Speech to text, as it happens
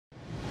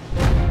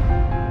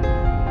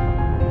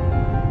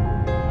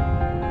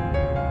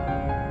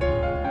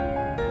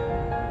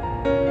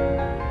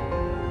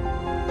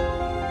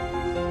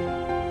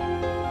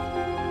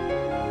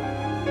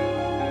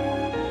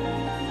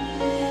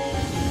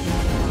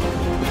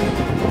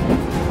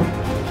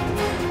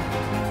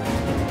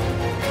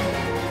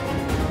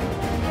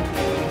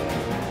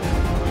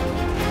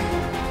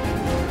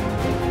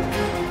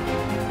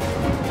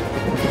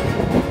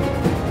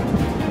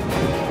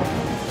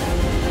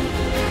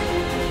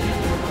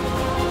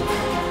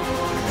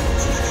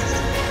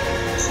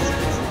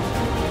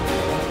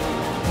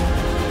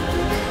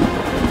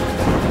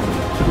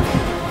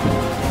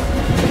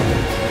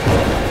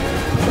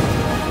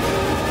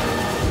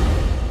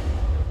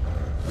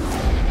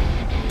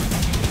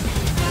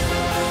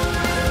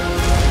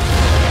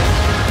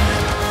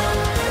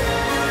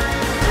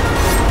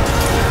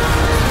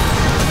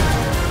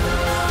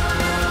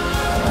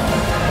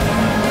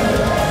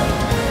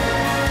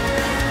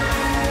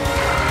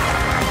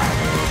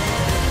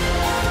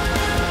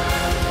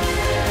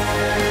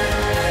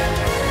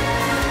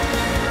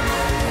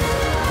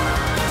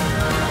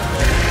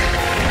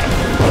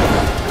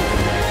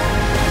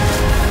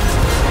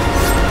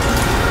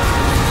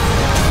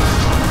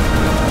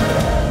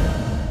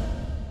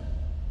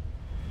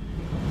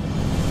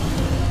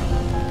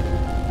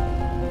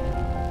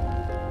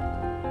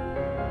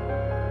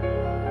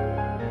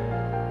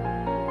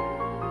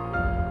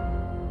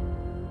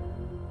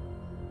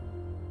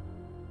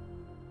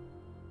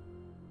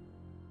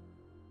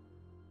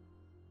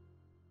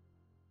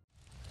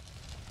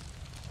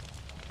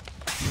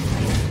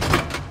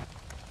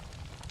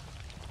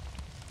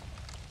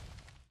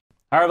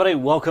Hi everybody,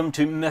 welcome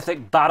to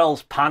Mythic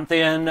Battles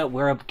Pantheon.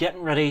 We're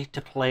getting ready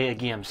to play a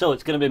game. So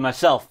it's going to be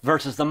myself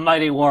versus the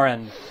mighty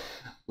Warren.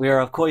 We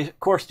are of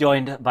course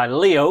joined by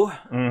Leo,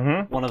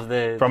 one of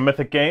the... From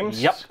Mythic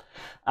Games? Yep.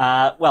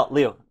 Well,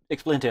 Leo,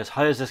 explain to us,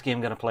 how is this game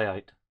going to play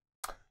out?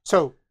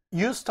 So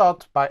you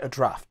start by a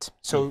draft.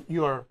 So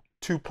you are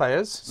two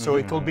players, so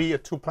it will be a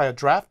two-player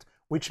draft,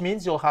 which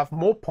means you'll have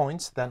more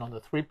points than on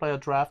a three-player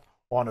draft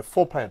or on a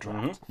four-player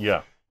draft.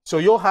 Yeah. So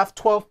you'll have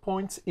 12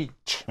 points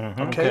each.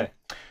 Okay.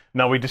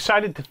 Now we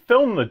decided to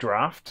film the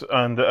draft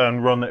and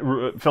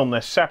film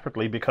this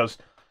separately because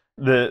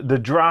the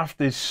draft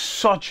is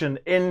such an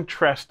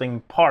interesting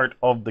part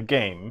of the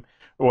game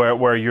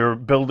where you're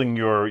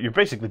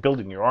basically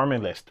building your army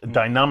list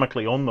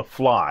dynamically on the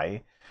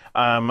fly.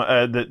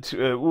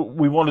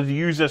 We wanted to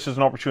use this as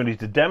an opportunity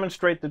to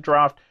demonstrate the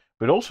draft,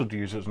 but also to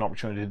use it as an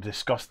opportunity to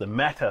discuss the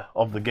meta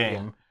of the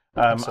game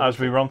as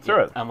we run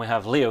through it. And we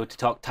have Leo to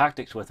talk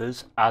tactics with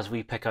us as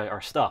we pick out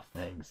our stuff.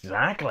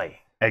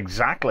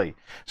 Exactly.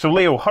 So,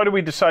 Leo, how do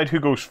we decide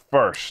who goes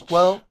first?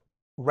 Well,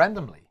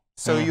 randomly.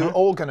 So you're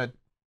all going to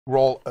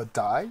roll a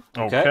die.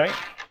 Okay.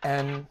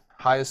 And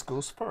highest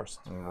goes first.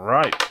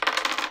 Right.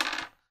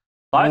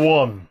 5.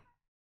 1.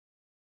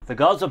 The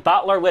gods of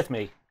battle are with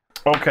me.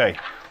 Okay.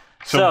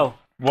 So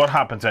what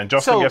happens then?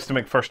 Justin gets to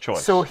make first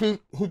choice. So he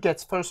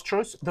gets first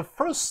choice. The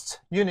first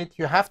unit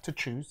you have to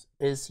choose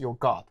is your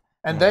god.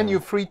 And then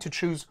you're free to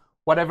choose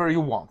whatever you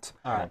want.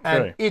 All right.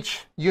 And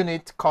each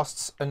unit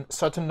costs a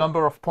certain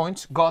number of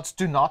points. Gods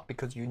do not,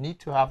 because you need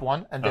to have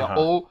one, and they're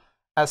all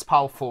as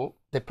powerful.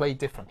 They play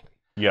differently.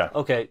 Yeah.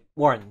 Okay,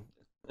 Warren,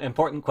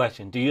 important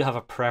question. Do you have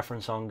a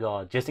preference on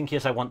God, just in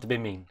case I want to be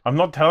mean? I'm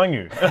not telling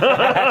you.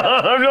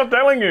 I'm not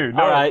telling you.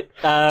 No. All right.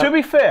 To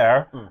be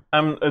fair,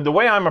 the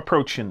way I'm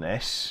approaching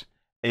this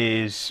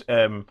is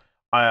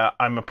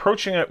I'm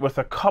approaching it with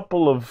a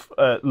couple of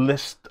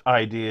list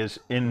ideas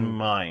in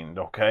mind,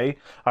 okay?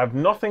 I have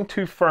nothing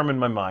too firm in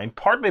my mind,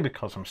 partly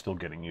because I'm still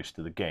getting used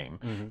to the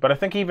game. But I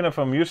think even if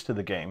I'm used to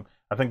the game,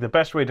 I think the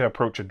best way to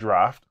approach a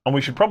draft, and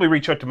we should probably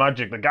reach out to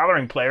Magic the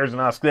Gathering players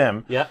and ask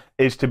them,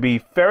 is to be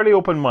fairly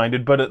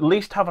open-minded, but at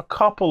least have a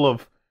couple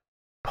of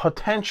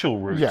potential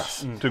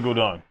routes to go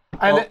down.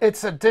 And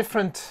it's a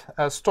different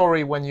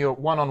story when you're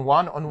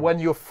one-on-one and when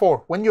you're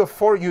four. When you're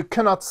four, you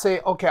cannot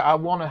say, okay, I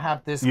want to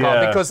have this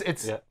god, because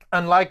it's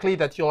unlikely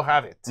that you'll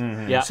have it.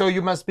 So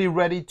you must be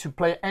ready to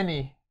play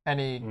any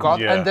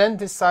god and then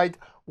decide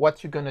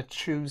what you're going to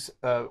choose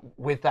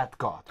with that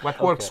god. What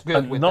works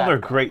good with that Another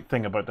god. great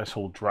thing about this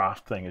whole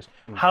draft thing is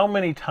how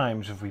many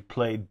times have we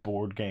played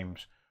board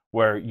games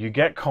where you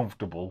get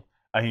comfortable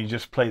and you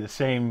just play the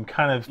same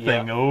kind of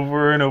thing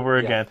over and over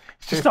again.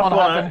 It's just not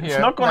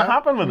going to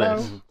happen with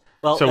this.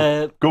 Well,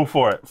 so go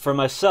for it. For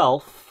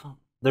myself,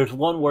 there's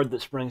one word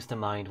that springs to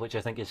mind, which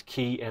I think is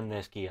key in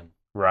this game.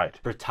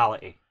 Right.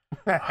 Brutality.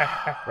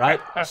 Right?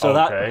 So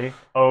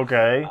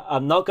okay.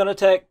 I'm not going to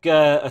take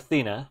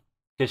Athena,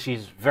 because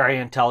she's very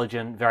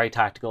intelligent, very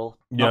tactical.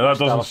 Yeah, that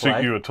doesn't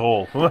suit you at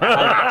all.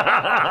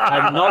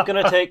 I'm not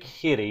going to take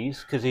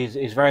Hades, because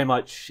he's very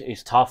much,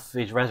 he's tough,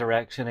 he's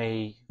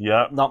resurrection-y,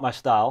 not my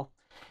style.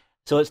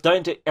 So it's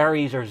down to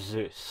Ares or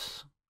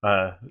Zeus.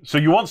 So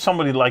you want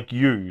somebody like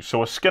you,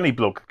 so a skinny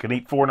bloke who can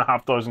eat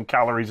 4,500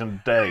 calories in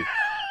a day.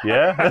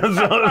 Yeah?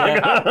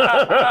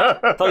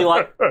 Tell you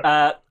what,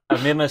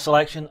 I've made my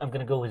selection. I'm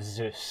going to go with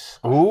Zeus.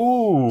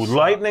 Ooh,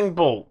 lightning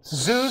bolts.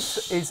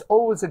 Zeus is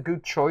always a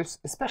good choice,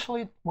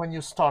 especially when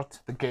you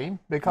start the game,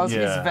 because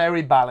he's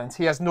very balanced.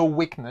 He has no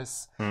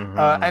weakness,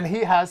 and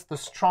he has the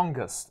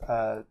strongest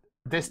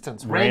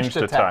ranged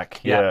attack.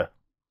 Yeah.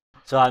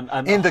 So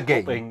I'm in the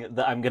hoping game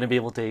that I'm going to be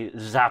able to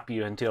zap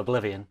you into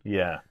oblivion.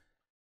 Yeah.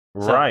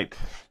 Right.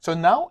 So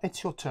now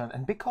it's your turn,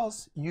 and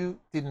because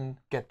you didn't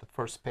get the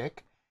first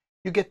pick,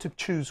 you get to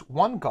choose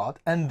one god,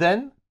 and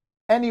then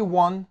any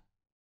one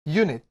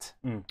unit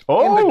in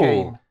the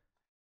game.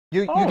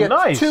 You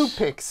get 2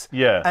 picks,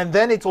 and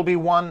then it will be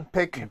 1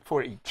 pick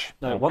for each.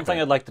 Now, one thing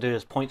I'd like to do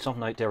is point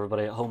something out to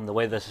everybody at home, the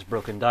way this is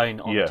broken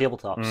down on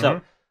tabletop. So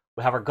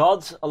we have our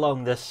gods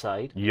along this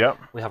side. Yep.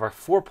 We have our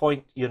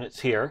 4-point units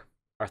here,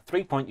 our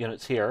 3-point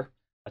units here,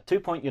 a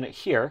 2-point unit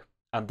here,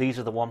 and these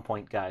are the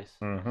 1-point guys.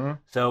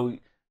 So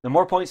the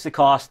more points they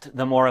cost,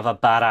 the more of a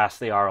badass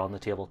they are on the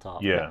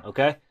tabletop. Yeah.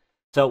 Okay?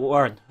 So,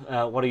 Warren,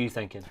 what are you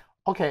thinking?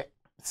 Okay,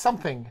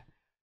 something.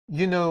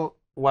 You know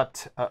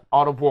what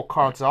Art of War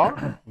cards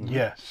are?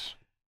 Yes.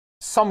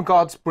 Some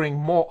gods bring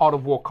more Art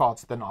of War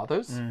cards than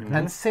others,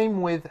 and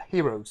same with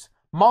heroes.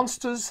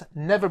 Monsters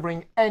never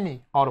bring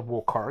any Art of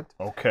War card.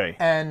 Okay.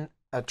 And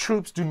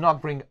troops do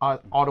not bring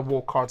Art of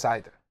War cards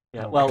either.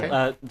 Yeah,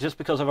 well, just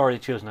because I've already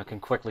chosen, I can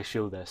quickly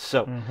show this.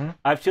 So,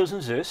 I've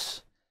chosen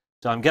Zeus.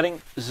 So I'm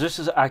getting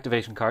Zeus's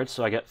activation cards,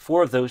 so I get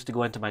 4 of those to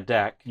go into my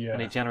deck,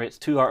 and he generates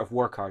 2 Art of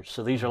War cards.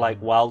 So these are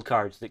like wild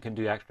cards that can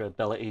do extra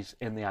abilities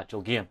in the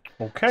actual game.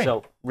 Okay.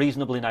 So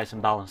reasonably nice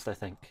and balanced, I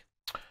think.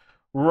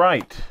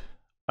 Right.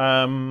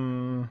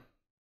 I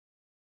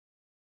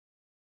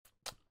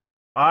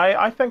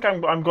think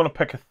I'm going to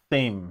pick a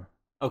theme.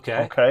 Okay.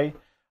 Okay.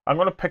 I'm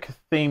going to pick a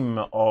theme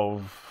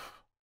of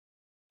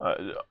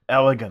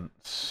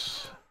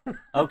elegance.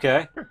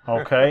 Okay.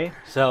 Okay.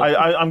 So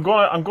I'm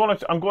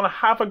gonna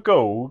have a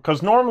go,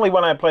 because normally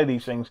when I play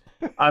these things,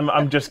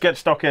 I'm just get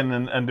stuck in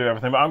and do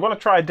everything. But I'm gonna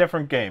try a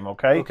different game.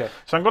 Okay. Okay.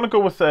 So I'm gonna go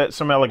with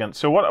some elegance.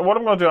 So what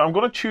I'm gonna do? I'm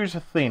gonna choose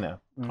Athena.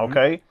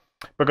 Okay.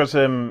 Because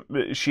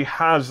she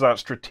has that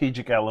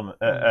strategic element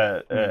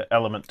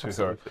element to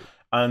her,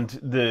 and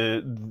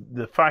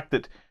the fact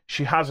that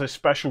she has a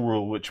special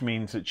rule, which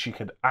means that she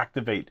could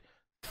activate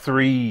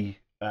 3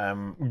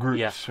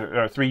 groups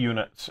or 3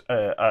 units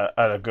at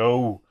a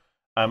go.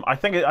 I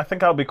think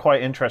that'll be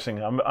quite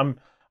interesting.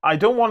 I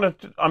don't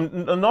want to.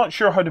 I'm not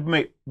sure how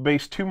to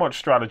base too much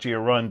strategy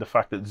around the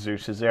fact that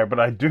Zeus is there, but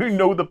I do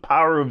know the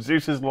power of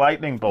Zeus's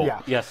lightning bolt.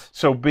 Yeah. Yes.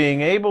 So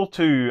being able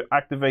to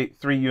activate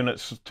 3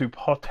 units to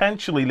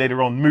potentially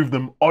later on move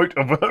them out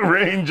of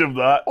range of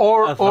that,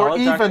 or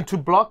even to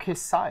block his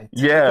sight.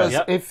 Yeah.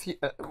 Because if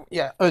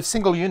a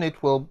single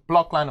unit will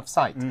block line of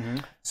sight.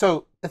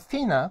 So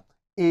Athena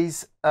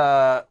is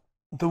the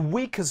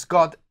weakest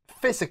god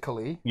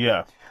physically.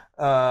 Yeah.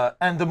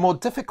 And the more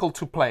difficult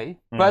to play,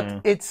 but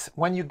it's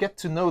when you get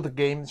to know the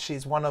game,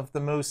 she's one of the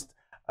most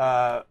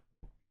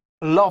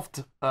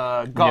loved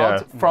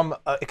god from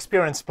an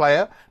experienced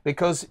player,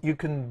 because you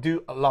can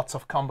do lots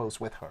of combos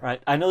with her. Right.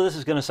 I know this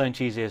is going to sound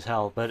cheesy as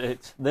hell,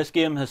 but this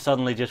game has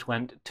suddenly just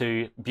went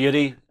to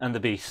Beauty and the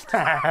Beast.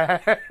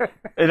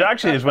 It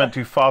actually has went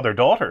to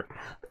father-daughter.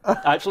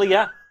 Actually,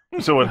 yeah.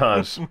 So it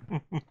has.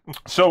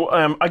 So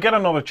I get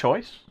another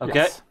choice. Okay.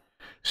 Yes.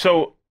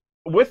 So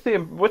with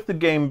the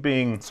game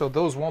being, so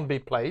those won't be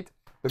played.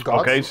 The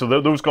gods. Okay, so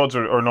those gods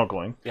are not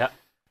going. Yeah.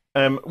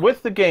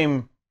 With the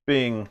game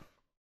being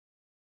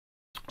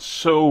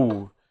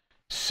so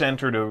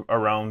centered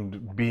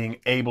around being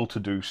able to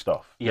do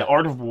stuff, the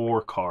Art of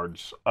War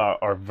cards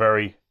are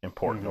very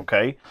important.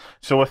 Okay,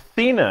 so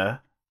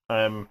Athena,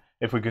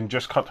 if we can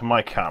just cut to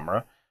my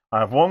camera, I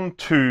have 1,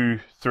 2,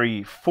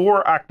 3,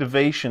 4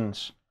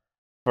 activations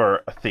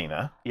for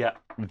Athena. Yeah.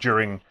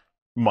 During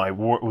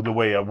the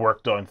way I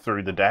worked down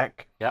through the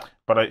deck. Yeah.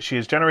 But she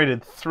has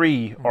generated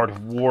 3 Art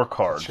of War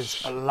cards. Which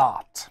is a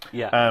lot.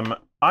 Yeah.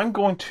 I'm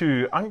going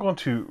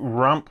to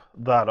ramp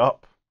that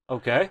up.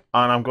 Okay.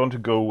 And I'm going to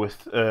go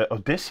with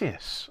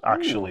Odysseus,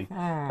 actually,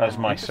 as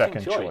my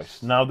second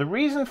choice. Now, the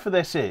reason for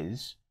this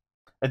is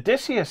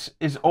Odysseus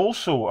is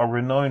also a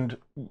renowned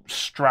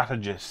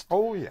strategist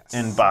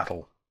in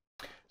battle.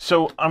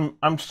 So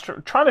I'm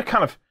trying to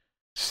kind of...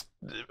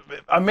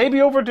 I may be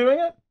overdoing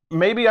it.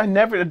 Maybe I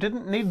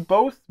didn't need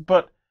both,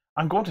 but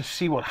I'm going to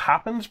see what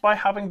happens by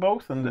having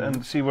both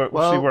and see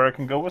where I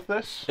can go with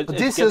this.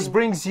 Odysseus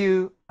brings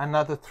you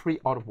another 3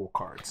 Art of War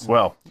cards.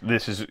 Well,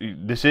 this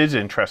is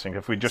interesting.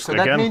 If we just so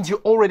that means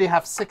you already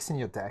have 6 in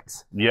your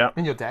decks. Yeah.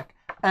 In your deck,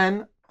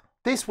 and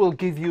this will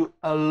give you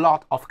a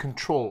lot of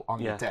control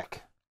on your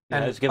deck,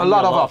 and it's a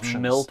lot of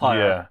options. Mill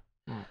power.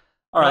 Yeah.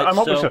 All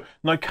right.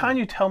 Now, can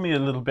you tell me a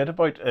little bit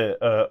about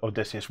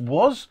Odysseus?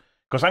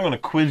 Because I'm going to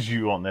quiz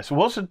you on this.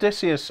 Was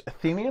Odysseus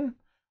Athenian,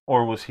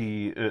 or was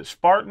he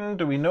Spartan?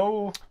 Do we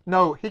know?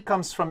 No, he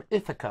comes from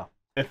Ithaca.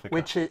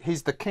 Which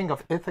he's the king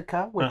of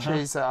Ithaca, which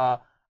is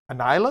an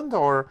island,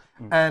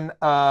 and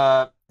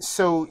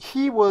so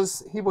he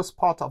was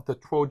part of the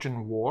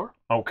Trojan War.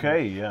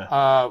 Okay,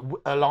 yeah.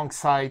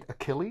 Alongside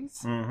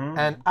Achilles,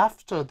 and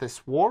after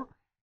this war,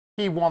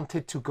 he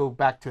wanted to go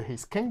back to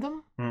his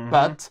kingdom,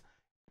 but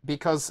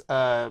because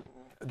the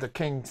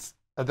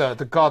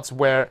gods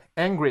were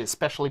angry,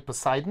 especially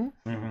Poseidon,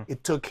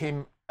 it took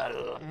him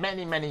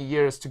many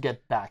years to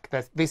get back.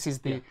 This is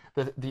the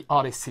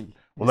Odyssey.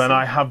 Well, then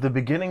I have the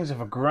beginnings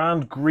of a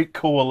grand Greek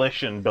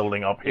coalition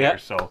building up here.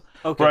 So,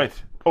 right,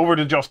 over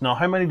to Just now.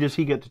 How many does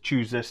he get to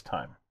choose this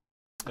time?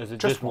 Is it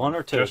just one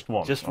or 2? Just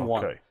one. Just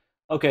one.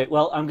 Okay,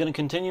 well, I'm going to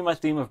continue my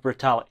theme of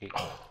brutality.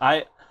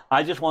 I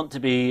just want to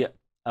be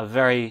a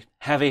very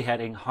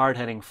heavy-hitting,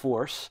 hard-hitting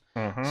force.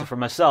 So for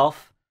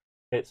myself,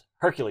 it's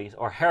Hercules,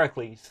 or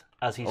Heracles,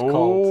 as he's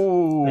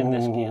called in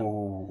this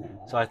game.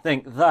 So I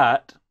think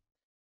that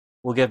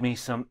will give me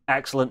some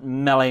excellent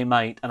melee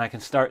might, and I can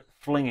start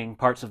flinging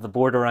parts of the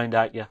board around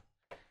at you.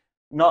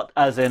 Not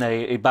as in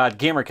a bad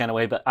gamer kind of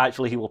way, but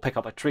actually he will pick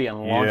up a tree and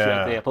launch it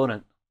at the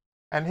opponent.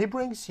 And he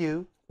brings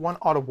you 1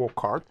 Art of War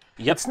card.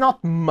 Yep. It's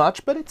not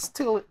much, but it's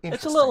still interesting.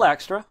 It's a little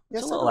extra.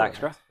 It's a little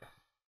extra.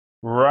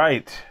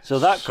 Right. So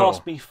that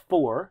cost me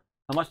 4.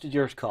 How much did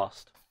yours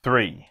cost?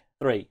 3.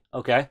 3.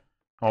 Okay.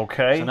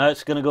 Okay. So now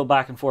it's going to go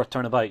back and forth,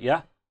 turnabout,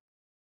 yeah?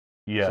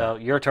 Yeah. So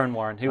your turn,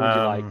 Warren. Who would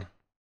you like?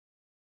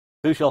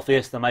 Who shall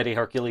face the mighty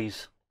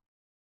Hercules?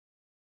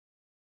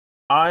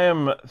 I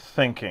am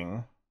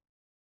thinking.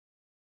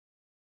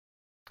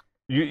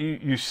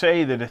 You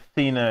say that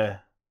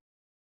Athena.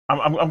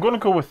 I'm going to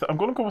go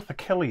with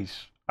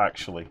Achilles,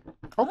 actually.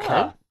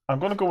 Okay. I'm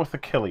going to go with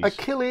Achilles.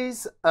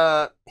 Achilles,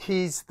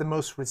 he's the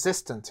most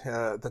resistant,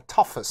 the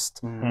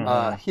toughest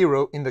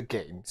hero in the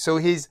game. So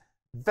he's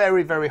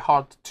very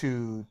hard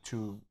to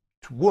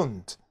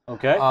wound.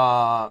 Okay.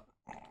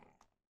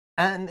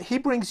 And he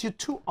brings you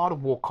 2 Art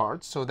of War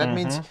cards, so that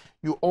means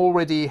you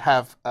already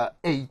have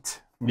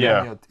 8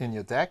 in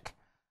your deck.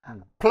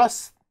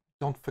 Plus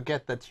don't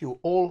forget that you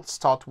all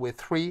start with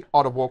 3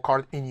 Art of War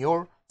cards in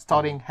your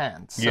starting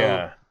hand.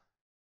 So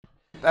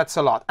that's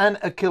a lot. And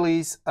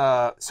Achilles,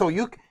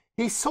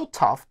 he's so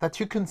tough that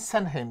you can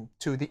send him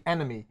to the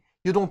enemy.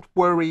 You don't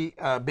worry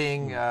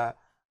being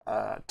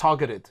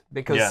targeted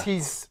because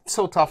he's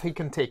so tough he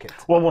can take it.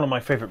 Well, one of my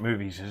favorite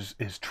movies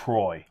is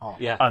Troy. Oh.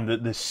 Yeah. And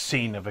the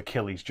scene of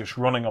Achilles just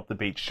running up the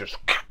beach, just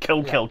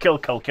kill.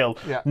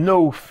 Yeah.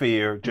 No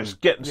fear,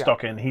 just getting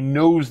stuck in. He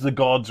knows the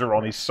gods are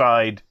on his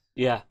side.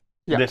 Yeah.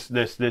 Yeah. This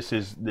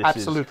is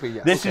absolutely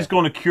yes. This is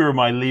going to cure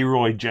my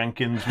Leroy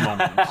Jenkins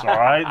moments, all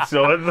right?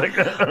 So it's like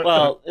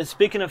well,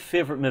 speaking of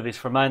favorite movies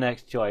for my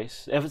next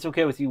choice, if it's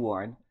okay with you,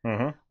 Warren,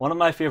 one of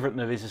my favorite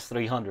movies is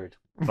 300.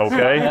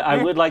 Okay.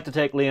 I would like to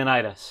take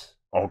Leonidas.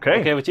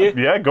 Okay. Okay with you?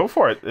 Yeah, go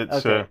for it.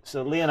 It's okay.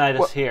 So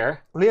Leonidas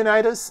here.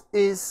 Leonidas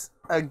is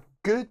a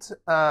good,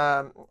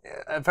 a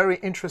very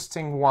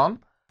interesting one.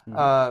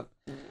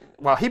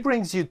 Well, he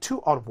brings you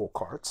 2 Art of War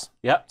cards.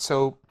 Yeah.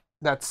 So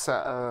that's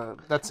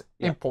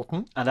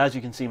important. And as you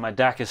can see, my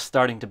deck is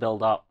starting to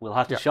build up. We'll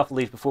have to shuffle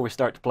these before we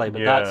start to play,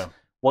 but that's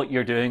what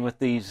you're doing with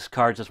these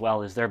cards as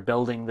well, is they're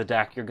building the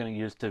deck you're going to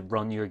use to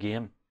run your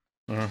game.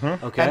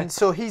 Okay. And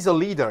so he's a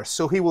leader,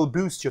 so he will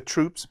boost your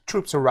troops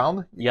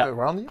around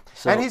you.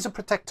 So, and he's a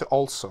protector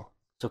also.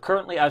 So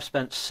currently I've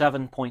spent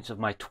 7 points of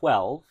my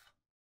 12,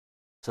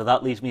 so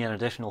that leaves me an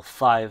additional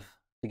 5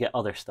 to get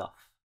other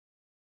stuff.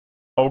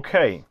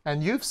 Okay.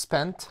 And you've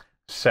spent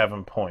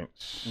 7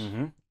 points.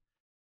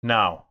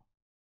 Now,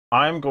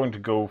 I'm going to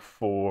go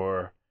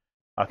for,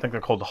 I think they're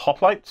called the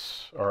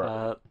hoplites,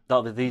 or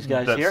that'll be these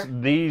guys here.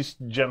 These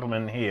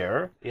gentlemen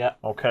here. Yeah.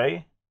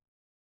 Okay.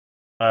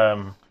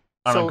 And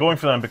I'm going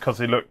for them because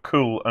they look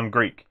cool and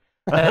Greek.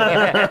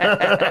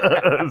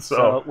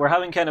 So we're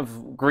having kind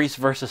of Greece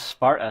versus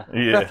Sparta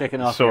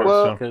kicking off here.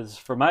 Because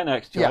for my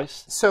next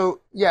choice. The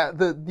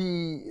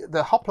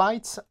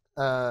hoplites.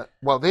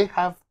 Well, they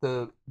have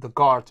the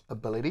guard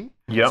ability,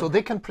 so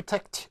they can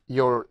protect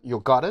your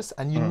goddess,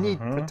 and you need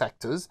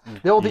protectors.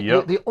 They're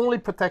the only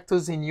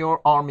protectors in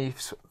your army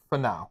for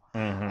now.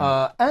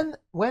 And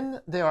when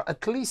there are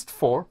at least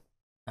 4,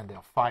 and there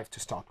are 5 to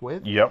start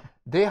with,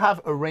 they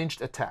have a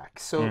ranged attack.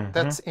 So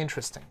that's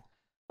interesting.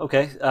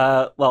 Okay.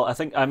 Well, I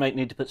think I might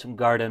need to put some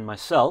guard in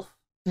myself.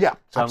 Yeah.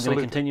 So I'm going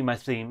to continue my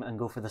theme and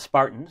go for the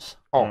Spartans.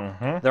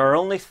 There are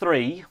only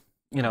 3.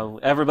 You know,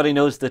 everybody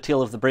knows the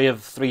tale of the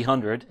brave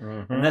 300.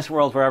 In this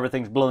world where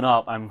everything's blown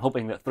up, I'm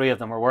hoping that 3 of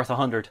them are worth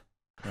 100.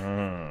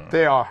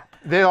 They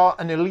are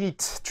an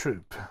elite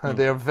troop.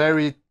 They're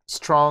very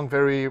strong,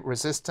 very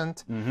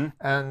resistant,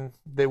 and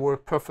they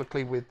work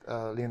perfectly with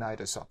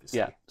Leonidas, obviously.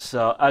 Yeah,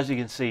 so as you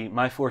can see,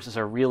 my forces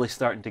are really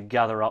starting to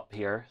gather up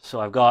here.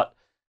 So I've got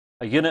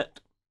a unit,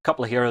 a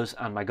couple of heroes,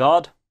 and my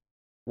god.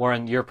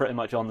 Warren, you're pretty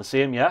much on the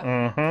same,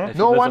 yeah?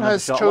 No one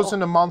has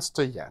chosen a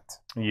monster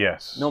yet.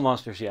 Yes. No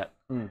monsters yet.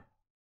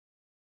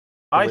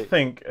 I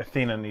think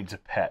Athena needs a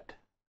pet.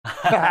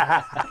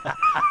 I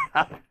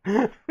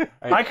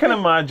can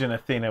imagine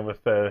Athena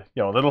with a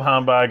little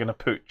handbag and a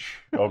pooch.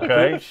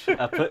 Okay,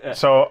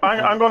 so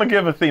I'm going to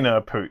give Athena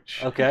a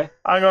pooch. Okay,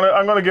 I'm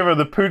going to give her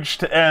the pooch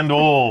to end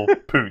all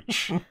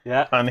pooch.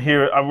 Yeah, and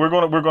here we're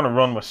going to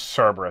run with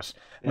Cerberus.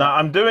 Yeah. Now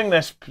I'm doing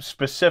this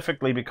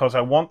specifically because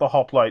I want the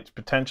hoplites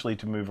potentially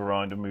to move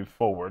around and move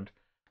forward.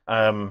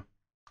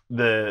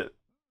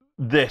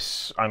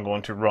 This I'm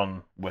going to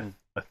run with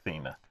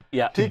Athena.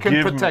 Yeah, he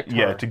can protect her.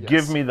 Yeah, to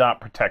give me that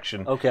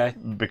protection. Okay.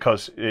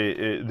 Because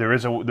there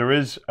is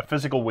a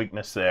physical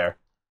weakness there.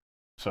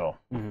 So.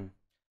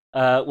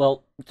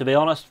 Well, to be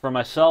honest, for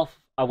myself,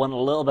 I want a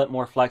little bit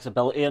more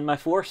flexibility in my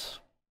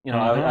force. You know,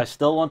 I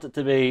still want it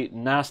to be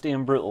nasty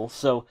and brutal.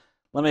 So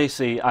let me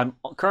see. I'm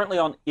currently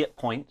on 8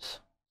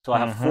 points, so I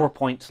have 4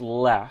 points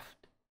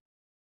left.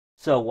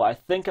 So what I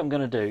think I'm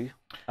going to do,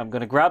 I'm going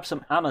to grab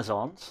some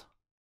Amazons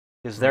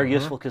because they're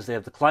useful because they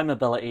have the climb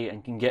ability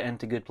and can get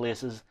into good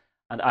places.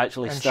 And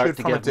actually start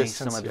to give me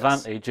some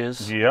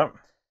advantages. Yep.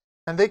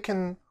 And they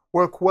can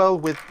work well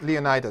with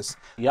Leonidas.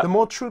 Yep. The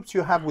more troops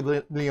you have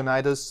with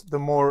Leonidas, the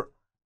more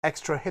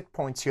extra hit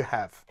points you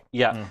have.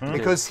 Yeah.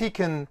 Because he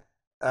can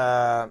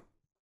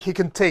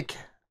take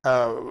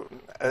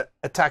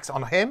attacks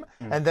on him,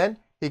 and then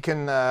he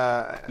can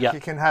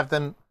have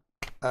them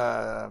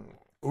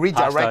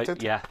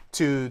redirected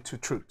to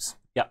troops.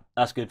 Yeah,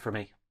 that's good for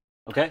me.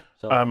 Okay.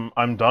 So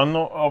I'm done.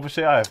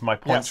 Obviously, I have my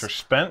points are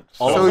spent.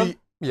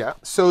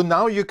 So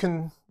now you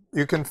can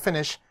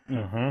finish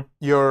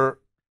your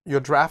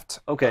draft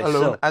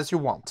alone as you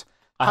want.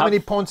 How many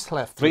points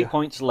left? 3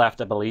 points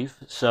left, I believe.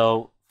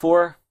 So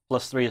 4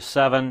 plus 3 is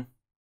 7,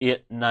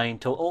 8, 9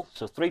 total.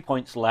 So 3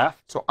 points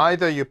left. So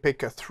either you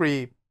pick a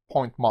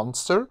 3-point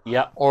monster,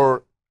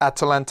 or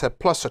Atalanta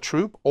plus a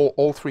troop, or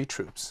all 3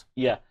 troops.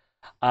 Yeah.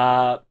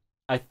 I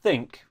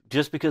think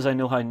just because I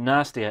know how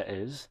nasty it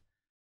is,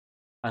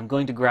 I'm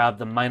going to grab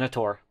the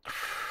Minotaur.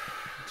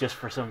 Just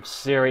for some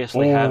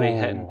seriously heavy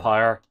hitting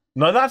power.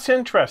 Now that's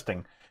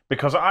interesting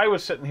because I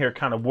was sitting here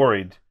kind of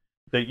worried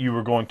that you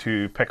were going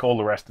to pick all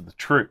the rest of the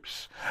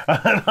troops.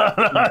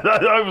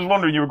 I was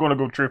wondering you were going to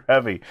go troop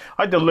heavy.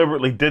 I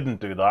deliberately didn't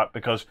do that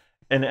because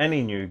in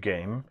any new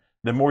game,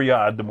 the more you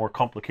add, the more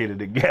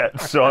complicated it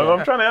gets. So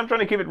I'm trying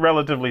to keep it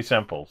relatively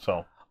simple.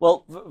 So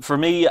well, for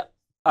me,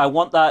 I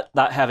want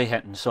that heavy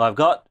hitting. So I've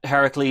got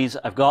Heracles,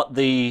 I've got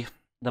the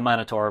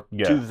Minotaur,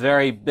 two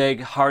very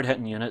big, hard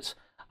hitting units.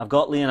 I've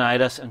got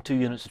Leonidas and 2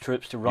 units of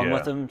troops to run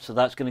with them. So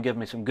that's going to give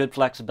me some good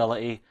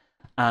flexibility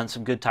and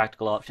some good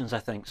tactical options, I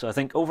think. So I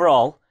think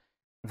overall,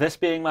 this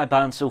being my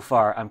band so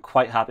far, I'm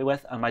quite happy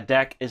with, and my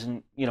deck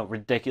isn't,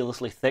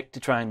 ridiculously thick to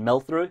try and mill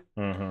through.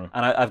 And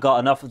I've got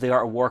enough of the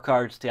Art of War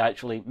cards to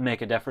actually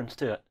make a difference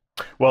to it.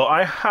 Well,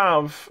 I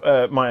have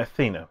my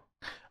Athena,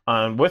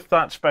 and with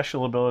that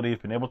special ability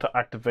of being able to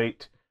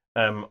activate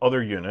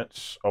other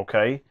units,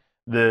 okay,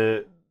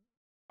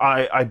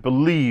 I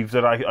believe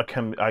that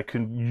I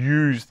can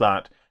use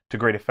that to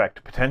great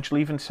effect.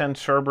 Potentially even send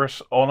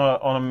Cerberus on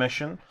a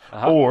mission,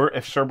 or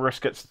if Cerberus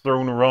gets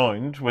thrown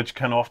around, which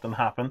can often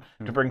happen,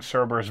 to bring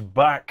Cerberus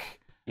back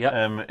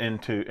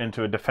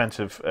into a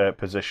defensive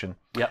position.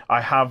 I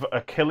have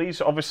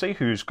Achilles, obviously,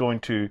 who's going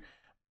to.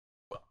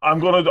 I'm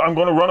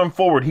gonna run him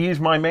forward.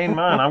 He's my main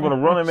man. I'm gonna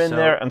run him in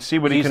there and see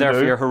what he can do. He's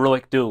there for your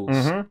heroic duels.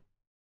 And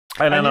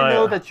then you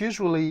know that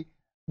usually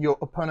your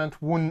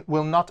opponent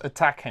will not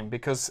attack him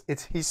because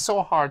he's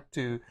so hard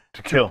to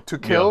kill.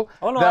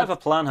 Oh no, I have a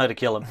plan how to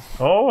kill him.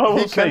 Oh,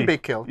 he can be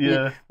killed.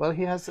 Yeah.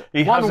 He has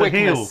one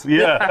weakness.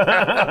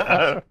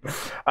 Yeah.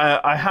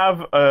 I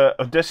have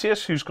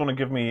Odysseus, who's going to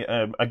give me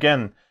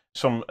again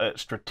some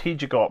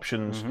strategic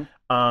options,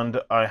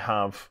 and I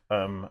have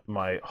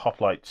my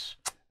hoplites,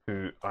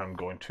 who I'm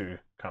going to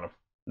kind of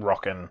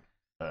rock in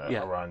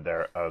around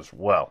there as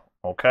well.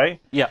 Okay.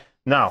 Yeah.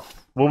 Now,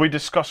 will we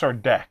discuss our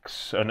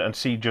decks and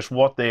see just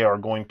what they are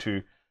going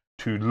to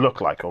look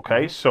like?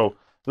 Okay, so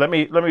let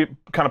me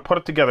kind of put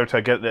it together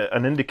to get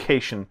an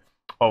indication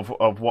of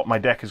what my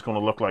deck is going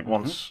to look like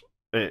once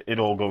it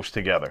all goes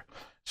together.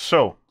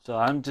 So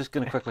I'm just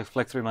going to quickly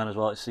flick through mine as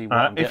well to see what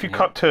I'm if you here.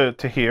 cut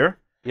to here,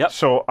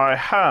 so I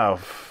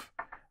have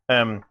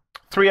 3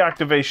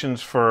 activations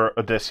for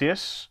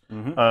Odysseus,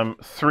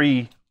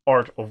 3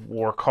 Art of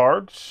War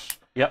cards.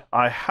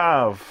 I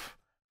have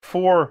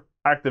 4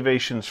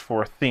 activations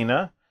for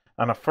Athena,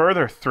 and a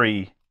further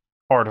 3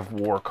 Art of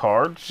War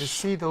cards. You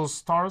see those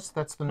stars?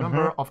 That's the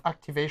number of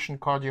activation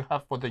card you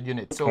have for the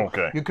unit. So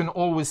you can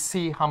always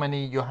see how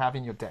many you have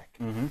in your deck.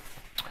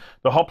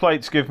 The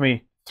hoplites give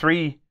me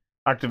 3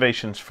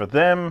 activations for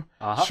them.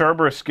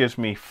 Cerberus gives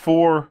me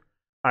 4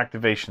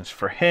 activations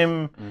for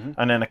him,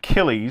 and then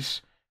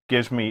Achilles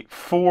gives me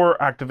 4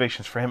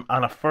 activations for him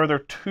and a further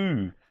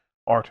 2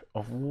 Art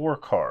of War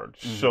cards.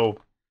 So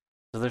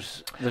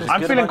there's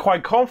I'm feeling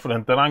quite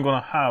confident that I'm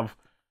going to have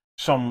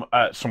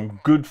some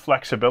good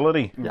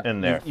flexibility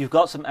in there. You've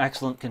got some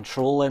excellent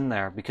control in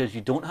there because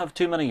you don't have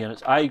too many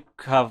units. I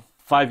have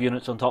 5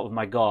 units on top of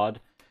my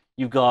god.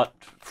 You've got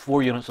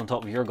 4 units on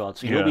top of your god,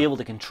 so you'll be able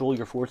to control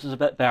your forces a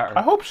bit better.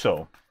 I hope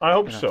so.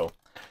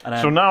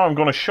 So now I'm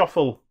going to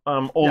shuffle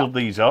all of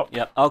these up.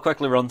 Yeah, I'll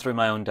quickly run through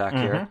my own deck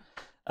here,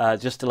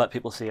 just to let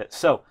people see it.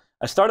 So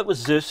I started with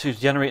Zeus,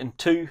 who's generating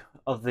 2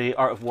 of the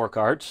Art of War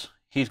cards.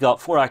 He's got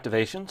 4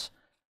 activations.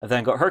 I've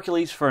then got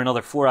Hercules for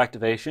another 4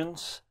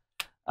 activations.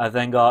 I've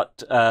then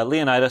got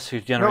Leonidas,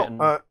 who's generating...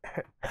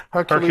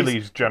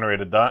 Hercules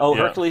generated that. Oh,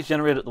 Hercules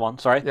generated the 1,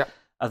 sorry. Yeah.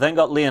 I've then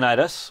got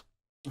Leonidas,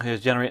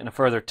 who's generating a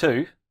further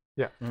 2.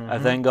 Yeah.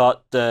 I've then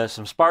got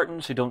some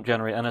Spartans, who don't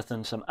generate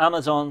anything, some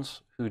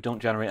Amazons, who don't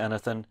generate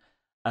anything,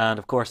 and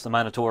of course the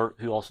Minotaur,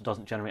 who also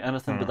doesn't generate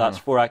anything, but that's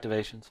 4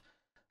 activations.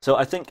 So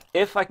I think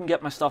if I can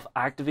get my stuff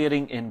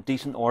activating in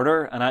decent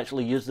order and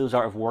actually use those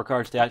Art of War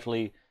cards to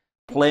actually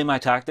play my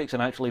tactics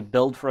and actually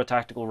build for a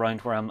tactical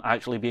round where I'm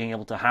actually being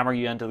able to hammer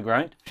you into the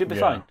ground, should be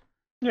fine.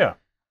 Yeah.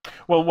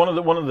 Well, one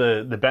of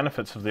the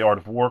benefits of the Art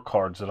of War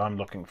cards that I'm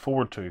looking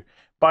forward to,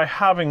 by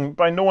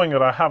knowing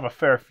that I have a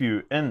fair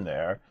few in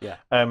there,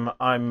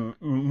 I'm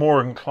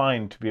more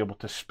inclined to be able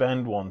to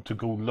spend one to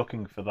go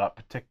looking for that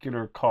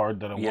particular card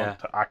that I want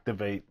to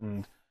activate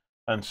and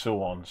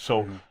so on.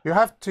 So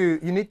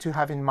you need to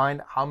have in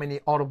mind how many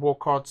Art of War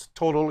cards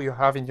total you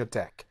have in your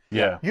deck.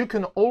 Yeah. You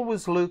can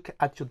always look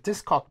at your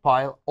discard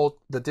pile or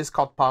the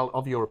discard pile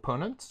of your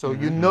opponent, so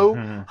you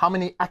know how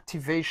many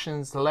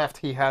activations left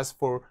he has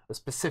for a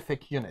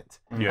specific unit,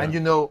 and you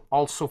know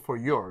also for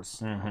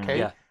yours.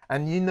 Okay,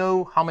 and you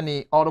know how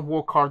many Art of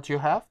War cards you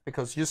have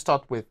because you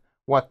start with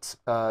what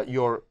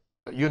your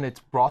unit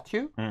brought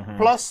you,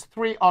 plus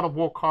 3 Art of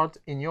War cards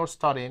in your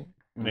starting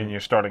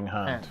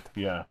hand.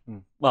 Yeah.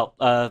 Well,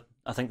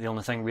 I think the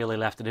only thing really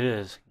left to do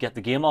is get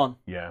the game on.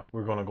 Yeah,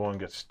 we're going to go and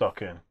get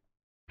stuck in.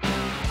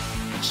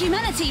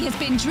 Humanity has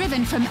been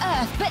driven from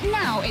Earth, but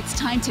now it's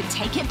time to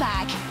take it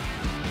back.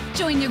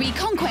 Join the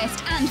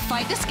Reconquest and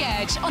fight the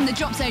Scourge on the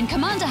Drop Zone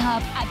Commander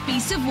Hub at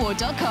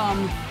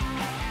beastsofwar.com.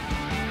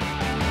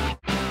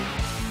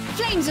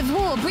 Flames of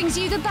War brings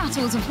you the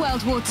battles of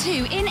World War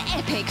II in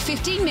epic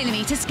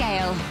 15mm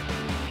scale.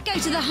 Go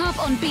to the hub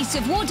on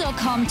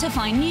beastsofwar.com to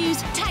find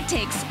news,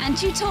 tactics, and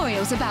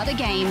tutorials about the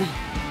game.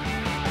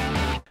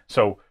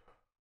 So,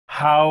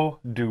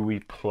 how do we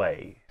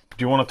play?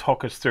 Do you want to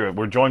talk us through it?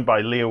 We're joined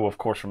by Leo, of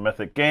course, from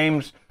Mythic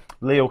Games.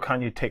 Leo,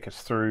 can you take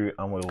us through,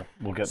 and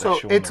we'll get this show.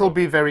 So it'll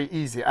be very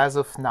easy as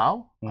of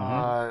now.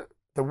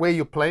 The way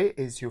you play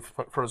is you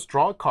first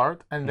draw a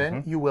card, and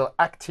then you will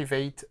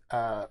activate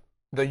the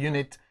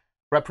unit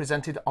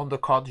represented on the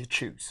card you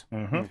choose.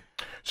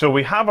 So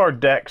we have our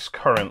decks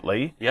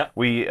currently. Yeah.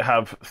 We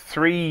have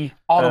 3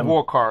 Art of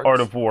War cards. Art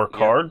of War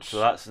cards. So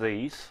that's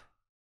these.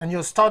 And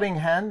your starting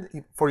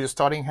hand, for your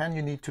starting hand,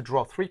 you need to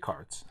draw 3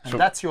 cards. And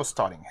that's your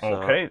starting hand.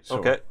 Okay,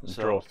 so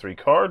draw 3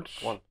 cards.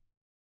 1,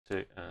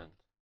 2, and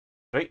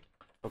 3.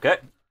 Okay.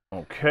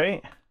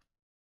 Okay.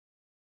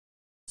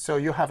 So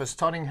you have a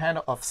starting hand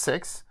of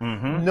 6.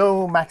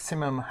 No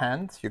maximum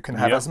hand. You can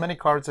have as many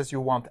cards as you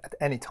want at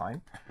any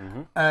time.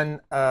 And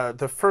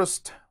the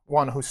first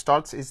one who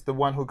starts is the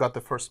one who got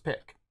the first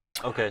pick.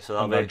 Okay, so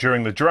that'll be...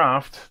 During the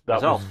draft,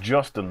 that was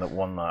Justin that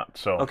won that.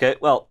 So okay,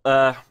 well,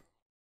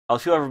 I'll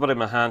show everybody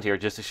my hand here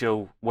just to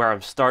show where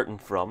I'm starting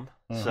from.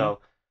 So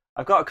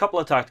I've got a couple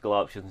of tactical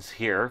options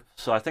here.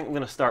 So I think I'm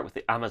going to start with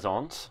the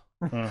Amazons.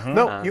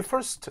 No, you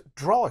first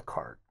draw a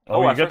card.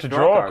 Oh, you get to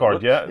draw a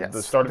card, yes.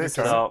 The start of the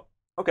turn. So,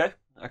 okay,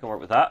 I can work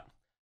with that.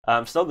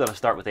 I'm still going to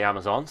start with the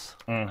Amazons.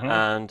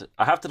 And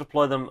I have to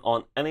deploy them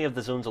on any of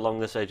the zones along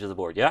this edge of the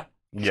board, yeah?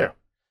 Yeah. Sure.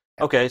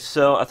 Okay,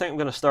 so I think I'm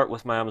going to start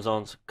with my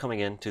Amazons coming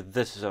into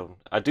this zone.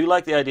 I do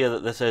like the idea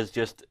that this is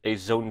just a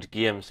zoned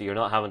game, so you're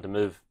not having to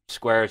move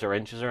squares or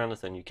inches or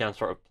anything. You can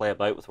sort of play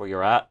about with where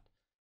you're at.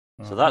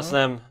 So that's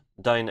them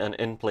down and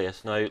in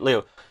place. Now,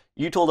 Leo,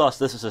 you told us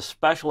this is a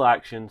special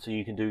action, so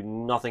you can do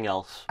nothing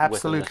else.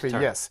 Absolutely,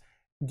 yes.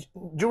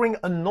 During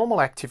a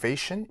normal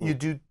activation, you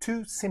do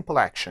 2 simple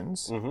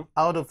actions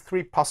out of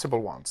 3 possible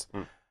ones.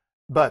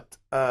 But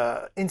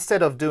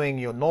instead of doing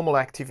your normal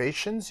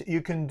activations,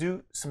 you can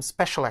do some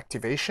special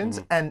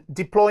activations, and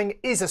deploying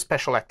is a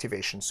special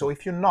activation. So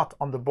if you're not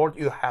on the board,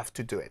 you have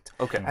to do it.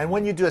 Okay. And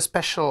when you do a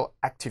special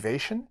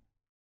activation,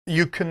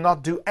 you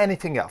cannot do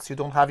anything else. You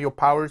don't have your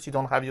powers, you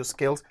don't have your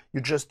skills,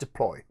 you just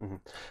deploy.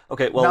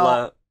 Okay, well...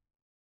 Now,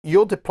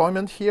 your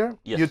deployment here,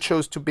 yes. You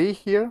chose to be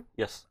here.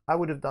 Yes. I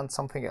would have done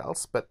something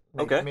else, but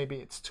maybe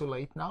it's too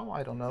late now.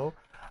 I don't know.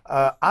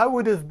 I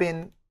would have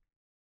been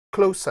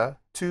closer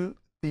to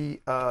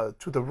the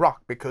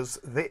rock because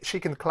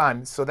she can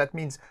climb. So that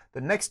means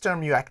the next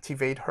turn you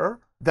activate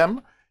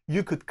them,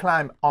 you could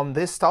climb on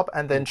this top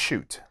and then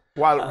shoot.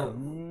 While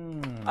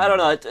I don't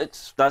know.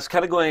 That's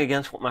kind of going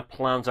against what my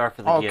plans are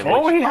for the game.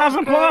 Oh, he has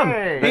a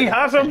plan. He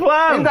has a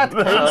plan. In that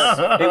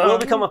case, it will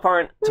become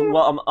apparent to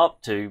what I'm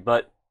up to,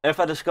 but. If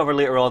I discover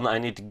later on that I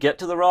need to get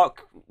to the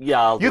rock, I'll do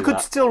that. You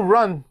could still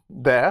run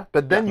there,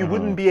 but then you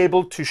wouldn't be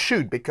able to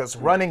shoot because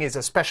running is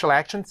a special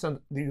action, so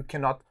you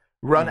cannot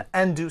run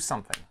and do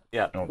something.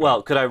 Yeah. Okay.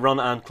 Well, could I run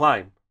and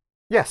climb?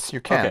 Yes,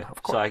 you can.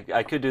 Of course. So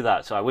I could do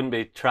that. So I wouldn't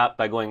be trapped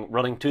by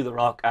running to the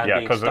rock and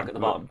being stuck at the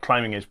bottom.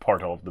 Climbing is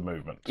part of the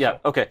movement. So. Yeah.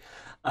 Okay.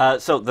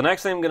 So the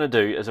next thing I'm going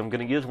to do is I'm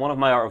going to use one of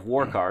my Art of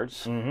War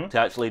cards to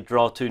actually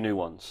draw 2 new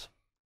ones,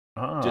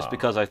 just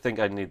because I think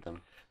I need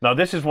them. Now,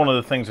 this is one of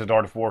the things that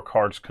Art of War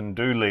cards can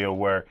do, Leo,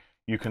 where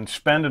you can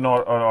spend an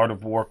Art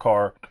of War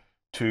card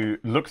to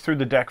look through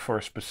the deck for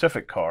a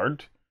specific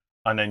card,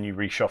 and then you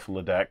reshuffle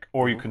the deck,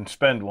 or you can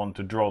spend one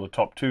to draw the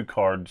top 2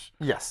 cards.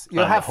 Yes, you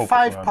have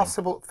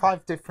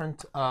 5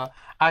 different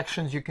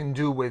actions you can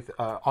do with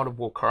Art of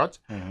War cards.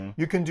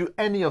 You can do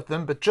any of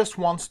them, but just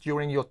once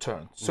during your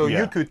turn. So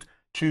you could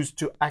choose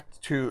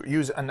to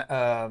use an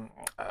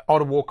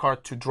Art of War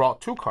card to draw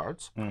 2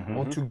 cards,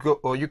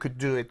 or you could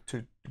do it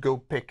to go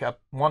pick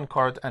up 1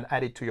 card and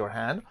add it to your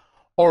hand,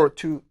 or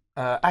to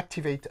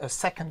activate a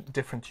second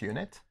different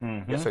unit.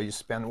 So you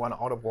spend 1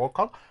 Art of War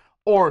card,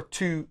 or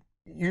to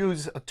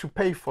use to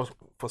pay for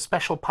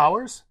special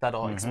powers that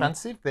are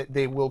expensive.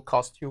 They will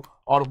cost you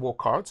Art of War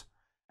cards.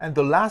 And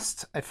the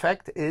last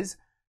effect is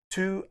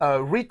to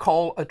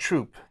recall a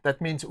troop.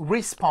 That means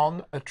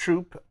respawn a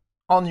troop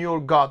on your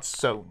god's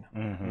zone.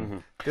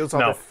 Those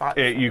are the 5.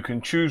 You can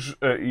choose.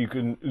 You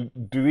can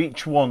do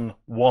each one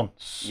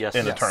once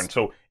in a turn.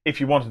 So if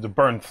you wanted to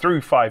burn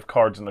through 5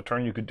 cards in a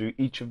turn, you could do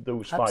each of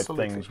those 5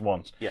 things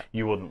once. Yeah.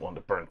 You wouldn't want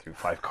to burn through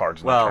 5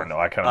 cards in a turn, though.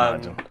 I can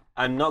imagine.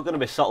 I'm not going to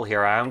be subtle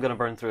here. I am going to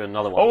burn through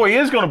another one. Oh, he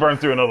is going to burn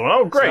through another one.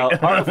 Oh, great! So,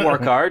 Art of War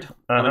card,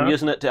 and I'm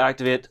using it to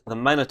activate the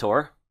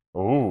Minotaur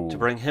to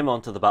bring him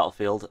onto the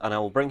battlefield, and I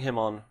will bring him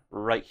on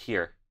right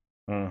here.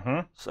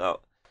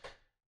 So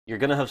you're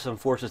going to have some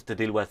forces to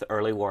deal with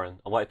early, Warren.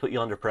 I want to put you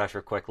under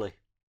pressure quickly.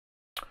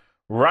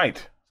 Right.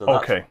 So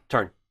that's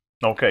turn.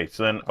 Okay,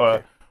 so then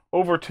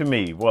over to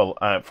me. Well,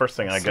 first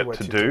thing I get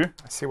to do.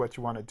 I see what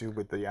you want to do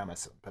with the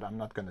Amazon, but I'm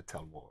not going to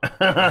tell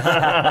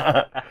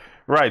Warren.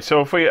 Right.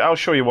 So I'll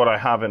show you what I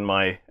have in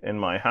my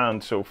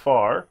hand so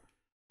far.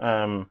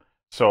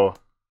 So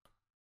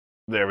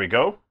there we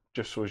go.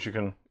 Just so as you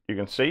can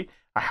see,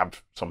 I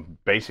have some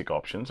basic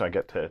options. I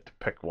get to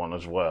pick one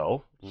as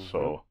well.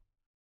 So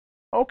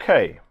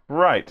okay,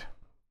 right.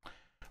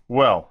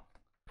 Well,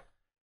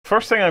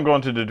 first thing I'm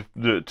going to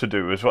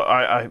do is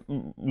I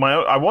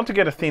want to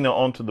get Athena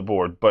onto the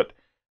board, but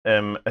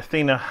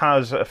Athena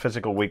has a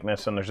physical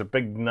weakness, and there's a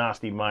big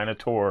nasty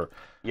Minotaur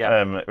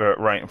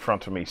right in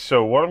front of me.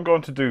 So what I'm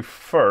going to do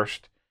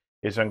first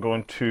is I'm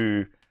going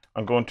to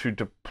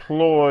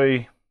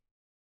deploy.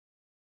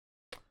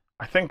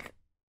 I think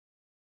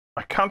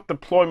I can't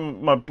deploy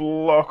my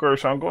blocker,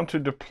 so I'm going to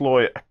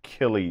deploy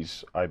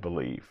Achilles, I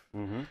believe.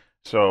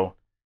 So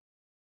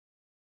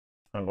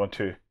I'm going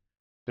to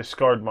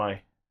discard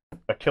my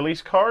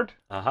Achilles card.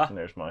 And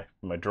there's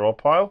my draw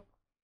pile.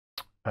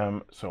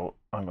 So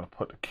I'm going to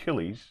put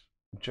Achilles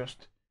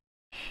just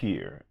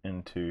here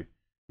into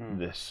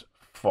this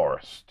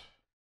forest.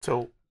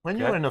 So when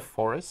you're in a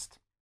forest,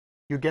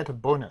 you get a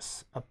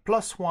bonus, a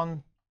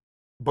 +1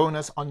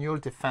 bonus on your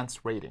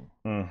defense rating.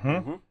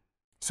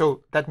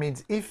 So that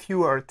means if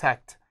you are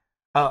attacked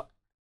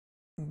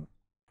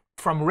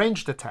from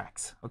ranged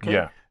attacks,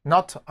 okay,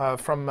 not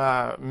from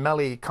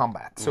melee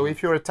combat. So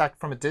if you're attacked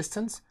from a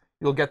distance,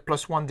 you'll get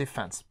 +1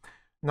 defense.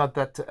 Not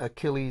that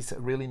Achilles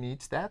really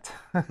needs that.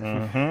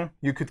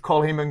 You could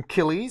call him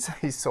Achilles.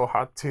 He's so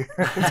hard to.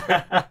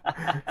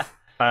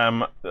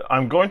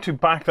 I'm going to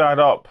back that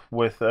up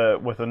with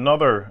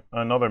another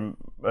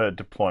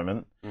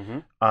deployment,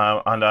 and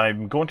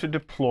I'm going to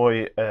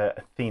deploy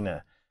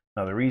Athena.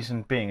 Now the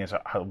reason being is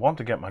I want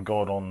to get my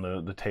god on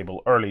the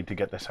table early to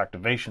get this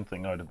activation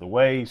thing out of the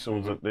way,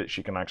 so that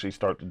she can actually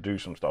start to do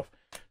some stuff.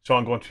 So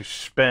I'm going to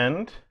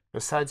spend.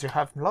 Besides, you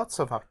have lots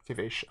of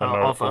activation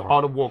of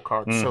out of war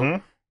cards,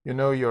 so you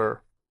know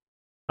your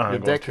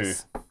deck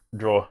is.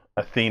 Draw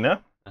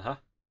Athena.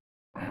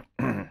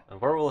 And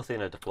where will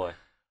Athena deploy?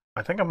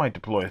 I think I might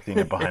deploy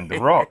Athena behind the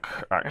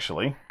rock,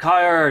 actually.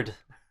 Coward!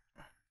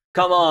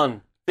 Come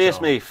on, face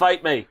me,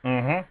 fight me.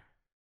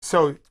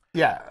 So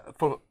yeah,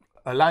 for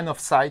line of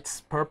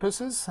sight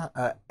purposes,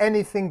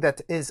 anything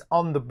that is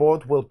on the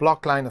board will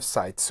block line of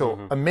sight.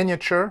 So a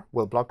miniature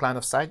will block line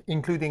of sight,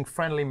 including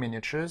friendly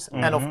miniatures,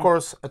 and of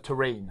course a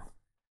terrain.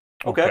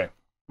 Okay.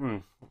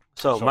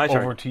 So my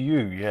turn. Over to you,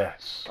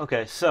 yes.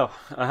 Okay, so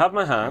I have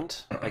my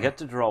hand. I get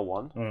to draw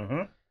one.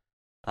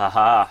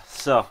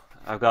 So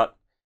I've got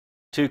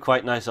two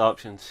quite nice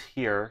options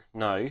here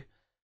now.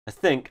 I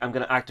think I'm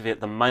going to activate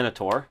the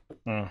Minotaur.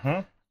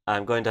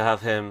 I'm going to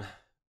have him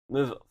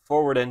move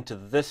forward into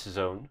this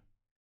zone,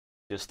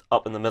 just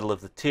up in the middle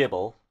of the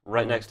table,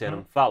 right next to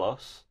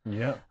Amphalos,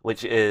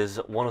 which is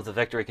one of the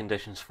victory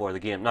conditions for the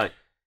game. Now,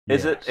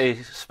 is it a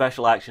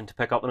special action to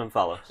pick up an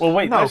Amphalos? Well,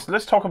 wait,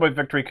 let's talk about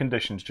victory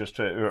conditions just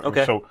to...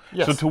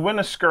 So to win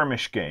a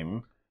skirmish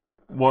game,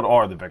 what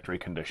are the victory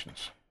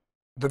conditions?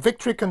 The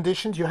victory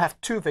conditions, you have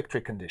two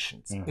victory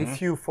conditions.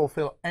 If you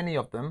fulfill any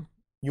of them,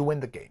 you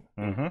win the game.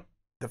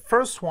 The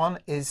first one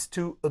is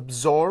to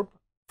absorb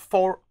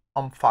 4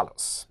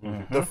 Amphalos.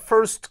 The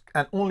first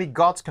and only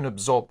gods can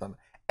absorb them.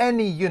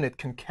 Any unit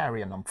can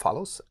carry an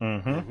Amphalos,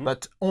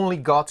 but only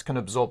gods can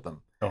absorb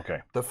them.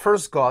 Okay. The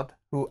first god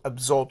who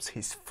absorbs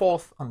his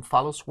 4th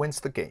Amphalos wins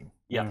the game.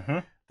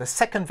 The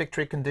second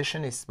victory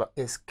condition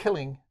is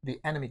killing the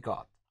enemy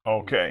god.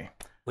 Okay.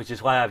 Which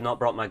is why I've not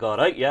brought my god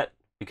out yet,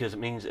 because it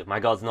means if my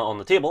god's not on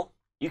the table,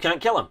 you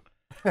can't kill him.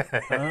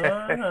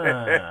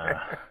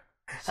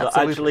 So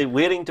actually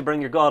waiting to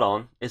bring your god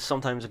on is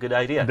sometimes a good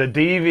idea. The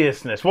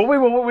deviousness. Well,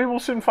 we will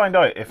soon find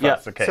out if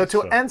that's the case. So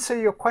to answer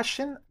your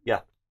question,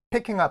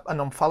 picking up an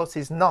Amphalos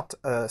is not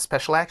a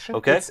special action.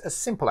 It's a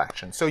simple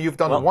action. So you've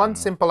done one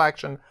simple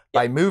action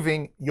by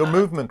moving your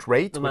movement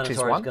rate, which is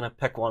 1. The Minotaur is going to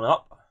pick one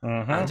up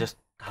and just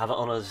have it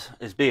on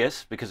his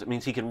base, because it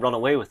means he can run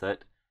away with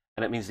it.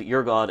 And it means that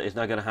your god is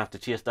now going to have to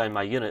chase down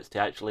my units to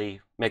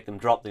actually make them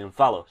drop the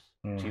Amphalos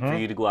for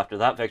you to go after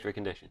that victory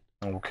condition.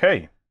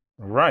 Okay,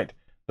 right.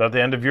 Is that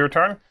the end of your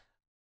turn?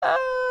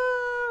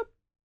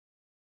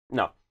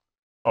 No.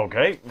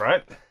 Okay,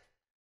 right.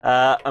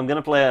 I'm going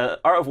to play an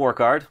Art of War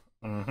card.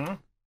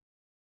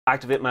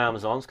 Activate my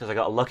Amazons because I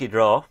got a lucky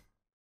draw.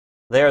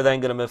 They are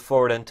then going to move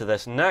forward into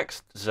this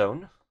next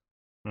zone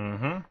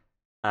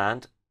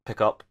and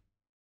pick up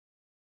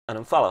an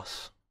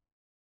Amphalos.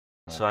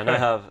 So I now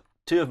have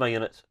 2 of my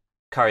units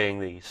carrying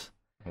these.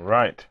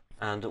 Right.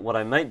 And what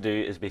I might do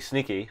is be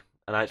sneaky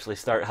and actually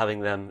start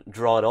having them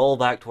draw it all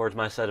back towards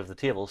my side of the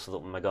table, so that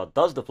when my god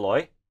does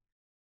deploy,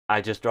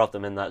 I just drop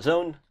them in that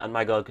zone and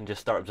my god can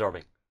just start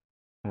absorbing.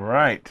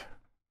 Right.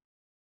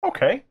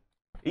 Okay.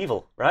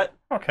 Evil, right?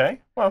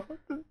 Okay. Well,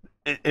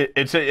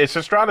 it's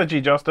a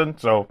strategy, Justin.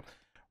 So,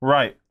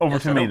 right. Over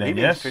to me then,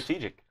 yes?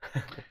 Strategic.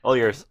 All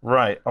yours.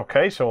 Right.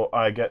 Okay, so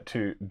I get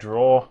to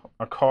draw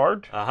a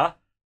card. Uh-huh.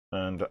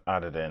 And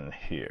add it in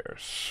here.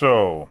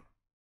 So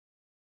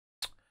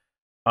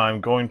I'm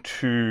going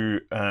to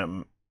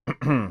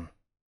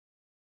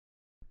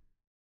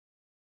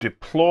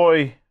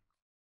deploy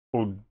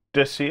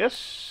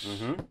Odysseus.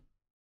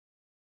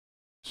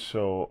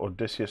 So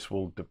Odysseus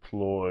will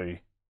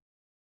deploy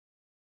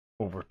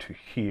over to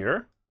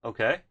here.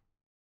 Okay.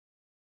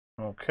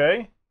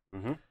 Okay.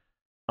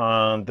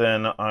 And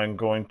then I'm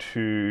going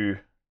to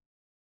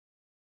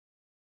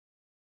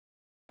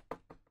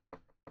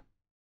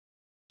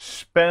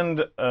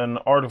spend an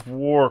Art of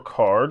War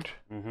card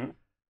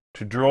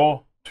to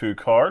draw 2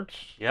 cards.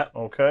 Yep.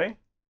 Okay.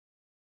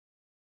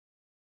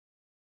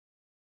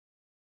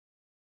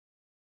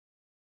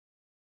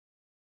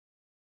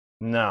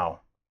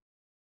 Now,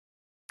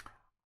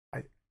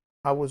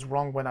 I was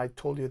wrong when I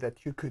told you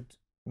that you could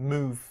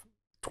move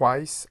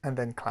twice and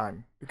then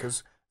climb,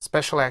 because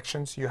special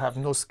actions, you have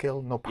no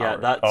skill, no power.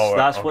 Yeah,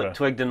 that's what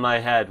twigged in my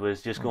head,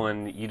 was just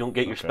going, you don't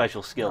get your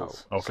special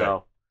skills. No. Okay.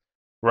 So.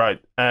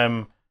 Right.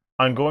 I'm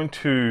going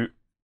to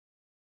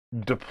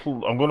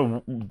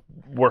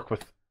work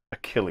with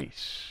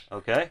Achilles.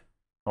 Okay.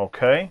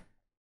 Okay.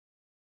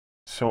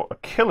 So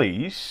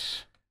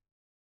Achilles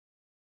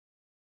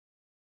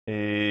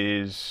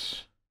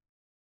is...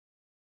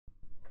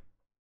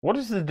 What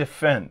is the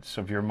defense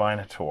of your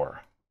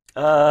Minotaur?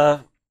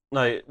 Now,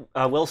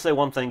 I will say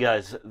one thing,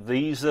 guys.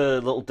 These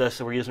little discs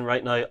that we're using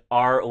right now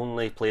are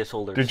only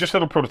placeholders. They're just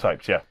little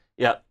prototypes, yeah.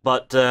 Yeah,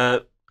 but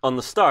on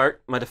the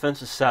start, my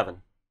defense is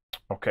 7.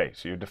 Okay,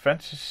 so your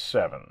defense is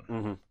 7.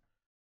 Mm-hmm.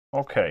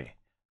 Okay.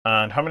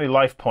 And how many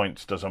life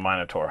points does a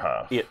Minotaur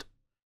have? 8.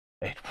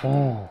 8.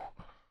 Ooh.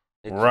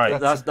 Right.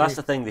 That's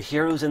the thing. The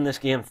heroes in this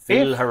game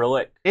feel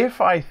heroic. If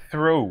I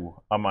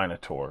throw a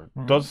Minotaur,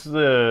 does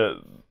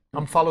the...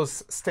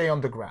 follows stay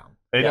on the ground.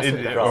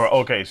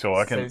 Okay, so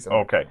I can...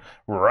 Okay,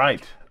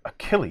 right.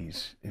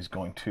 Achilles is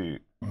going to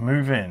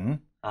move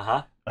in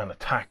and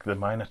attack the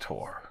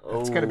Minotaur.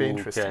 It's going to be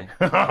interesting.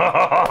 Come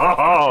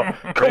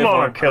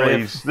on,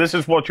 Achilles. This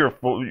is what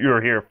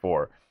you're here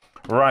for.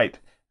 Right.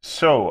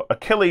 So,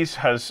 Achilles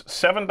has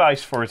 7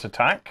 dice for his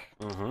attack.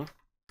 Mm-hmm.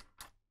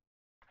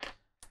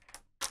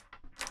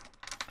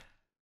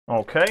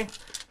 Okay.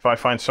 If I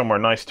find somewhere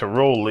nice to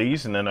roll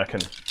these, and then I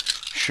can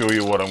show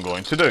you what I'm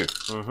going to do.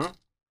 Mm-hmm.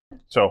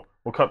 So,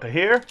 we'll cut to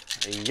here.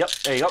 Yep,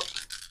 there you go.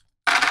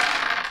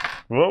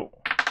 Whoa.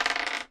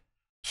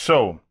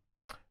 So,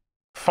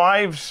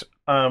 5s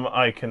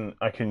I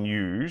can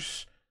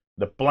use.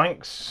 The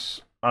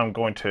blanks I'm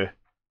going to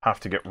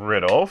have to get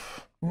rid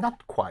of.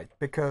 Not quite,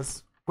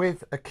 because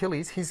with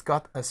Achilles, he's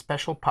got a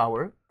special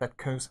power that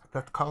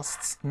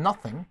costs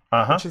nothing,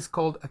 which is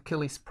called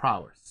Achilles'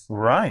 Prowess.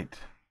 Right.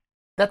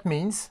 That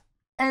means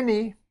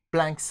any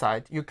blank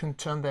side, you can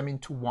turn them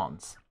into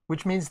 1s,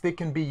 which means they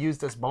can be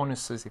used as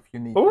bonuses if you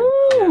need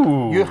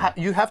them.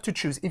 You have to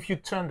choose. If you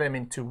turn them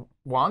into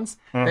 1s,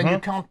 then you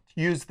can't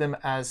use them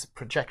as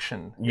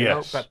projection.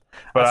 Yes,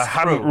 but I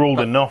hadn't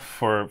rolled enough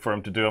for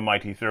him to do a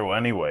mighty throw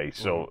anyway,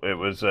 so it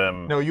was...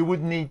 No, you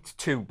would need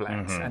 2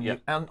 blanks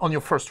and on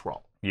your first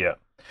roll. Yeah.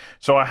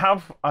 So I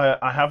have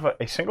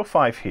a single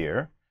 5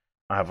 here.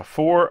 I have a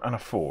 4 and a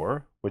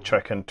 4, which I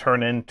can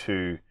turn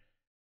into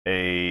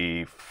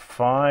a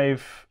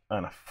 5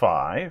 and a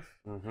 5.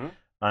 Mm-hmm.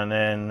 And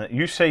then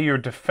you say your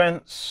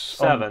defense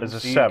 7 is a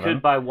so 7. You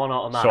could buy 1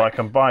 automatic. So I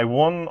can buy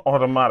 1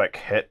 automatic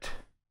hit.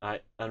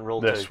 Right, and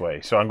roll this 2.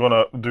 way. So I'm going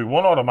to do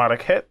 1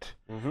 automatic hit,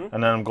 and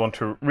then I'm going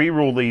to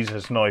re-roll these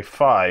as now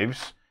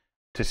 5s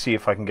to see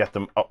if I can get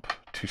them up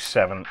to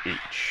 7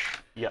 each.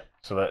 Yeah.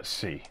 So let's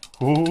see.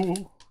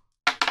 Ooh.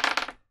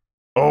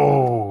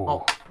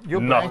 Oh,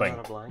 nothing.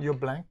 Your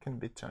blank can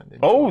be turned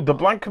into... Oh, the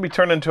blank can be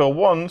turned into a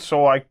 1,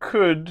 so I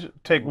could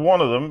take one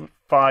of them.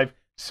 5,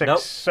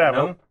 6,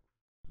 7. Nope.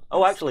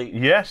 Oh, actually...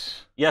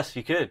 Yes. Yes,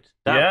 you could.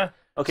 Damn. Yeah.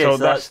 Okay, so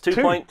that's 2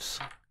 points.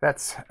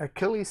 That's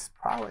Achilles'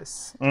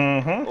 prowess.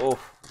 Mm-hmm. Oh,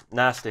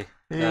 nasty.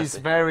 He's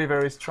very,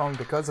 very strong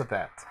because of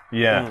that.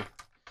 Yeah.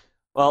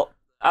 Well,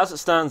 as it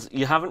stands,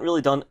 you haven't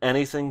really done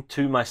anything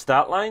to my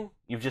stat line.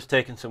 You've just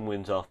taken some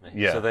wounds off me.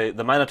 Yeah. So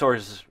the Minotaur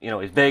is,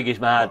 he's big, he's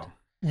mad. Oh.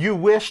 You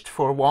wished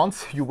for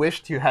once, you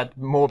wished you had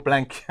more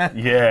blank.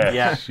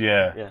 Yeah.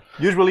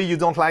 Usually you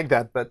don't like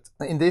that, but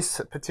in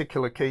this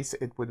particular case,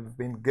 it would have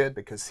been good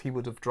because he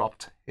would have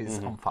dropped his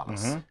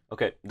Omphalos.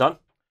 Okay, done?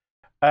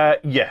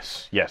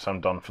 Yes, I'm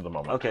done for the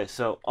moment. Okay,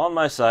 so on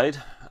my side,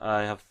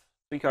 I have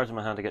 3 cards in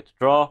my hand to get to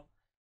draw.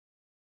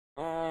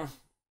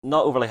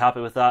 Not overly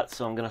happy with that,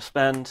 so I'm going to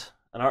spend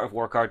an Art of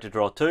War card to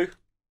draw 2.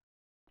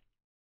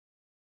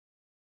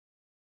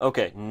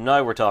 Okay,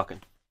 now we're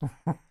talking.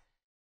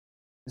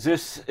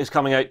 Zeus is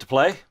coming out to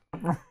play.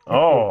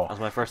 Oh. As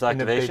my first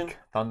activation. In a big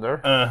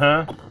thunder.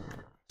 Uh-huh.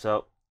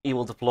 So he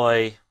will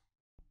deploy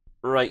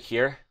right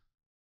here.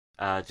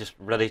 Just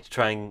ready to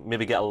try and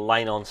maybe get a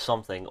line on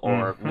something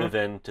or move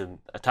in to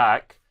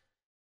attack.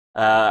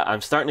 I'm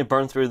starting to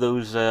burn through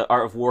those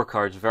Art of War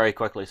cards very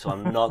quickly, so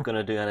I'm not going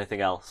to do anything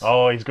else.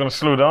 Oh, he's going to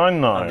slow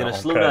down now. I'm going to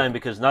slow down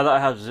because now that I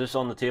have Zeus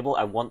on the table,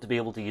 I want to be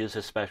able to use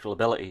his special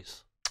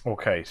abilities.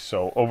 Okay,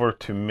 so over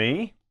to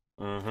me.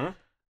 Mm-hmm.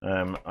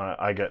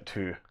 I get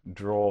to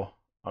draw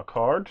a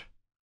card.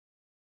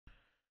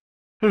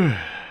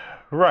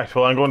 Right,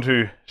 well, I'm going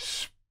to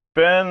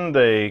spend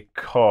a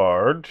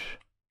card.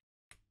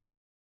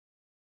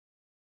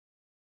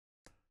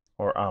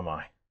 Or am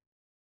I?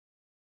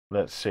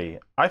 Let's see.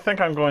 I think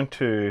I'm going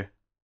to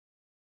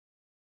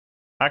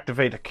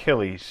activate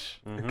Achilles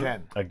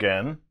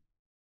again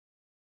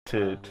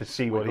to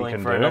see what he can do.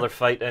 Going for another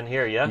fight in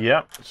here, yeah?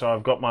 Yep, so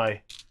I've got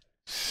my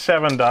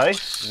 7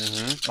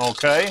 dice.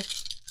 Okay.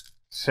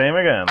 Same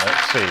again.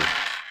 Let's see.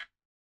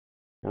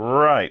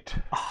 Right.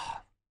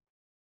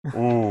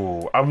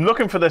 Ooh, I'm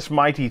looking for this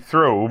mighty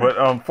throw, but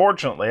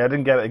unfortunately I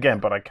didn't get it again,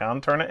 but I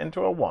can turn it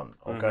into a 1.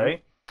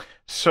 Okay.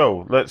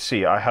 So, let's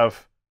see. I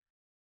have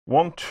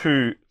 1,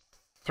 2,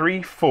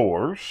 3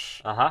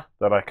 4s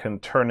that I can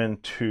turn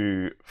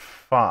into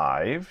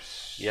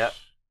 5s. Yep.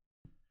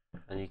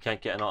 And you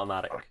can't get an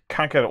automatic.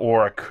 Can't get it,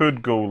 or I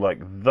could go like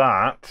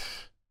that.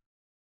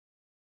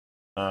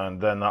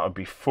 And then that would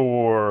be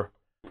 4.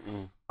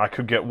 I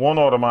could get 1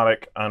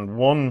 automatic and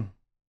 1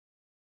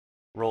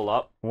 roll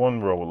up.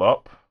 1 roll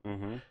up.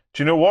 Do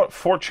you know what?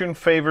 Fortune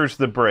favors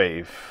the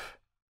brave.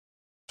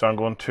 So I'm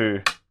going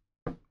to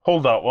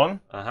hold that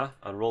one.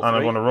 And roll 3. And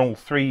I'm going to roll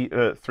 3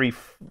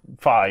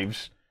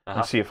 5s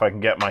and see if I can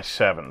get my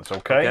 7s.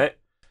 Okay.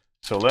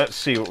 So let's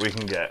see what we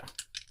can get.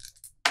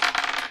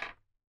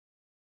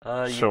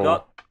 I've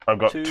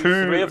got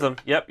 3 of them.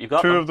 Yep, you've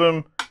got 2 of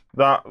them.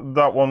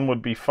 That one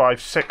would be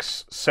 5,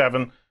 6,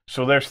 7.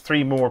 So there's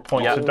 3 more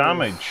points of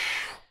damage.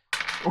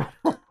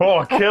 Oh,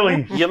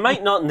 Achilles! You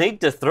might not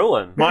need to throw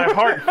him. My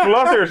heart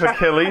flutters,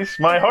 Achilles.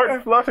 My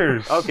heart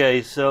flutters.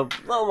 Okay, so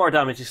a little more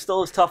damage. He's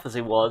still as tough as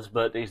he was,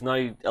 but he's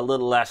now a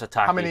little less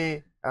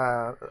attacking.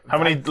 How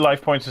many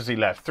life points has he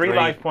left? 3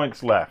 life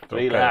points left.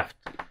 3 left.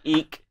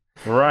 Eek.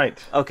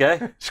 Right.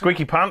 Okay.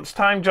 Squeaky pants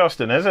time,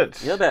 Justin, is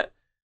it? Yeah, a bit.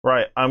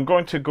 Right. I'm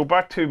going to go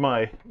back to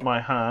my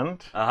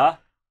hand.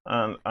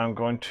 And I'm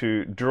going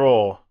to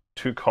draw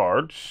 2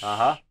 cards.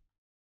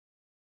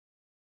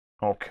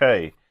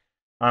 Okay.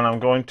 And I'm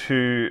going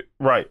to...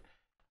 Right.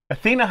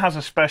 Athena has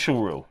a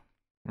special rule.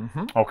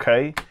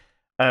 Okay.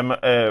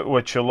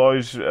 Which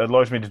allows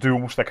me to do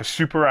almost like a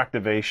super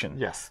activation.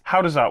 Yes.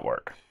 How does that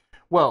work?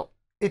 Well,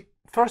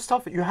 first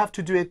off, you have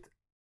to do it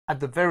at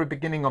the very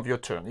beginning of your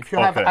turn. If you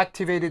have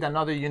activated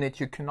another unit,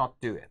 you cannot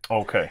do it.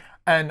 Okay.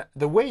 And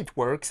the way it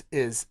works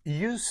is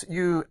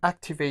you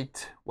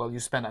activate, well, you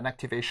spend an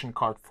activation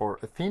card for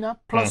Athena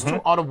plus 2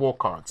 auto war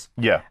cards.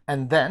 Yeah.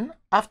 And then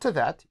after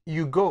that,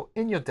 you go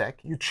in your deck,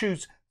 you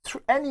choose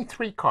any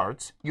 3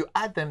 cards, you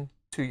add them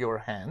to your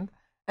hand,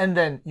 and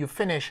then you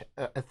finish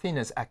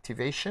Athena's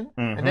activation,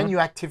 and then you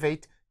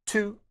activate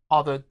 2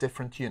 other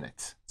different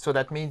units. So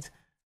that means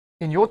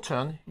in your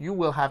turn, you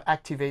will have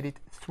activated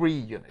 3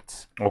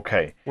 units.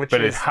 Okay. But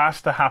it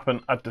has to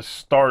happen at the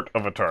start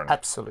of a turn.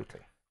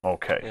 Absolutely.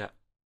 Okay. Yeah.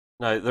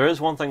 Now, there is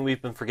one thing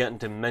we've been forgetting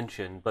to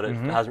mention, but it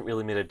hasn't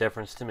really made a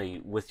difference to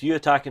me. With you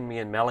attacking me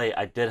in melee,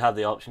 I did have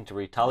the option to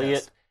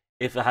retaliate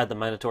if I had the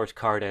Minotaur's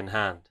card in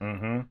hand.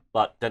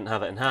 But didn't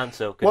have it in hand,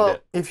 so couldn't do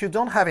it. If you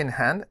don't have in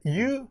hand,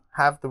 you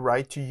have the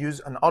right to use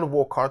an auto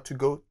war card to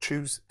go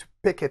choose to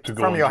pick it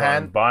from your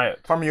hand, buy it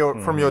from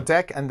your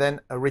deck, and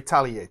then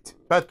retaliate.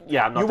 But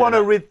yeah, you want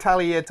to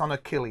retaliate on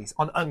Achilles,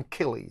 on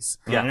Unchilles.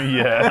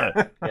 Yeah.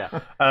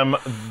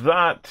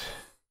 That.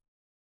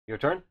 Your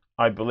turn?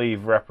 I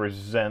believe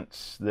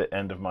represents the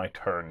end of my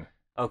turn.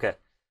 Okay.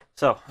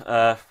 So,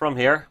 from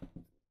here,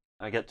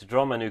 I get to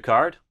draw my new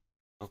card.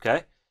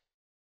 Okay.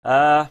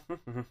 I'm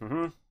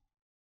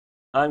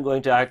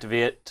going to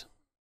activate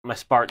my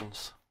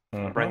Spartans.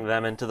 Bring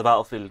them into the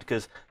battlefield,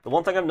 because the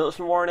one thing I'm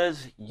noticing, Warren,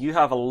 is you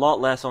have a lot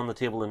less on the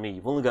table than me.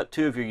 You've only got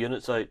 2 of your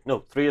units out. No,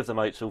 3 of them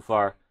out so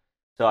far.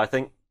 So I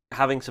think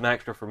having some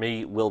extra for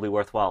me will be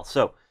worthwhile.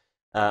 So,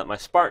 my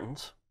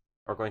Spartans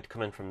are going to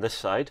come in from this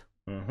side.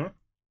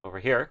 Over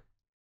here,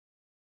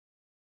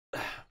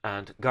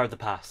 and guard the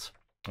pass.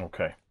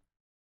 Okay.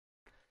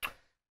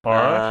 All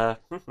right.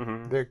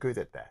 They're good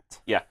at that.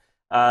 Yeah.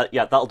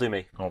 Yeah, that'll do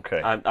me. Okay.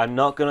 I'm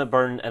not going to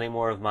burn any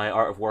more of my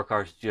Art of War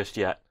cards just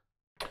yet.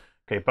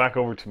 Okay, back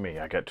over to me.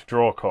 I get to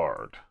draw a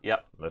card.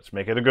 Yep. Let's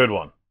make it a good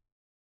one.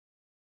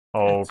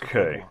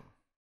 Okay.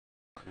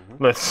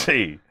 Let's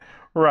see.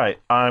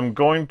 Right. I'm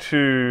going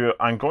to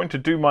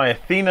do my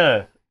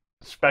Athena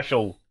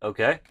special.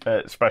 Okay.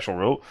 Special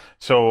rule.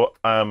 So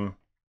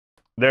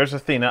there's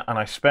Athena, and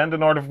I spend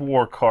an Art of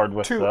War card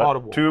with 2 Art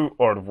of War. 2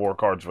 Art of War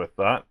cards with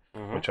that,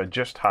 which I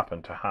just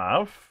happen to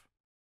have.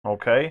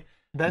 Okay.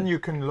 Then you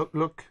can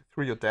look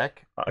through your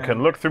deck. I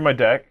can look through my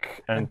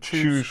deck and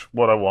choose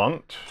what I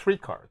want. 3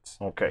 cards.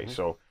 Okay,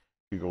 so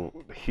you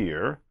go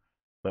here.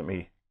 Let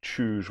me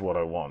choose what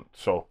I want.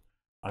 So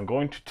I'm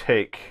going to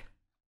take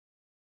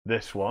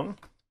this one.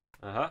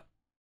 I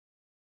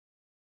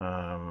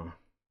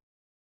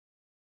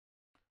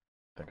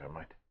think I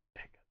might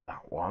take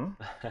that one.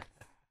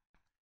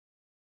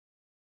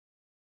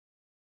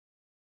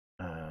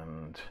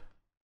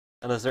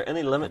 And is there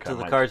any limit to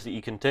the cards that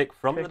you can take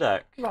from the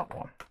deck? That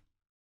one.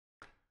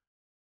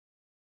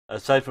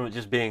 Aside from it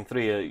just being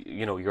 3,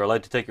 you're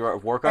allowed to take your Art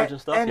of War cards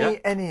and stuff.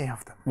 Any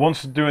of them.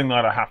 Once doing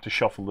that, I have to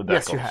shuffle the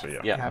deck. Yes, you have.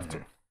 Yeah. You have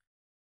to.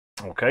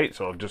 Okay,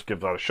 so I'll just give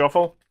that a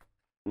shuffle.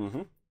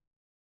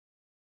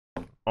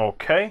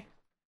 Okay,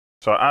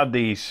 so I add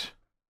these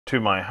to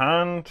my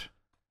hand.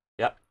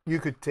 Yep. You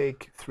could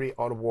take 3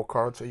 Art of War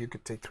cards, or you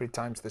could take 3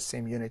 times the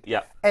same unit.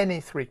 Yeah.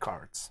 Any 3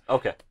 cards.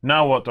 Okay.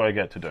 Now what do I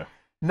get to do?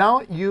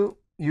 Now you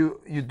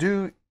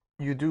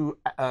do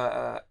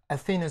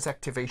Athena's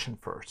activation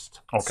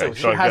first. Okay, so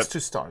she has to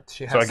start.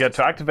 So I get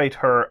to activate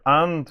her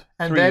and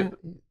then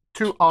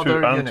 2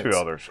 other units. 2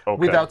 others. Okay.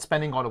 Without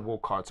spending Art of War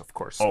cards, of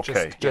course.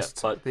 Okay.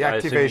 Just but the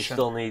activation. I assume you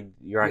still need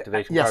your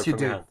activation card from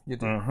your hand.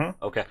 Yes, you do.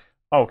 Okay.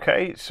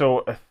 Okay,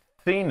 so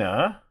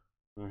Athena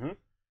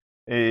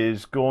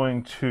is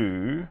going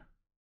to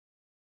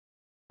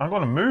I'm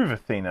going to move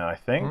Athena, I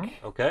think.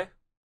 Okay.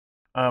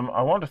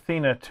 I want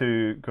Athena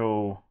to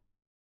go...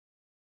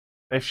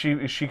 If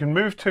she can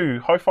move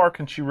 2, how far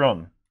can she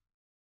run?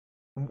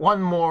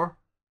 One more.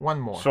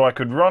 So I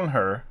could run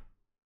her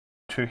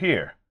to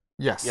here.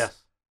 Yes.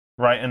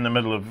 Right in the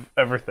middle of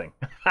everything.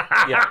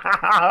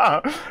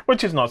 Yeah.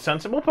 Which is not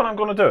sensible, but I'm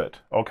going to do it.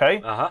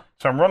 Okay?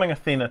 So I'm running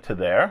Athena to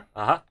there.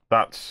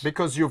 That's...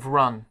 Because you've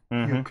run,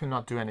 you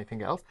cannot do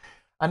anything else.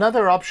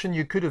 Another option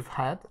you could have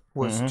had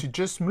was to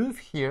just move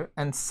here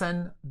and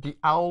send the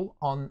owl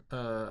on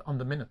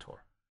the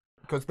Minotaur.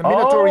 Because the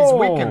Minotaur is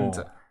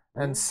weakened.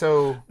 And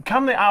so...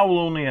 Can the owl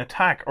only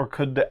attack, or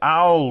could the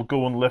owl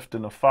go and lift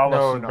in a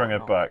phallus and bring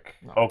it back?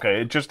 No.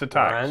 Okay, it just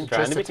attacks.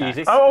 Trying to be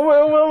cheesy. Oh,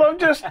 well, I'm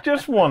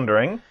just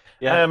wondering.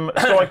 Yeah.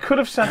 So I could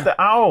have sent the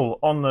owl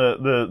on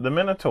the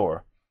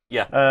Minotaur.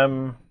 Yeah.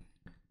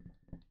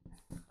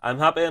 I'm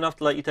happy enough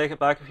to let you take it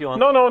back if you want.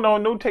 No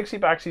takesy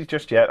backsies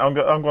just yet. I'm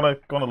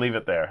gonna leave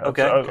it there.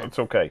 Okay. It's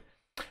okay.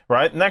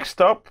 Right.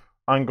 Next up,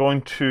 I'm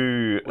going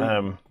to.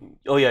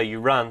 Oh yeah, you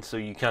ran, so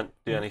you can't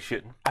do any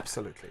shooting.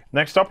 Absolutely.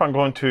 Next up, I'm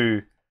going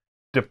to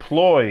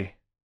deploy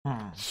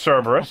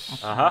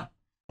Cerberus.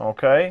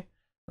 Okay.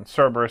 And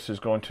Cerberus is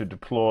going to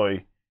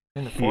deploy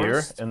in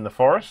the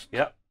forest.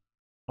 Yep.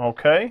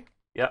 Okay.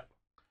 Yep.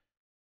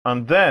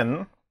 And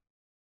then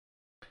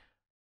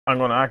I'm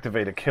going to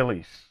activate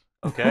Achilles.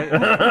 Okay.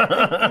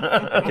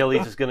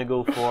 Achilles is going to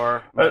go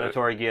for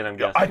Minotaur again, I'm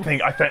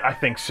guessing. I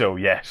think so.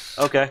 Yes.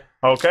 Okay.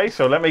 Okay.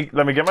 So let me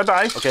get my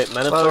dice. Okay.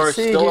 Minotaur is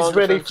still on. He's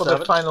ready for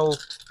the final.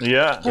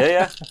 Yeah.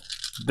 Yeah.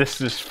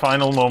 This is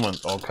final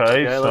moment.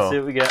 Okay. Okay. Let's see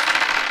what we get.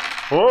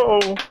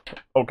 Whoa.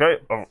 Okay.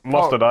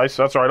 Lost a dice.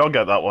 That's all right. I'll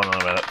get that one in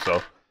a minute.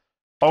 So.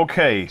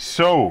 Okay.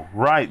 So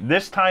right.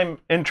 This time,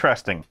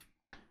 interesting.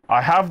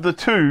 I have the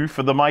 2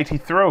 for the mighty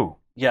throw.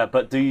 Yeah,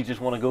 but do you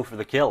just want to go for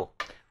the kill?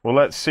 Well,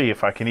 let's see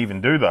if I can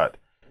even do that.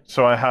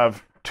 So I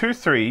have 2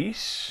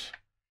 3s.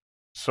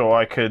 So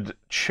I could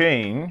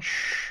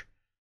change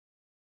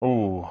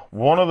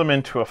one of them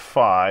into a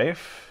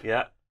 5.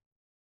 Yeah.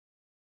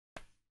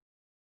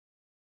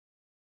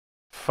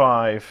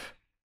 5,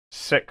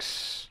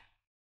 6,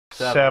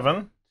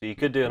 7. So you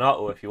could do an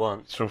auto if you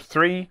want. So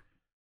 3,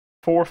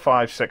 4,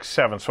 5, 6,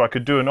 7. So I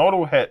could do an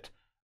auto hit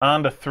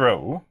and a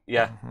throw.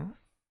 Yeah.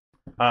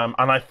 And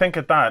I think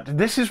at that,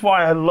 this is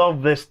why I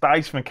love this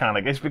dice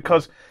mechanic. It's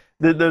because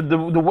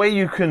the way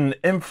you can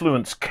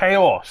influence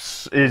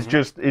chaos is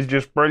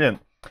just brilliant.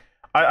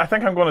 I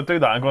think I'm going to do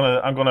that. I'm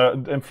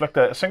going to inflict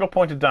a single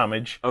point of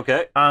damage.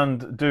 Okay.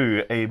 And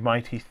do a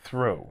mighty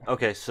throw.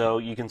 Okay, so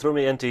you can throw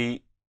me into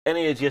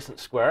any adjacent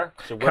square.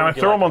 So can I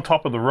throw him on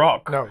top of the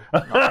rock? No.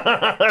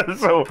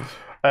 So,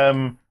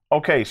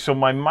 okay. So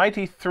my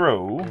mighty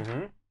throw.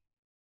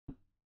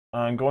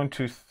 I'm going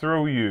to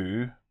throw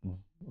you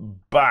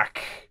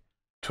back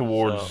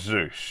towards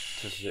Zeus.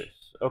 To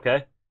Zeus.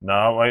 Okay.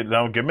 No, wait,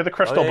 no, give me the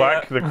crystal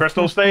back. Yeah. The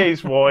crystal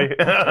stays, boy. So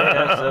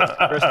the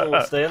crystal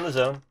will stay in the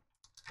zone.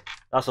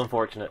 That's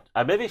unfortunate.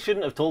 I maybe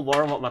shouldn't have told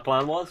Warren what my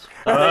plan was.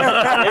 Maybe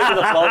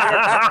the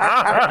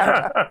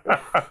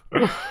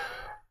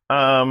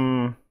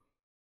flaw.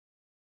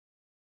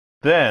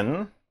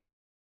 Then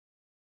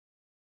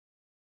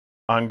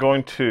I'm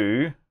going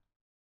to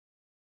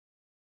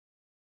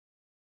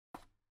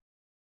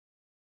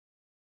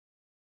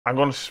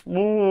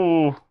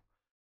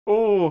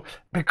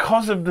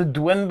because of the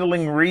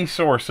dwindling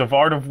resource of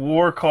Art of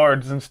War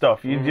cards and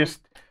stuff,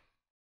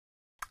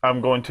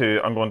 I'm going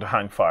to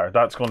hang fire.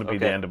 That's going to be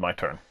the end of my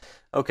turn.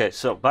 Okay,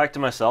 so back to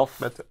myself.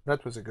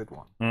 That was a good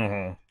one.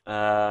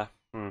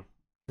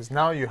 Because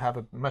now you have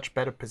a much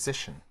better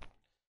position.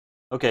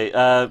 Okay,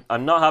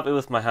 I'm not happy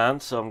with my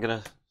hand, so I'm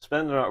going to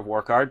spend an Art of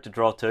War card to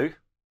draw 2.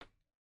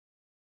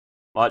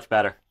 Much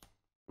better.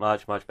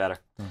 Much better.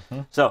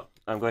 So,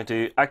 I'm going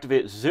to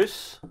activate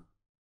Zeus,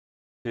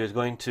 who is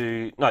going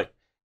to... Now,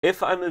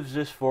 if I move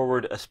Zeus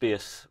forward a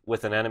space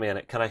with an enemy in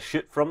it, can I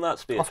shoot from that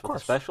space with a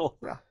special?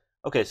 Yeah.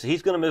 Okay, so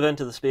he's going to move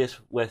into the space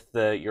with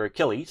your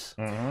Achilles.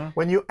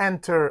 When you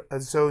enter a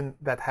zone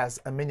that has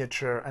a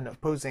miniature, an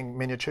opposing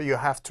miniature, you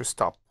have to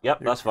stop. Yep,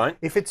 that's fine.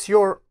 If it's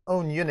your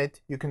own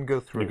unit, you can go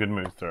through. You can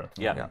move through.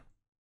 Yeah.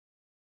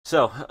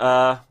 So,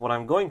 what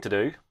I'm going to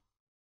do,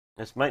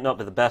 this might not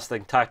be the best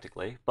thing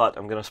tactically, but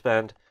I'm going to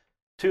spend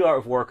 2 Art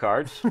of War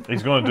cards.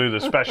 He's going to do the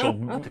special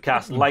to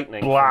cast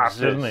lightning blast,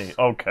 from Zeus. Isn't he?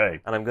 Okay.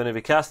 And I'm going to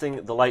be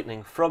casting the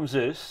lightning from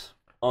Zeus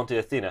onto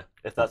Athena,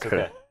 if that's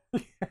okay.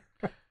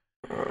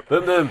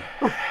 Boom,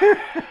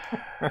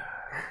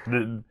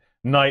 boom.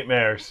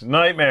 Nightmares.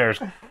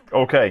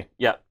 Okay.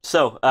 Yeah.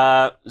 So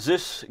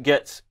Zeus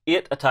gets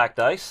 8 attack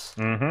dice.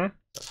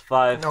 That's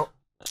 5. No.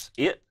 That's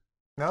 8.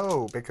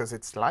 No, because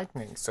it's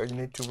lightning, so you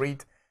need to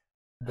read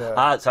the...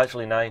 It's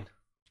actually 9.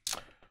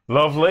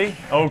 Lovely.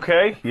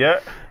 Okay. Yeah.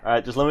 All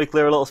right. Just let me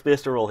clear a little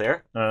space to roll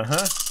here.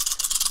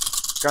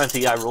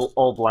 Guarantee I roll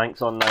all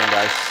blanks on 9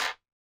 dice.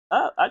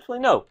 Actually,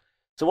 no.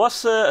 So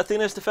what's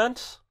Athena's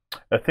defense?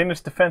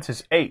 Athena's defense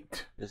is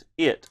 8. Is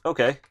 8.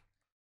 Okay.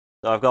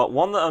 So I've got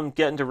 1 that I'm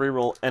getting to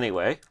reroll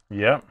anyway.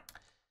 Yeah.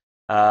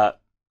 I'll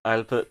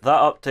put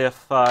that up to a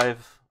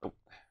 5.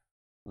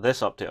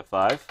 this up to a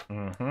 5.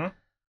 So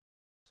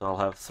I'll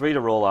have 3 to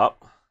roll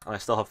up, and I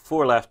still have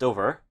 4 left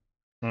over.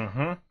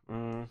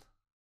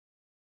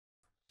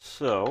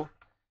 So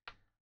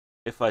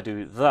if I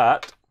do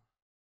that,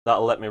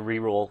 that'll let me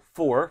re-roll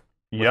 4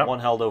 with 1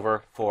 held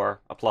over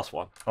for a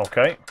 +1.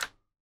 Okay.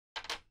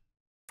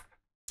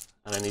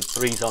 And I need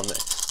 3s on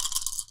this.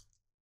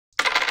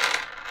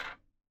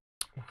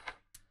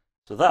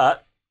 So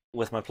that,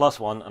 with my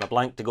 +1 and a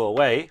blank to go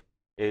away,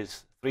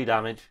 is 3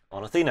 damage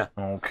on Athena.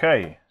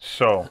 Okay,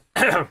 so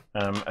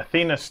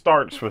Athena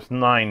starts with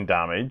 9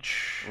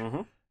 damage.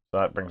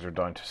 That brings her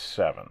down to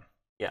 7.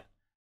 Yeah.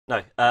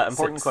 Now,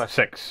 important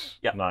question. 6,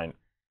 9,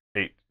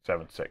 8,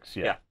 7, 6.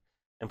 Yeah.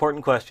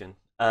 Important question.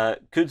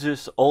 Could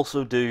Zeus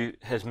also do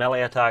his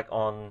melee attack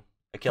on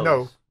Achilles?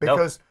 No,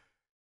 because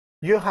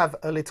you have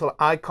a little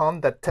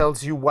icon that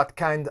tells you what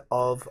kind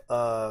of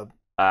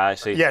I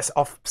see. Yes,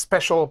 of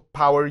special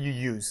power you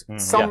use.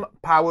 Some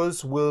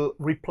powers will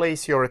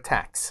replace your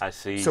attacks. I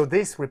see. So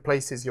this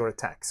replaces your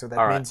attack. So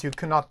that means you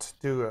cannot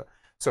do.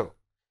 So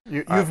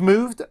you've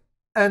moved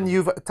and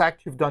you've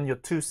attacked. You've done your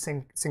 2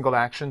 single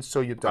actions.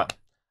 So you're done.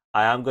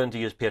 I am going to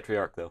use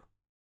Patriarch though.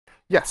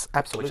 Yes,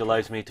 absolutely. Which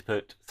allows me to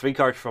put 3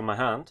 cards from my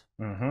hand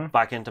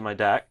back into my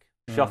deck,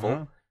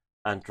 shuffle,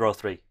 and draw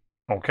 3.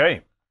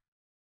 Okay.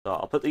 So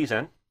I'll put these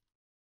in,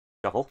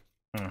 shuffle,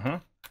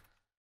 and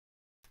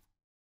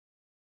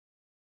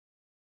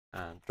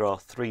draw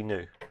 3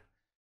 new.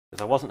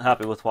 Because I wasn't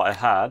happy with what I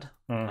had,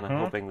 and I'm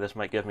hoping this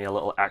might give me a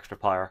little extra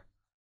power.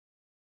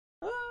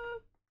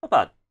 Not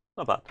bad.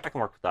 Not bad. I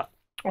can work with that.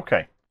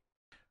 Okay.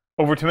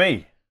 Over to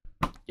me.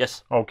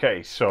 Yes.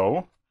 Okay,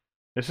 so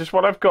this is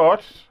what I've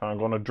got. I'm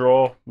going to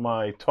draw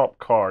my top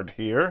card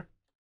here.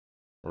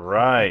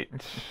 Right.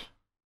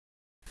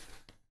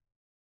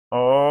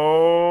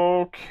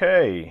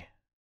 Okay.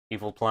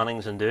 Evil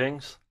plannings and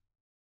doings.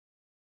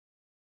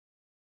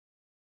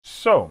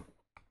 So,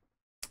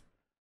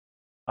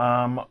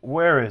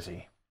 where is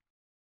he?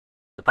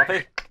 The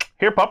puppy?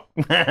 Here, pup.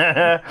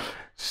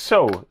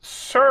 So,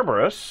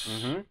 Cerberus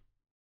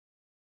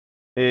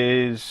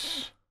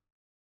is...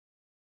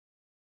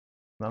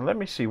 Now, let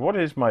me see. What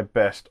is my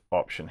best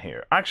option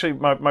here? Actually,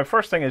 my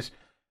first thing is,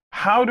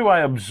 how do I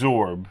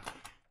absorb?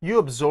 You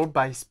absorb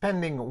by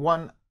spending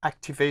 1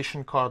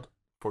 activation card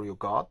for your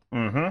god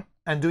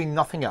and doing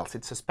nothing else.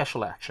 It's a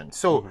special action.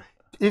 So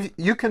if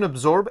you can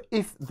absorb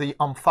if the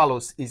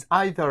Omphalos is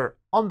either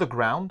on the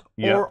ground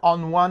or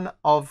on one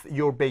of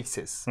your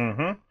bases.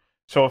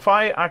 So if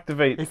I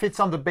activate... If it's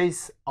on the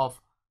base of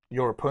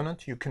your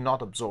opponent, you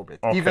cannot absorb it,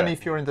 even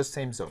if you're in the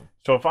same zone.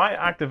 So if I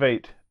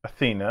activate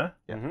Athena,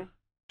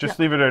 just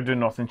leave it there, do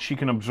nothing, she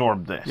can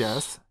absorb this.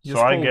 Yes. You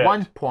so I get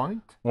 1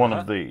 point. One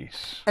of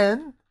these.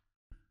 And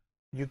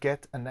you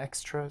get an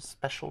extra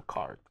special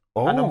card.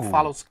 An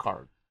Omphalos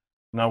card.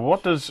 Now,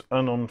 what does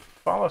an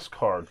Omphalos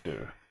card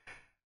do?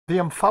 The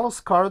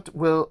Omphalos card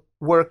will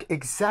work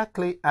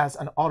exactly as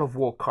an Art of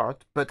War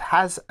card, but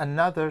has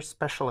another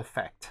special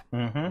effect.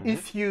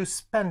 If you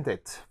spend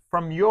it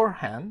from your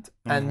hand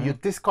and you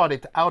discard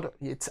it out,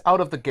 it's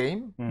out of the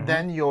game,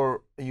 then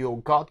your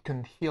god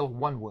can heal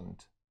 1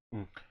 wound.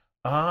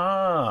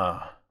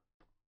 Ah.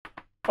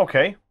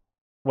 Okay.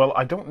 Well,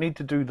 I don't need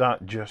to do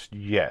that just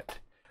yet.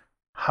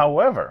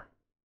 However,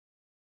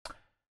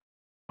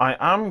 I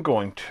am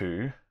going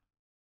to,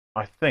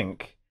 I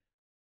think,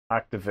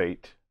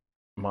 activate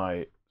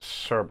my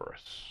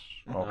Cerberus.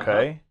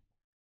 Okay?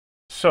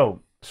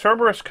 So,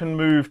 Cerberus can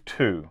move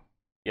 2.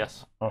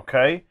 Yes.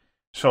 Okay?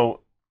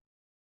 So,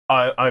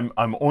 I'm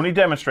only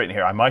demonstrating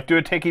here. I might do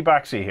a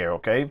takey-backsy here,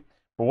 okay?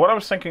 But what I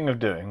was thinking of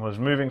doing was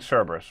moving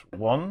Cerberus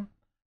 1,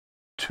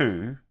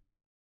 2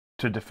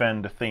 to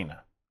defend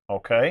Athena.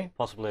 Okay?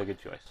 Possibly a good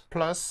choice.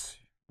 Plus,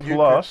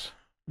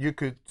 you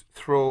could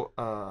throw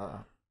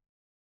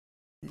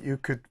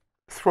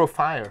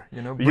fire,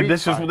 you know.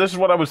 This is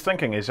what I was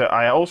thinking, is that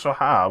I also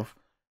have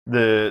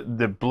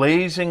the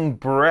blazing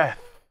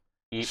breath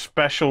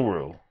special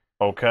rule.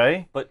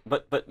 Okay? But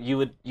you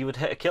would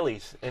hit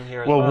Achilles in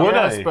here as well. Well, would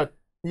I? But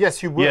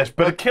yes, you would. Yes,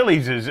 but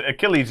Achilles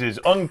is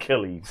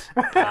Unchilles.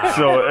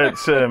 So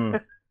it's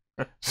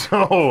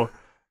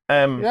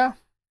yeah.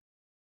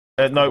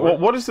 Now,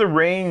 what is the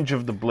range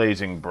of the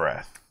blazing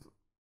breath?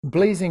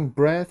 Blazing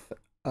breath.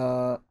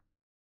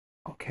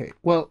 Okay.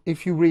 Well,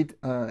 if you read,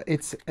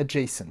 it's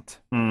adjacent.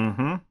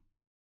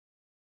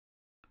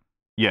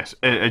 Yes,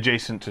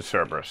 adjacent to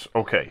Cerberus.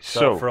 Okay,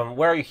 so from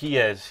where he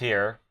is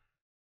here,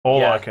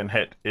 all I can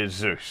hit is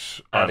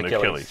Zeus and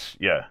Achilles.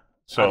 Yeah.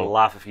 So I'd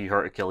laugh if you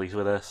hurt Achilles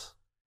with this.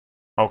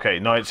 Okay,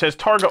 now it says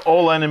target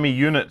all enemy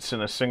units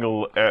in a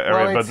single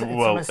area,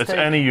 it's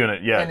any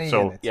unit. Yeah.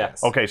 Unit,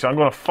 yes. Okay, so I'm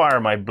going to fire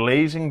my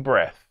blazing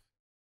breath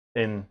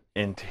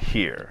into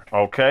here.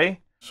 Okay,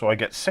 so I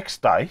get 6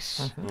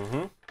 dice.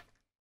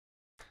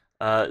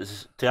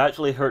 To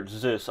actually hurt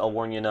Zeus, I'll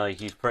warn you now,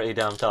 he's pretty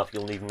damn tough.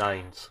 You'll need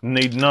 9s.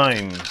 Need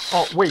 9s.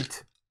 Oh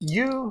wait,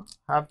 you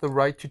have the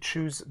right to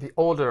choose the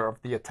order of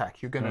the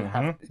attack. You're gonna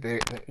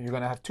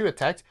have 2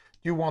 attacks. Do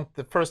you want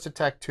the first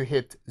attack to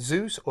hit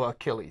Zeus or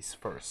Achilles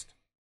first?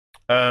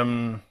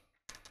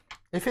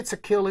 If it's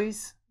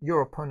Achilles,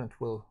 your opponent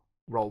will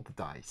roll the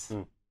dice.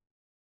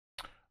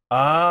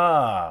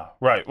 Ah,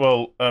 right.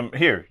 Well,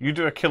 here, you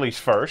do Achilles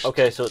first.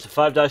 Okay, so it's a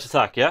 5 dice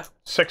attack, yeah?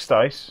 6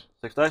 dice.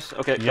 6 dice?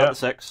 Okay, got the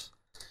 6.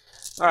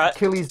 All right.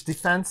 Achilles'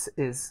 defense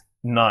is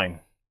 9.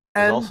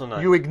 And also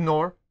 9. You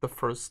ignore the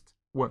first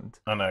wound.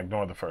 And I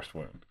ignore the first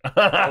wound.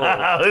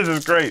 This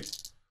is great.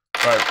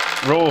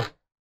 Right, roll.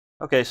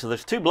 Okay, so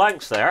there's 2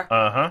 blanks there.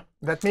 Uh-huh.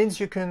 That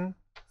means you can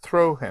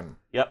throw him.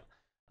 Yep.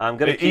 I'm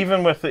gonna keep...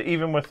 even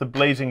with the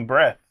blazing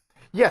breath.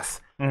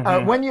 Yes.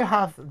 When you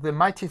have the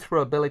Mighty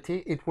Throw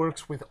ability, it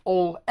works with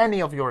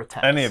any of your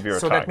attacks. Any of your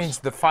attacks. So that means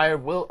the fire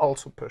will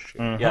also push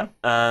you. Yeah,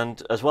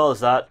 and as well as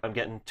that, I'm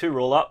getting 2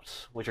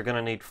 roll-ups, which are going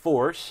to need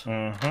 4s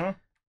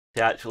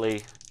to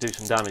actually do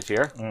some damage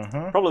here.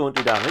 Probably won't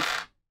do damage.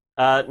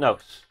 No,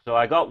 so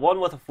I got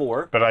 1 with a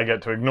 4. But I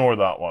get to ignore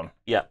that one.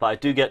 Yeah, but I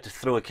do get to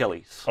throw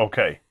Achilles.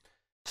 Okay.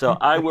 So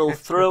I will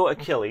throw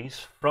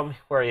Achilles from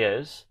where he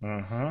is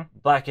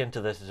back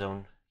into this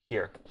zone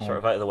here, sort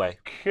of out of the way.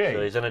 Okay.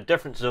 So he's in a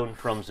different zone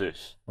from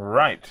Zeus.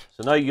 Right.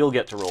 So now you'll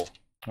get to roll.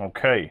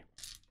 Okay.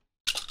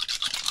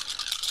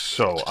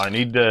 So I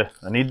need the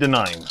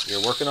 9s.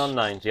 You're working on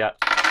 9s, yeah.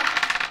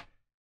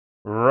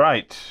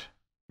 Right.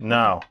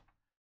 Now,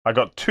 I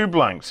got 2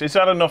 blanks. Is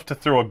that enough to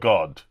throw a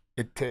god?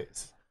 It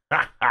is.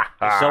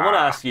 If someone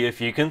asks you if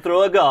you can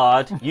throw a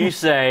god, you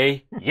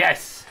say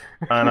yes.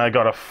 And I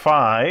got a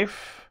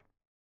 5,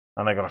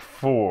 and I got a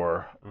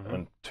 4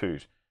 and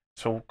 2s.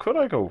 So could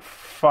I go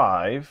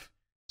 5,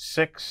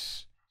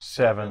 6,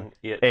 7,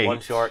 8, 1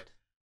 short,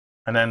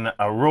 and then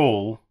a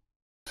roll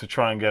to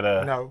try and get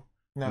a...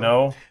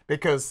 No.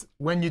 Because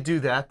when you do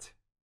that,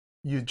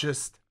 you're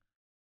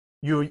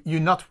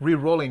not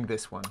re-rolling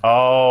this one.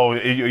 Oh,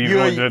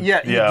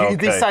 you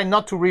decide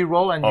not to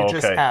re-roll and you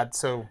just add.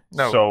 So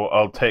no. So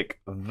I'll take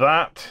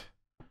that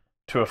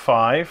to a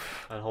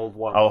 5. and hold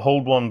 1. I'll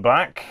hold 1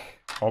 back.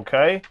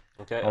 Okay.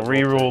 Okay. I'll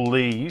re-roll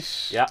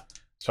these. Yeah.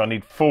 So I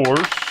need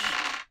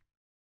 4s.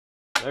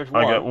 There's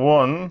 1. I get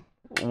 1.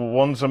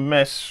 1's a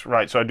miss.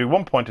 Right, so I do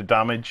 1 point of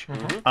damage,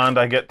 and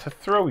I get to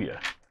throw you.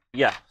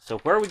 Yeah, so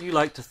where would you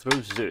like to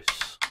throw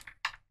Zeus?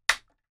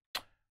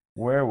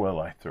 Where will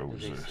I throw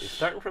He's Zeus?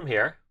 starting from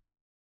here.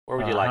 Where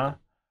would you like him?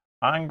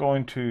 I'm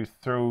going to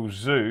throw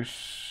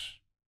Zeus.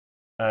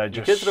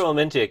 You could throw him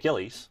into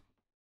Achilles,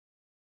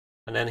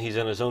 and then he's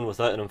in a zone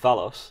without an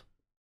Omphalos.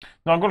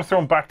 No, I'm going to throw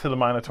him back to the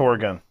Minotaur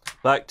again.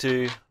 Back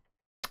to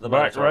the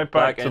Minotaur. Right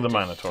back to the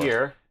Minotaur.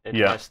 Here,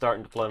 into my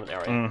starting deployment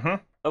area.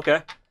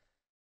 Okay.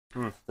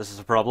 This is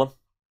a problem.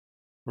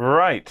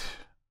 Right.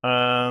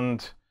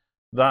 And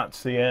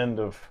that's the end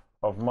of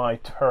my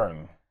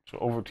turn. So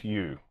over to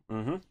you.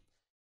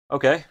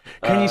 Okay.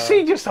 Can you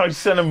see just how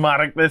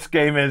cinematic this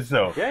game is,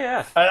 though?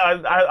 Yeah, yeah.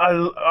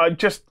 I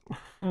just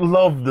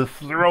love the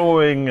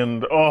throwing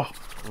and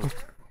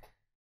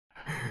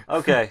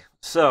Okay,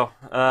 so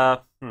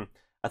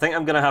I think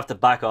I'm gonna have to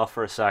back off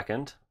for a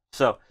second.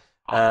 So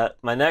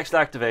my next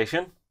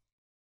activation,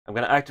 I'm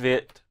gonna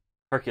activate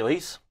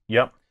Hercules.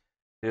 Yep.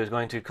 Who is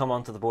going to come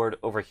onto the board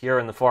over here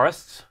in the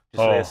forests.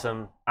 Just lay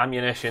some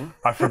ammunition.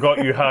 I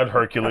forgot you had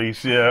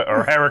Hercules,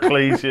 or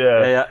Heracles,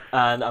 Yeah,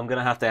 and I'm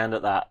gonna have to end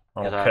at that.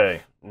 Okay. I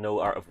have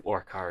no Art of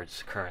War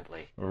cards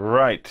currently.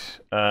 Right.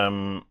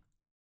 Your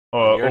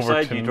over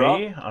side, to you me,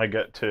 draw? I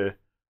get to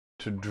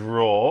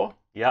draw.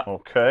 Yeah.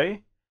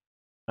 Okay.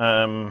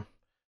 Now,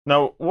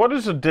 what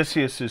is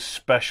Odysseus's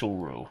special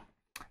rule?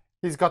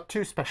 He's got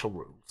 2 special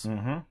rules.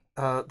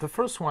 The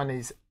first one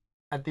is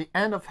at the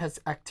end of his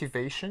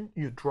activation,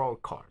 you draw a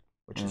card,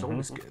 which is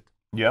always good.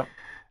 Yep.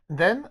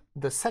 Then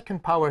the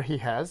second power he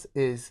has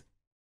is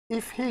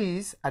if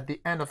he's at the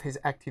end of his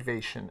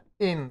activation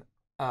in,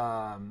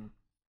 not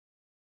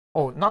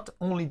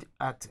only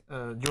at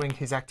during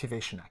his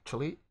activation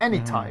actually,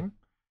 anytime,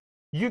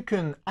 you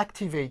can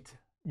activate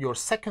your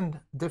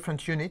second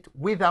different unit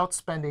without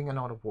spending an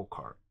Art of War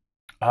card.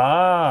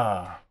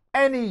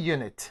 Any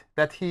unit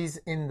that he's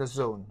in the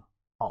zone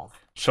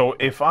of. So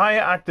if I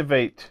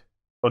activate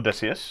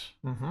Odysseus,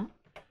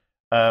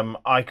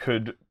 I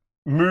could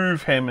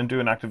move him and do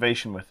an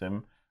activation with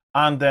him,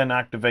 and then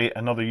activate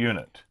another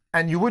unit.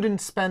 And you wouldn't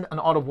spend an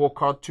Art of War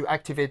card to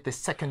activate the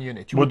second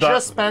unit. You would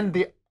just spend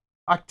the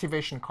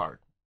activation card,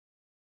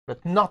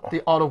 but not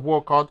the Art of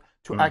War card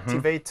to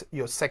activate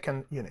your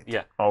second unit.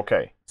 Yeah.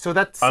 Okay. So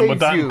that saves and would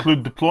that you.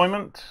 include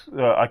deployment?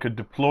 I could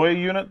deploy a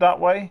unit that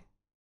way?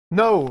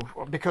 No,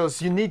 because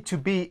you need to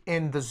be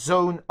in the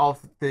zone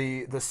of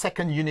the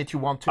second unit you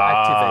want to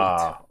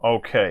activate.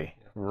 Okay.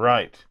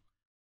 Right.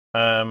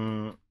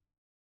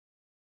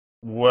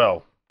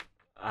 Well,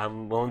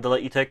 I'm willing to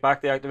let you take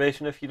back the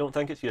activation if you don't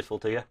think it's useful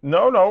to you.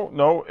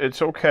 No,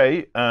 it's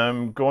okay.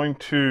 I'm going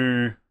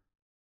to...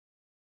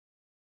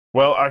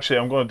 Well, actually,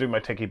 I'm going to do my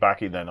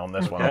ticky-backy then on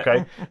this one,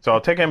 okay? So I'll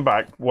take him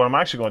back. What I'm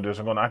actually going to do is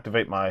I'm going to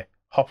activate my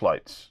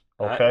hoplites,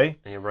 okay? Right.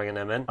 And you're bringing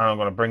them in? And I'm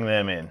going to bring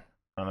them in.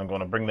 And I'm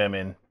going to bring them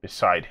in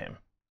beside him.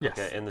 Yes.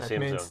 Okay, in the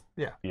same zone.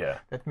 Yeah.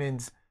 That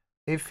means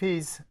if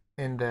he's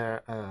in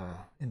their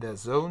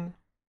zone,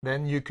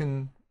 then you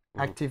can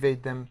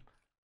activate them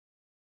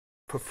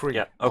for free.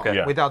 Yeah. Okay.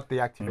 Yeah. Without the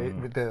activate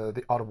with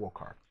the auto war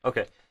card.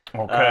 Okay.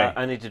 Okay.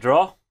 I need to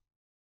draw.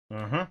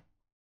 Mm-hmm.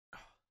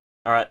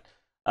 All right.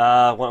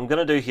 What I'm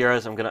going to do here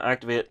is I'm going to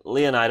activate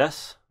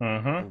Leonidas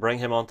and bring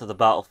him onto the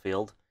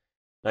battlefield.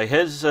 Now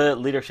his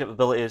leadership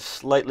ability is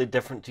slightly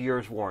different to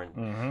yours,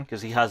 Warren,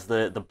 because he has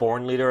the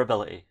Born Leader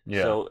ability.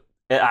 Yeah. So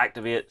it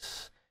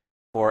activates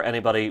for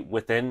anybody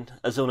within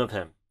a zone of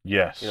him.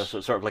 Yes. You know, so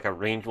it's sort of like a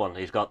ranged one.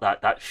 He's got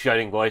that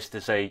shouting voice to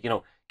say, you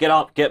know, get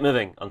up, get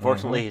moving.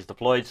 Unfortunately, he's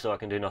deployed, so I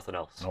can do nothing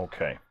else.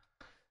 Okay.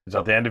 Is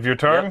that the end of your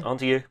turn? Yeah, on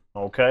to you.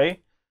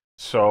 Okay.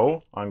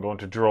 So I'm going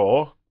to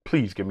draw.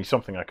 Please give me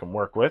something I can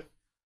work with.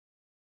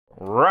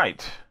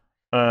 Right.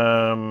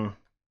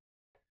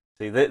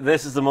 See,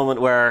 this is the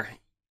moment where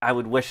I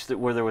would wish that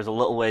there was a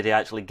little way to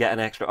actually get an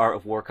extra Art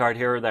of War card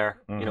here or there.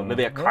 You know,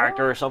 maybe a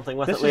character or something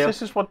with it, Leo.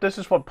 This is what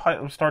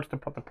starts to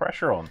put the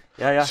pressure on.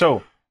 Yeah, yeah.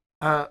 So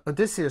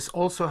Odysseus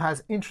also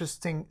has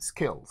interesting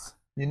skills.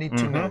 You need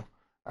to know.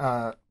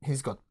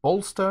 He's got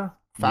bolster,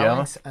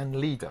 phalanx, and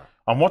leader.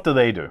 And what do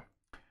they do?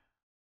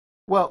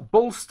 Well,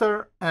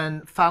 bolster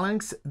and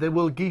phalanx, they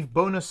will give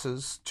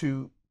bonuses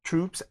to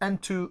troops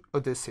and to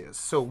Odysseus.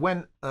 So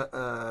when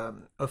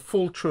a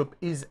full troop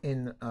is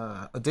in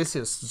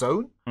Odysseus'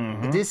 zone,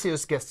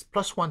 Odysseus gets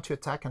 +1 to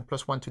attack and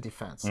 +1 to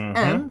defense.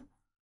 And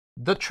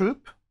the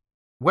troop,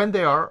 when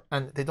they are,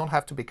 and they don't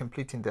have to be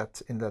complete in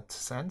that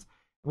sense,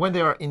 when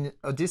they are in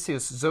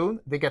Odysseus'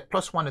 zone, they get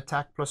 +1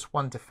 attack,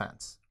 +1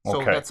 defense.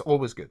 So that's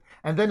always good.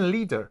 And then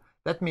leader,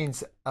 that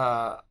means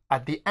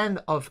at the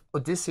end of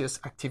Odysseus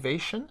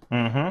activation,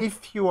 if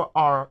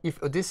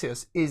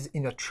Odysseus is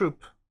in a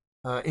troop,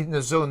 in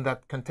a zone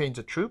that contains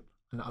a troop,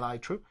 an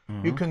allied troop,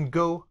 you can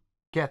go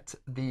get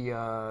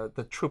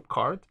the troop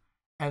card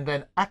and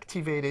then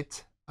activate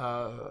it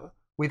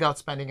without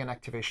spending an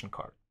activation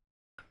card.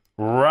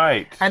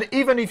 Right. And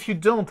even if you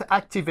don't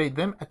activate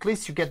them, at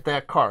least you get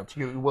their card.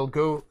 You will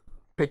go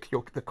pick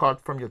the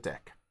card from your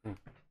deck.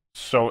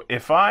 So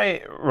if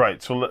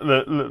so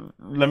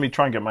let me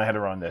try and get my head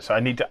around this. I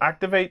need to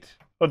activate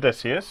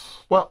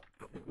Odysseus. Well,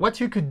 what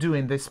you could do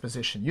in this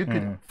position, you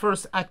could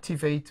first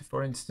activate,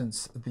 for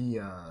instance,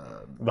 the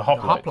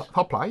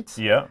hoplites.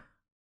 Yeah.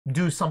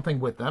 Do something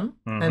with them,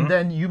 and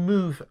then you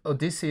move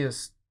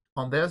Odysseus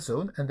on their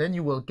zone, and then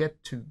you will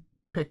get to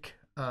pick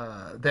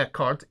their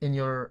card in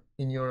your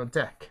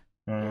deck.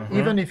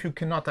 Even if you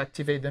cannot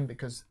activate them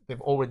because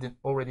they've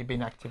already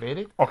been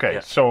activated. Okay,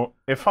 so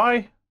if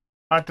I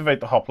activate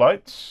the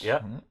hoplites,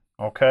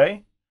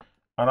 okay,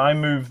 and I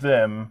move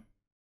them,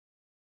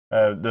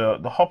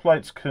 the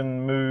hoplites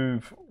can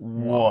move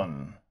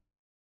 1.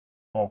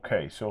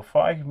 Okay, so if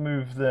I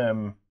move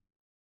them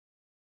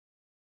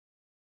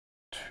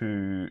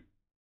to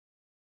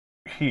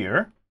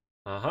here.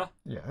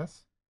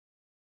 Yes.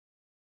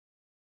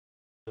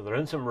 So they're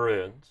in some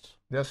ruins.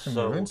 There's some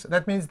ruins.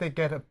 That means they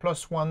get a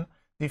 +1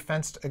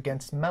 defense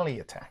against melee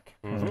attack.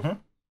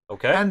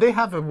 Okay. And they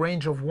have a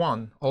range of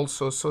 1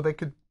 also, so they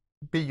could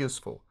be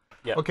useful.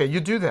 Yeah. Okay, you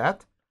do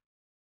that.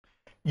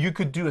 You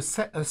could do a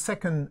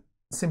second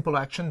simple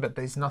action, but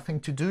there's nothing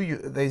to do.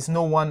 There's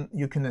no one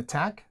you can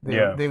attack.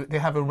 They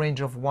have a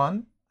range of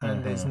 1,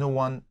 and there's no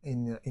one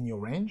in your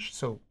range.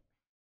 So,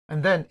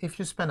 and then if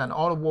you spend an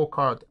auto war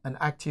card and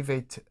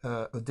activate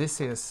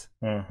Odysseus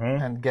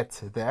and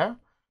get there,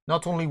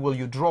 not only will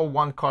you draw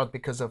 1 card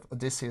because of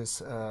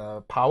Odysseus'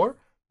 power,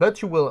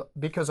 but you will,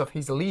 because of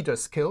his leader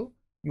skill,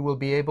 you will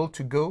be able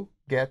to go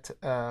get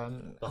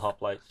the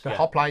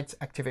hoplites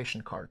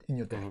activation card in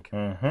your deck.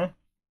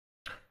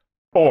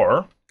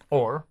 Or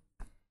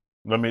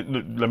let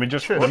me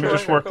just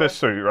work this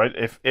through, right?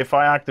 If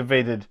I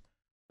activated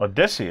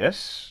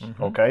Odysseus,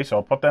 okay, so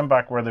I'll put them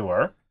back where they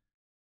were.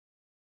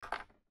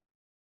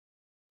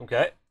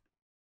 Okay.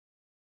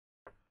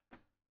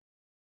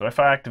 So if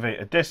I activate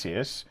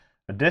Odysseus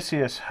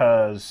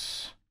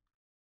has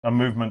a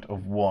movement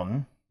of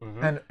 1.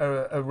 And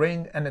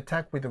an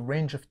attack with a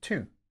range of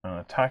 2. An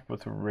attack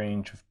with a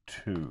range of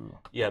 2.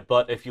 Yeah,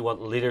 but if you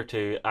want leader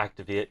to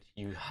activate,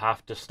 you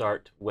have to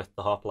start with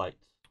the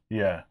hoplites.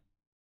 Yeah.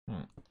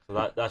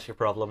 So that's your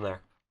problem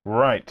there.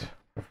 Right.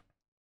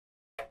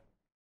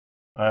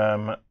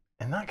 In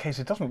that case,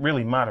 it doesn't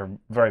really matter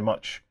very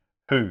much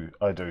who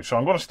I do. So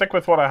I'm going to stick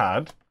with what I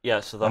had.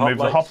 Yeah. So move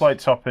the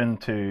hoplites up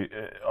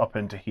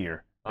into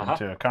here,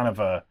 into kind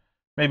of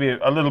maybe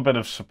a little bit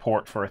of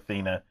support for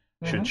Athena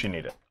should she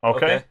need it.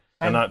 Okay.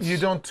 And you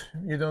don't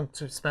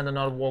spend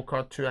another war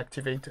card to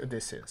activate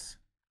Odysseus,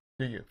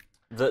 do you?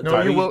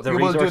 You will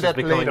do that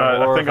later.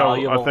 I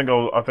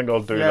think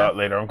I'll do that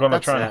later. I'm going to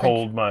try and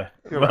hold my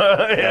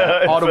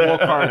auto war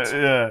cards.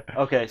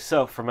 Okay,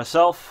 so for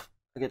myself,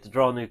 I get to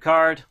draw a new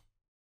card.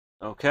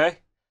 Okay.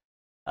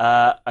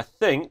 I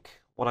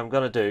think what I'm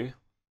going to do,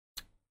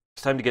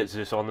 it's time to get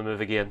Zeus on the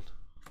move again.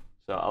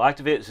 So I'll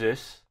activate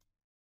Zeus.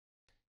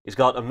 He's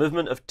got a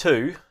movement of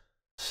 2,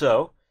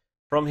 so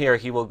from here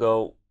he will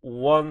go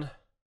 1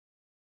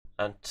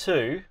 and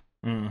 2.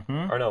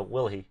 Or no,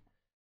 will he?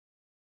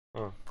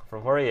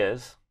 From where he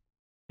is,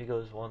 he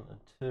goes 1 and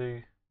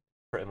 2,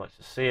 pretty much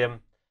the same.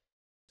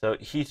 So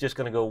he's just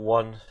going to go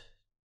 1,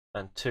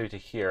 and 2 to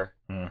here.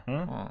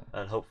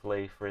 And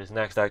hopefully for his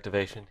next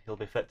activation, he'll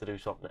be fit to do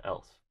something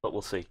else. But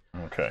we'll see.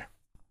 Okay.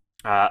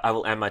 I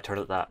will end my turn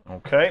at that.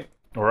 Okay.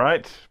 All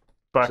right.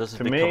 Back so this is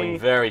to becoming me.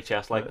 very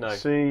chess-like now.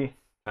 Let's see.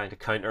 Trying to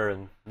counter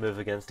and move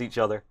against each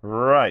other.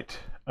 Right.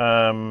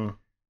 Dun,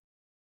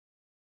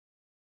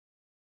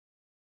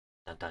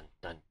 dun,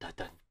 dun, dun,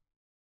 dun.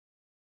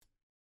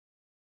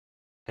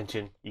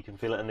 Tension. You can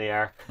feel it in the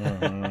air.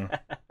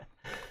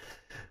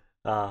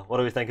 What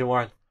are we thinking,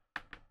 Warren?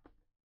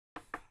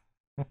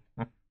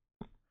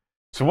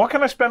 So what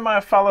can I spend my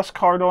Phallus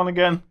card on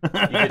again? You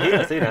could heal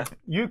Athena.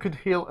 You could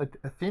heal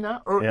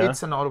Athena, or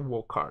it's an Art of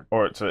War card.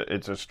 Or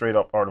it's a straight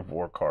up Art of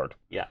War card.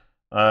 Yeah.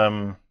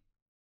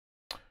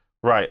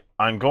 Right.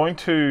 I'm going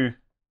to.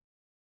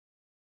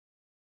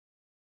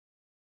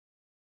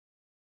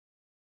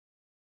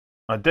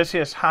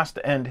 Odysseus has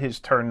to end his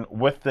turn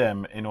with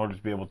them in order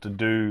to be able to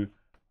do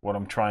what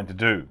I'm trying to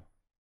do.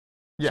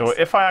 Yes. So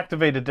if I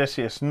activate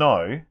Odysseus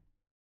now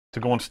to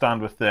go and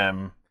stand with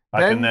them,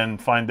 I can then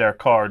find their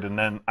card and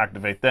then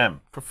activate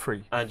them. For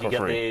free. And you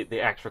get the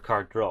extra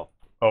card draw.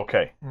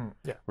 Okay.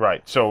 Yeah.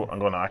 Right. So I'm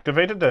going to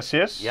activate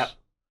Odysseus. Yep.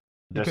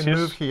 You can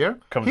move here.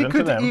 He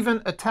could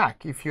even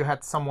attack if you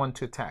had someone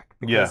to attack.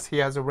 Because he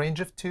has a range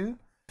of 2.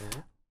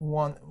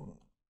 One.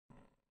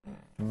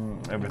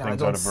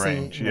 Everything's out of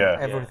range.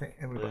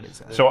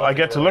 Everybody's out. So I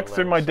get to look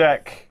through my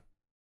deck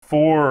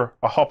for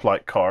a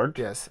hoplite card.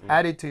 Yes.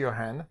 Add it to your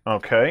hand.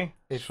 Okay.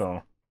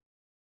 Do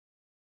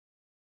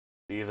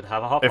you even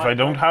have a hoplite? If I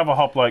don't have a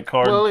hoplite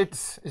card, well,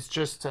 it's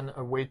just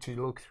a way to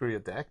look through your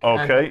deck.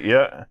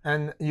 Okay,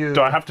 And you.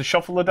 Do I have to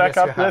shuffle the deck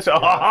after this?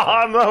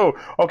 Oh no.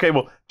 Okay,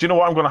 well, do you know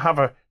what? I'm going to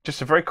have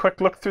just a very quick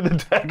look through the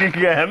deck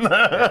again,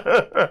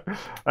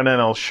 and then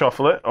I'll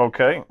shuffle it.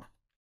 Okay.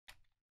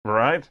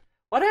 Right.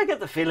 Why do I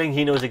get the feeling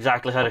he knows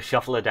exactly how to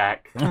shuffle a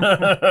deck?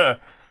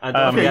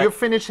 Okay, you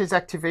finish his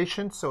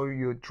activation, so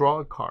you draw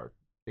a card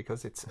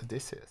because it's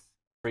Odysseus.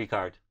 Free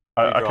card.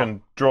 I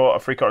can draw a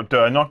free card. Do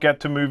I not get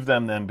to move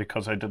them then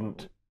because I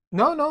didn't?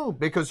 No,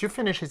 because you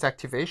finish his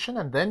activation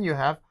and then you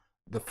have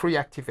the free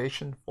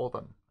activation for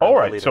them. All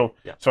right, so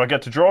I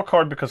get to draw a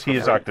card because he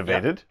is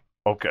activated.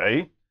 Yeah.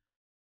 Okay.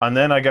 And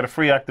then I get a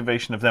free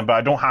activation of them, but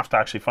I don't have to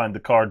actually find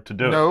the card to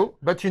do it. No,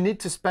 but you need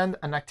to spend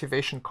an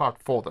activation card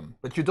for them.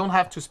 But you don't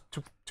have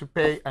to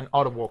pay an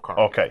Art of War card.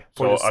 Okay,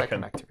 so I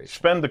can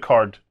spend the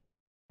card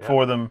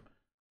for them.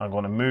 I'm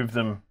going to move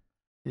them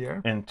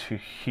into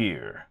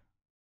here.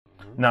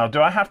 Now,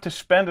 do I have to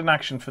spend an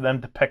action for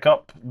them to pick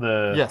up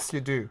the... Yes,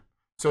 you do.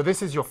 So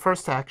this is your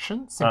first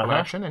action, simple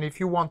action, and if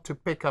you want to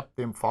pick up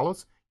the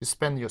Follows, you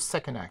spend your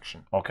second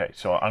action. Okay,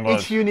 so I'm going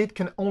to... Each unit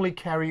can only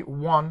carry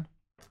 1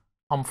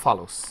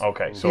 Follows.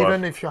 Okay, so...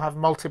 Even if you have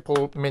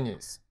multiple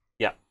minis.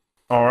 Yeah.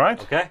 All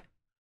right. Okay.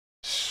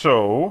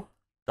 So...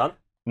 Done?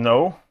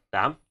 No.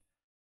 Damn.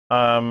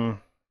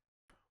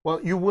 Well,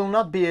 you will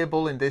not be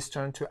able in this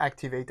turn to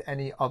activate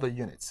any other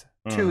units.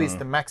 2 is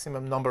the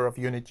maximum number of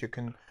units you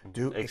can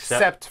do,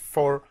 except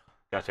for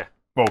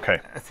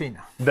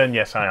Athena. Then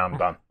yes, I am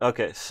done.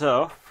 Okay,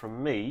 so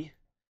from me,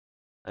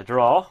 I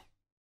draw.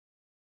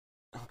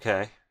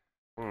 Okay.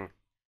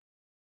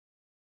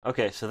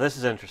 Okay, so this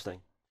is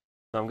interesting.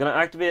 So I'm going to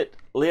activate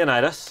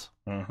Leonidas.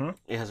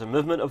 He has a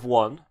movement of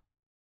 1.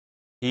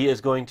 He is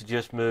going to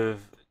just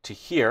move to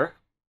here,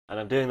 and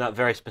I'm doing that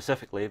very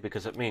specifically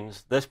because it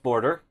means this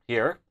border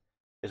here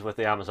is with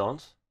the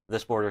Amazons.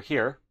 This border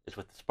here is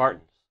with the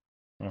Spartans.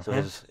 So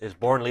his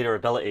Born Leader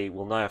ability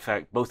will now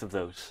affect both of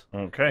those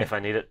if I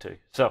need it to.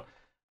 So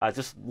I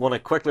just want to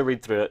quickly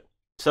read through it.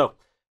 So,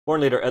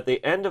 Born Leader, at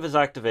the end of his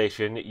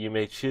activation, you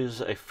may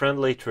choose a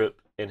friendly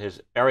troop in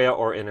his area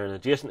or in an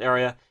adjacent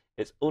area.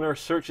 Its owner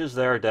searches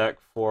their deck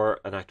for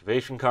an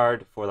activation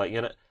card for that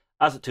unit,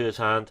 adds it to his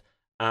hand.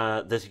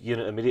 This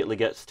unit immediately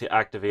gets to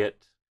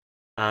activate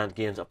and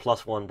gains a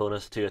 +1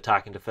 bonus to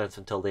attack and defense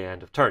until the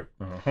end of turn.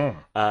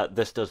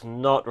 This does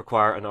not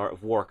require an Art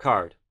of War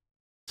card.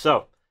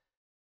 So,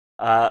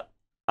 I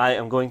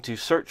am going to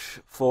search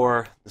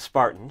for the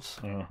Spartans.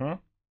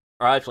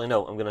 Or actually,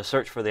 no, I'm going to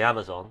search for the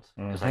Amazons.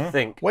 Because I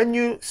think... When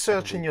you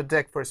search in your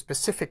deck for a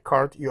specific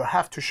card, you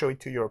have to show it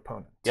to your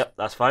opponent. Yep,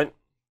 that's fine.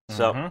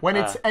 So when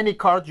it's any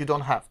card, you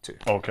don't have to.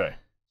 Okay.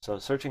 So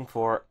searching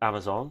for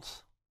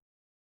Amazons.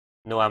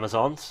 No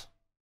Amazons.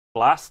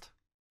 Blast.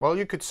 Well,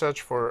 you could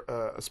search for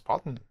a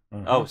Spartan.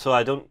 Oh, so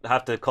I don't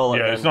have to call it...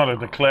 Yeah, it's not a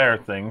declare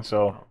thing,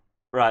 so...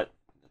 Right.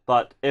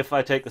 But if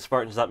I take the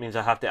Spartans, that means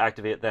I have to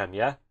activate them,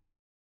 yeah?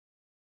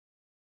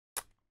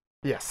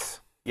 Yes.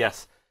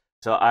 Yes.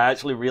 So I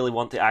actually really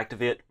want to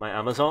activate my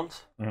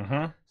Amazons.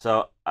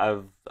 So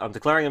I'm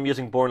declaring I'm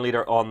using Born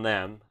Leader on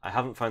them. I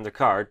haven't found their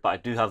card, but I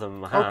do have them in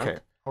my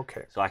hand.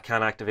 Okay. So I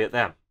can activate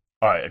them.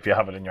 All right, if you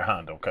have it in your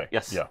hand, okay.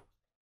 Yes. Yeah.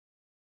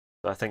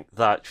 So I think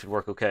that should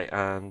work okay.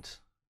 And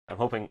I'm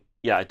hoping,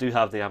 yeah, I do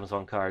have the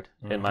Amazon card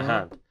in my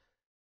hand.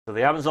 So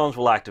the Amazons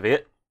will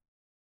activate.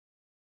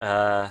 They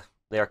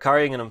are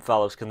carrying an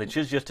Amphalos. Can they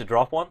choose just to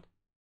drop one?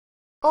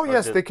 Oh,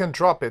 yes, they can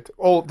drop it.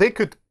 Or they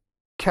could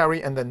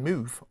carry and then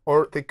move,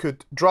 or they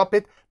could drop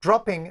it.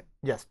 Dropping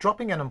Yes,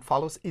 dropping an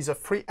unfollows is a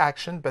free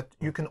action, but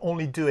you can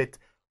only do it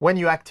when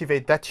you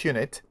activate that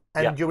unit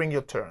and during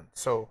your turn.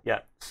 So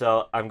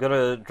so I'm going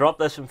to drop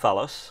this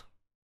unfollows.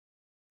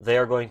 They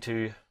are going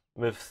to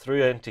move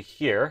through into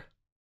here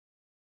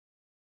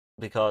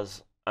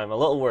because I'm a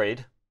little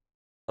worried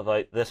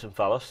about this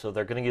unfollows. So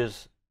they're going to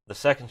use the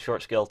second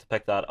short skill to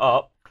pick that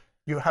up.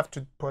 You have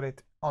to put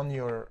it on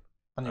your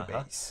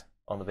base.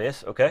 On the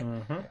base, okay.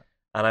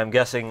 And I'm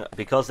guessing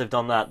because they've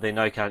done that, they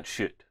now can't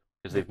shoot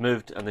because they've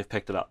moved and they've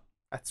picked it up.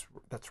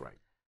 That's right.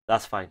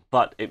 That's fine,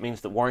 but it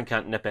means that Warren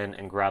can't nip in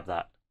and grab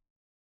that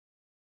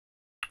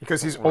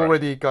because he's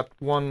already got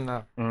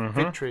one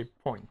victory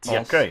point.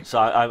 Yes. Okay. So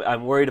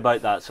I'm worried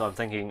about that. So I'm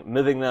thinking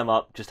moving them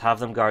up, just have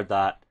them guard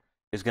that,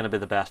 is going to be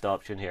the best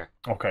option here.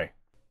 Okay.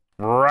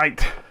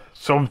 Right.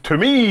 So to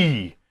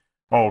me,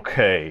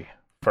 okay.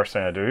 First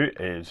thing I do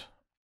is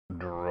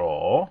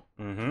draw.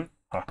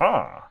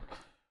 Haha.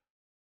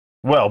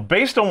 Well,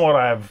 based on what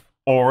I've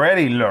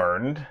already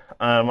learned,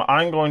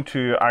 I'm going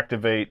to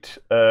activate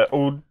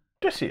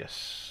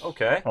Odysseus.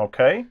 Okay.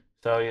 Okay.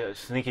 So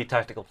sneaky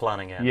tactical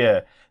planning,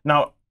 Yeah.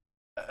 Now,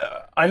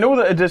 I know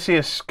that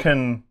Odysseus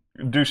can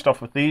do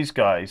stuff with these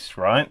guys,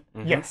 right?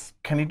 Yes.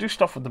 Can he do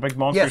stuff with the big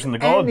monsters and the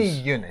gods? Any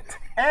unit.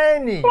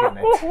 Any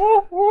unit.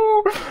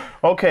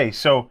 Okay,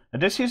 so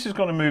Odysseus is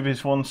going to move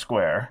his one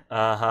square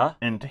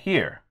into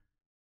here.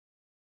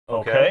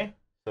 Okay.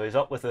 So he's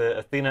up with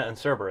Athena and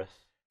Cerberus.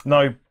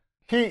 Now,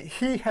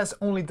 he has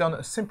only done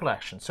a simple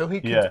action, so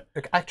he could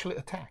actually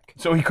attack.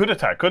 So he could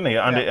attack, couldn't he?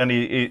 And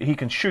he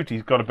can shoot.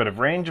 He's got a bit of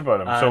range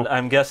about him. And so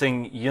I'm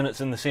guessing units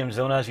in the same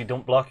zone as you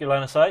don't block your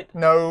line of sight?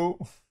 No.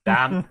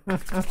 Damn.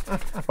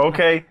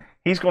 Okay,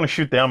 he's going to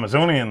shoot the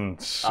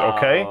Amazonians.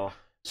 Okay.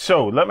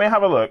 So let me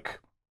have a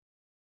look.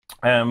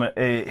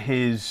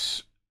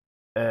 His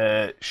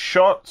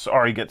shots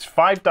are he gets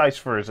 5 dice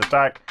for his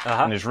attack,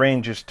 and his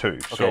range is 2.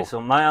 Okay,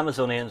 so my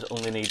Amazonians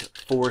only need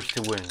 4s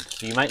to wound,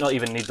 so you might not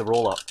even need the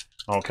roll up.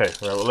 Okay,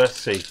 well, let's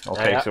see.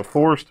 Okay, so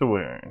 4s to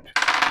wound.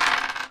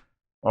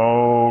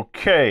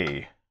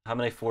 Okay. How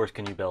many 4s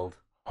can you build?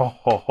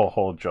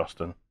 Ho,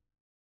 Justin.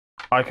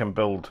 I can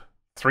build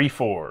 3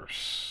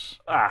 4s.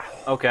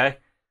 Okay.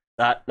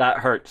 That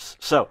hurts.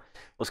 So,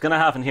 what's going to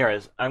happen here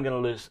is I'm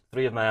going to lose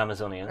 3 of my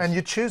Amazonians. And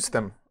you choose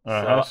them.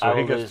 So I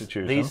will lose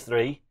these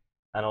 3,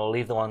 and I'll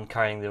leave the one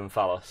carrying the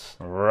Umphalos.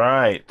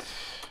 Right.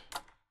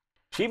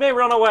 She may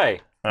run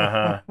away.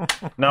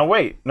 Now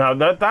wait. Now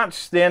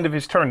that's the end of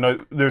his turn. Now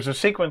there's a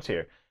sequence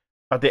here.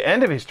 At the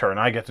end of his turn,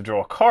 I get to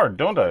draw a card,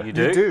 don't I? You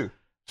do. You do.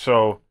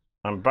 So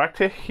I'm back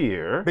to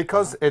here.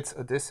 Because it's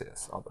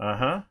Odysseus.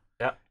 Yeah.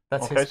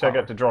 That's okay, his so power. I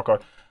get to draw a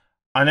card.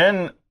 And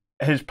then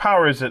his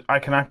power is that I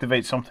can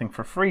activate something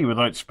for free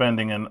without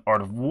spending an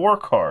Art of War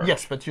card.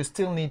 Yes, but you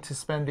still need to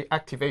spend the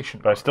activation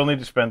card. But I still need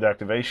to spend the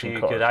activation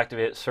card. You could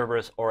activate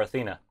Cerberus or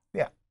Athena.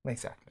 Yeah,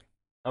 exactly.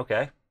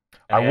 Okay.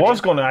 I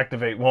was going to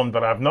activate one,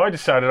 but I've now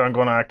decided I'm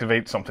going to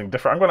activate something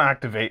different. I'm going to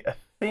activate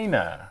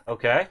Athena.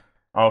 Okay.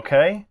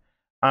 Okay.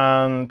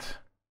 And...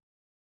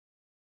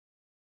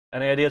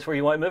 any ideas where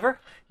you want to move her?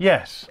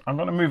 Yes. I'm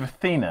going to move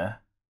Athena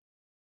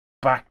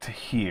back to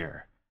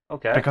here.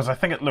 Okay. Because I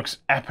think it looks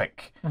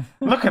epic.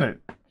 Look at it.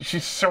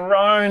 She's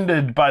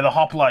surrounded by the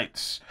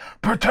hoplites.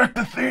 Protect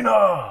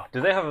Athena!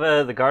 Do they have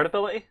the guard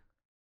ability?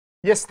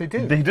 Yes, they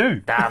do. They do.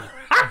 Damn.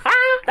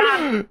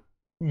 Damn.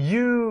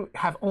 You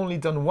have only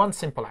done one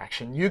simple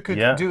action. You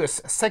could do a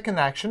second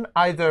action,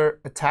 either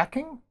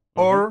attacking,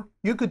 or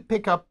you could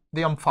pick up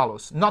the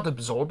Umphalos. Not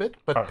absorb it,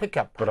 but pick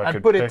up. But I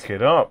could pick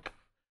it up,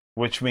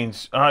 which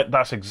means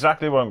that's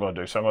exactly what I'm going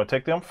to do. So I'm going to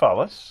take the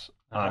Umphalos,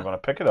 and I'm going to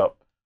pick it up,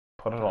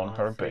 put it on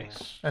her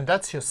base. And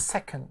that's your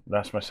second.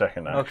 That's my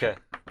second action. Okay,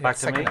 back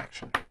to me.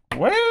 Action.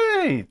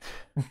 Wait!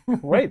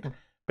 Wait.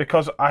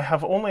 Because I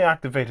have only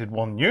activated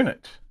 1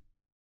 unit.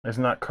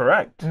 Isn't that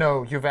correct?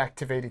 No, you've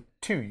activated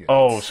 2 units.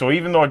 Oh, so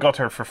even though I got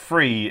her for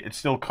free, it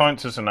still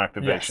counts as an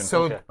activation. Yes,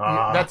 so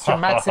that's your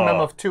maximum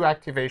of 2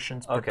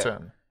 activations per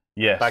turn.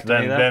 Yes,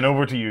 then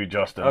over to you,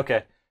 Justin.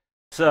 Okay,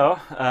 so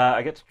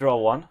I get to draw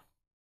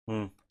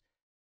 1.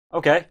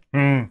 Okay.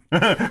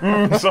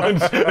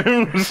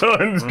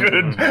 Sounds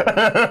good.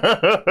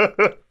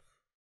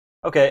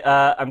 Okay,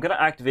 I'm going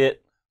to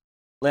activate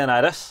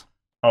Leonidas.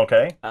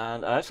 Okay.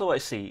 And I also want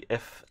to see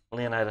if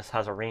Leonidas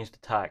has a ranged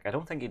attack. I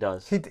don't think he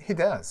does. He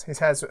does. He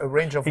has a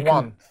range of 1.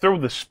 Can throw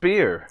the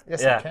spear.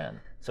 Yes, he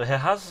can. So he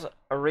has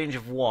a range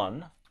of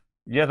 1.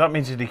 Yeah, that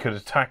means that he could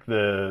attack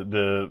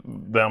the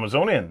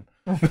Amazonian.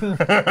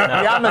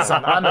 The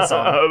Amazon.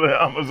 The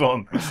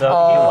Amazon. So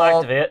he will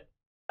activate,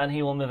 and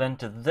he will move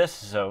into this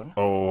zone.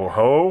 Oh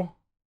ho!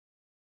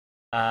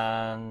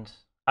 And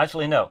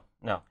actually, no.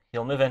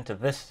 He'll move into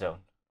this zone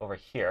over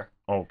here.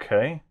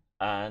 Okay.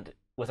 And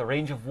with a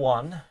range of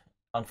 1,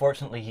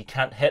 unfortunately, he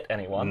can't hit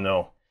anyone.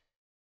 No.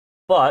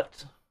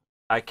 But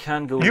I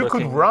can go. You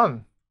could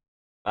run.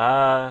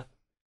 And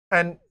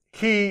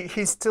he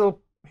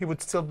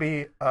would still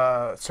be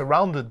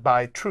surrounded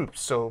by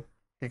troops, so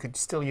he could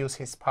still use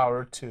his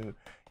power to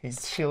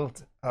his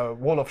shield,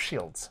 wall of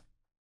shields.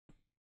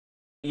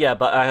 Yeah,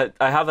 but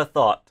I have a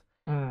thought.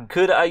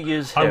 Could I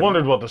use him? I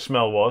wondered what the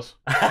smell was.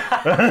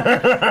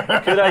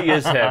 Could I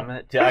use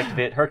him to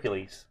activate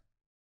Hercules?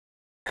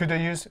 Could I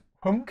use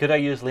whom? Could I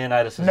use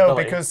Leonidas' No,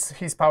 ability? because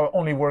his power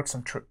only works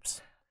on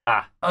troops.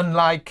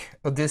 Unlike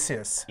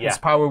Odysseus, his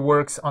power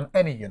works on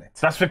any unit.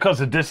 That's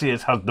because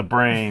Odysseus has the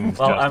brains.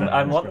 Well,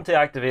 I'm wanting to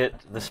activate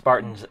the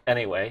Spartans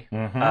anyway.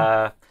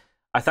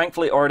 I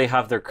thankfully already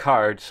have their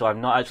card, so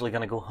I'm not actually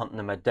going to go hunting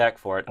in my deck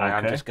for it.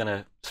 I'm just going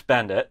to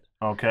spend it.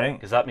 Okay.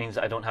 Because that means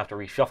I don't have to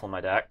reshuffle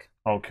my deck.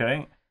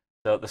 Okay.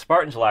 So the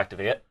Spartans will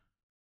activate,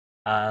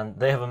 and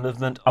they have a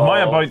movement Am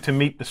I about to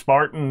meet the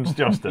Spartans,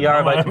 Justin? You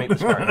are about to meet the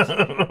Spartans.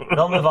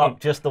 They'll move up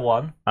just the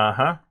one.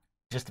 Uh-huh.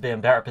 Just to be in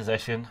better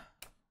position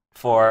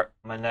for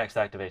my next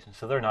activation.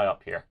 So they're now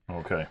up here.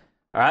 Okay.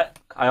 All right.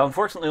 I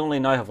unfortunately only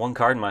now have one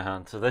card in my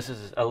hand, so this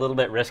is a little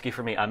bit risky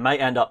for me. I might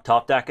end up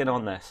top decking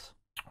on this.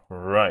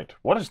 Right.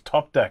 What is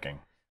top decking?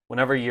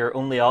 Whenever your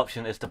only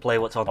option is to play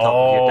what's on top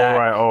of your deck. Oh,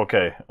 right.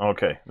 Okay.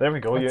 Okay. There we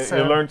go. You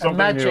learned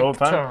something new all the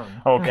time.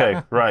 Turn.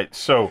 Okay. Right.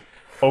 So,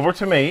 over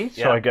to me.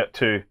 So I get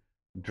to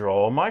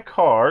draw my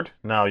card.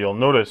 Now, you'll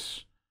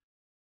notice...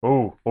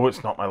 Oh,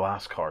 it's not my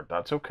last card.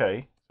 That's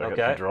okay. So I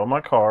get to draw my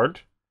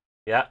card.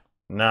 Yeah.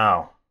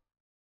 Now...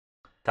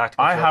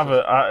 Tactical I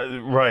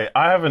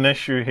have an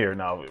issue here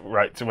now.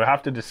 Right, so we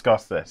have to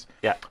discuss this.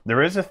 Yeah.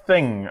 There is a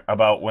thing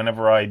about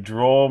whenever I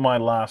draw my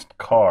last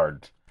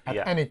card.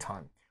 At any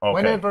time. Okay.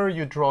 Whenever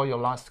you draw your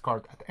last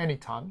card at any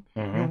time,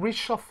 you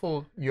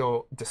reshuffle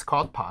your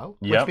discard pile,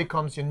 which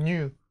becomes your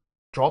new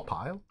draw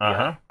pile,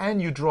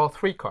 and you draw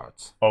 3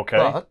 cards. Okay.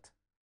 But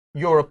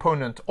your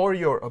opponent or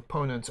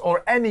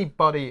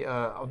anybody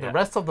of the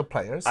rest of the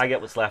players... I get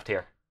what's left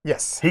here.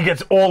 Yes. He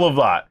gets all of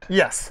that.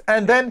 Yes.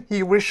 And then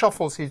he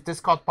reshuffles his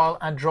discard pile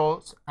and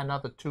draws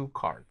another 3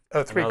 cards.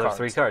 3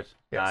 cards.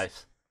 Yes.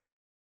 Nice.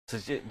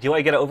 So do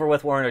I get it over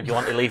with, Warren, or do you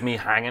want to leave me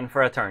hanging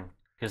for a turn?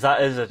 Because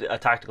that is a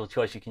tactical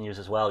choice you can use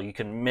as well. You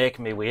can make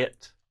me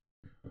wait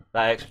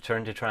that extra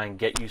turn to try and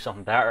get you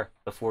something better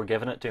before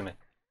giving it to me.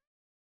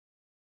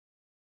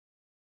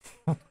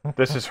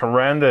 This is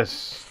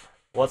horrendous.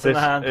 What's in the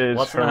hand?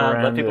 What's in the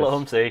hand? Let people at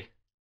home see.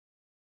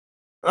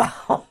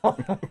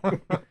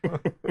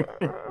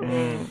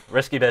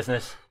 Risky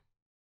business.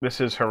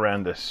 This is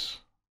horrendous.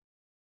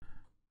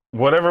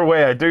 Whatever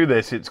way I do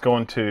this, it's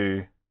going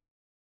to...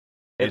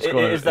 It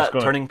is that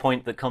turning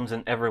point that comes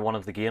in every one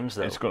of the games,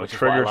 though. It's going to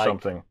trigger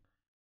something.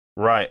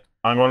 Right.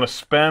 I'm going to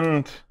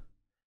spend...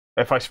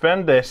 If I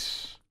spend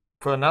this...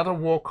 For another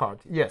war card,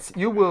 yes.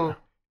 You will...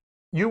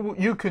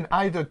 You can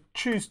either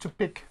choose to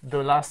pick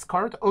the last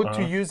card or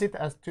to use it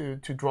as to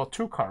draw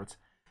 2 cards.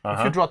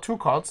 If you draw 2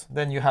 cards,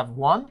 then you have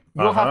 1.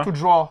 You'll have to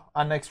draw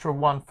an extra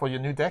 1 for your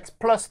new decks,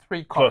 plus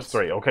 3 cards. Plus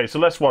 3. Okay, so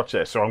let's watch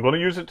this. So I'm going to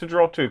use it to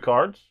draw 2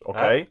 cards.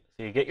 Okay.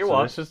 So you get your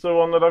 1. This is the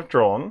one that I've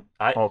drawn.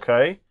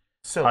 Okay.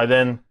 So I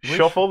then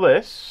shuffle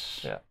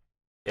this. Yeah.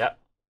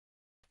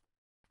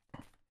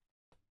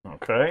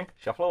 Okay.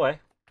 Shuffle away.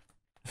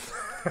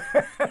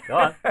 Go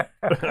on.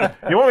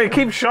 You want me to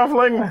keep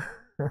shuffling?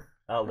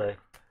 That'll do.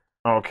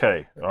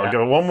 Okay. I'll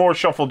give it one more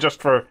shuffle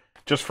just for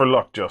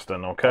luck,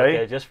 Justin, okay?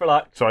 Okay, just for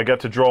luck. So I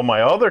get to draw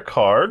my other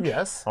card.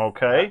 Yes.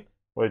 Okay.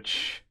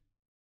 Which...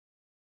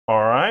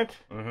 Alright.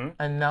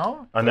 And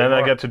now? And then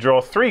I get to draw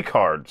 3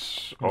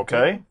 cards.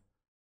 Okay.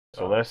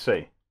 So let's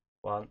see.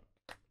 1,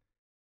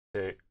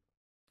 2,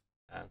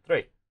 and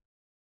 3.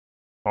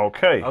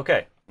 Okay.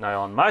 Okay.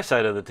 Now on my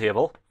side of the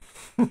table,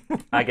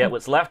 I get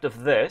what's left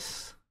of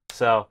this.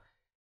 So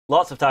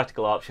lots of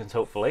tactical options,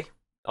 hopefully.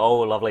 Oh,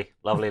 lovely,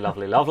 lovely,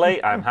 lovely,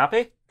 lovely. I'm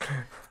happy.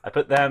 I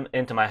put them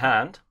into my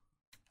hand.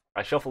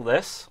 I shuffle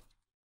this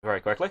very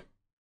quickly.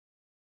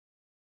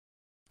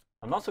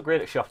 I'm not so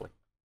great at shuffling.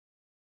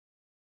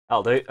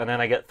 I'll do. And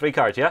then I get 3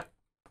 cards, yeah?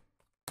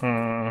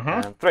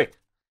 And 3.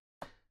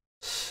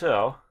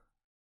 So,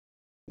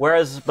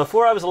 whereas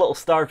before I was a little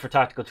starved for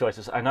tactical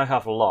choices, I now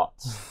have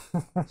lots.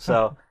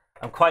 So,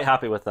 I'm quite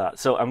happy with that.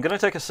 So, I'm going to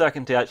take a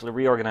second to actually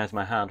reorganize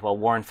my hand while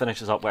Warren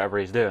finishes up whatever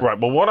he's doing. Right,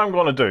 but what I'm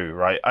going to do,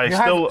 right,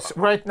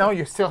 right now,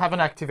 you still haven't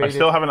activated. I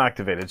still haven't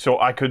activated, so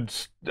I could...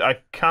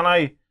 Can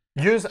I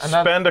use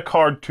spend a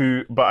card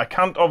to... But I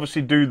can't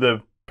obviously do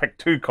the pick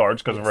 2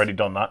 cards because I've already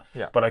done that.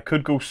 Yeah. But I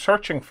could go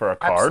searching for a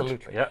card.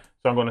 Absolutely. Yeah.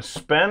 So I'm going to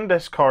spend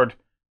this card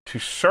to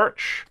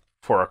search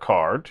for a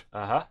card.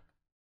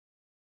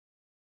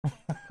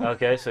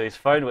 Okay, so he's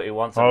found what he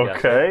wants.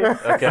 Okay.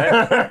 Okay.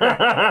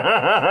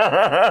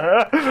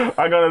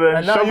 I'm going to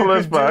then shuffle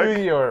this back.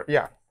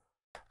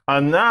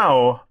 And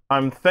now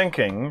I'm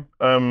thinking,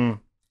 what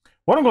I'm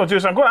going to do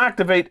is I'm going to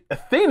activate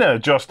Athena,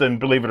 Justin,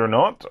 believe it or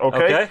not.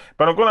 Okay.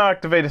 But I'm going to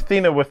activate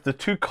Athena with the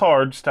 2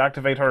 cards to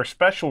activate her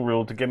special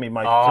rule to give me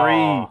my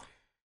 3.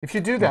 If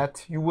you do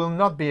that, you will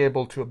not be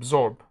able to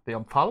absorb the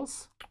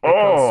Omphalos.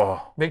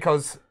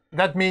 Because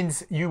that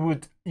means you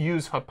would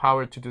use her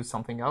power to do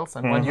something else,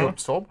 and when you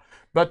absorb,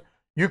 but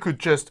you could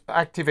just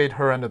activate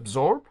her and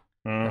absorb.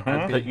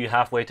 And put you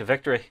halfway to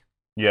victory.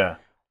 Yeah.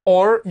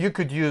 Or you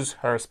could use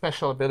her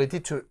special ability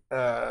to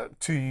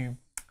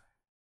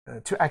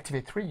to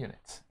activate 3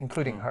 units,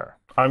 including her.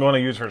 I'm going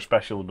to use her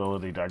special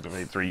ability to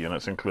activate 3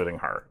 units, including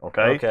her.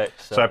 Okay. Okay.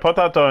 So I put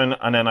that down,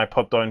 and then I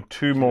put down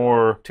 2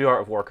 more. 2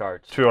 Art of War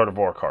cards. 2 Art of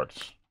War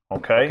cards.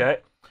 Okay. Okay.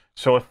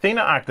 So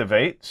Athena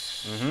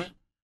activates,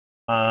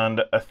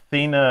 and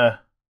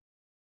Athena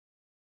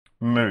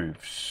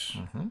moves.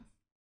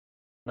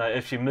 Now,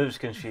 if she moves,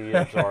 can she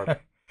absorb?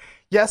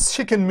 Yes,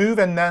 she can move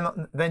and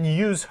then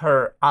use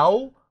her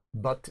owl,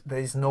 but there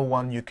is no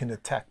one you can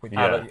attack with.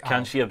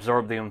 Can she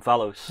absorb the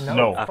Umphalos?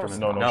 No,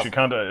 no, she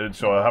can't.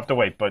 So I have to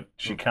wait, but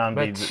she can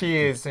be. But she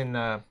is in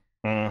a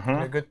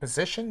good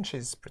position.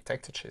 She's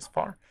protected. She's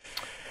far.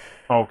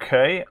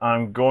 Okay,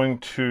 I'm going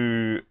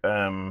to.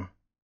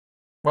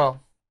 Well,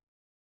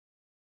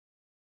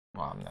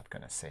 I'm not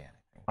going to say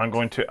anything. I'm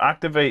going to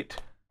activate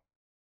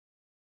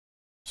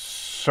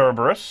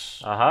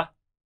Cerberus.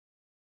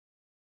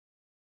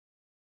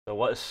 So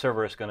what is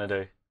Cerberus going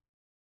to do?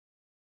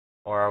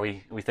 Or are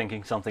we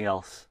thinking something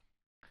else?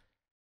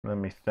 Let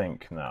me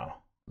think now.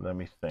 Let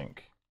me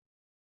think.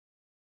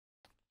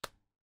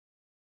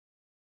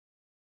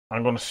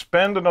 I'm going to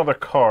spend another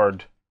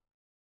card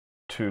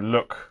to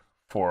look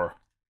for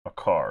a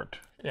card.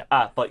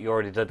 Yeah. But you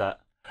already did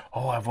that.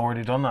 Oh, I've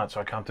already done that, so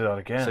I can't do that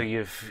again. So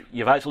you've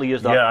actually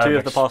used up 2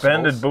 of the possibles. Yeah,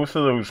 I've expended both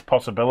of those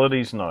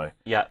possibilities now.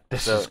 Yeah.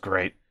 This is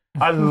great.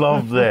 I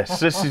love this.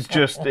 This is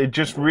it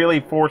just really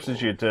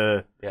forces you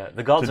to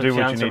the gods of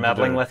chance are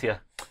meddling with you.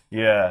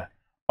 Yeah.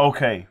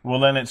 Okay, well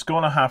then it's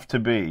going to have to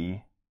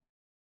be,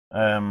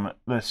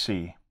 let's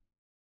see.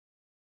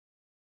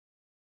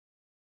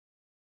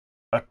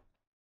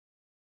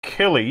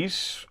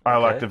 Achilles,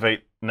 I'll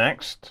activate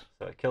next.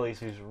 So Achilles,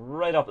 who's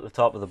right up at the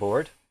top of the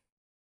board.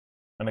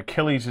 And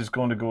Achilles is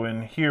going to go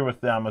in here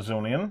with the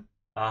Amazonian.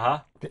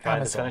 Trying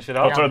to finish it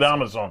off. Oh, sorry, the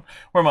Amazon.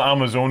 Where am I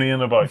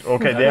Amazonian about?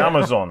 Okay, the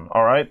Amazon,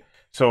 all right.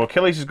 So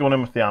Achilles is going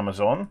in with the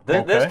Amazon.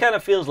 This kind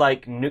of feels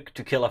like Nuke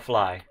to Kill a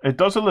Fly. It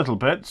does a little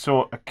bit.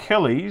 So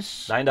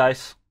Achilles... 9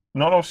 dice.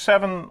 No,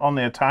 7 on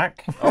the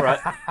attack. All right.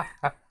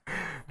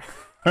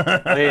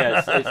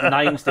 It's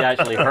 9s to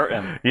actually hurt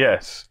him.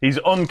 Yes, he's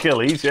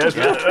Achilles. Yes.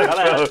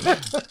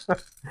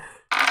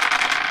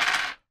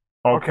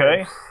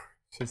 Okay.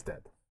 She's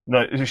dead.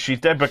 No, she's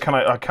dead, but can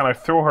I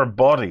throw her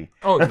body?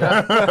 Oh,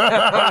 yeah.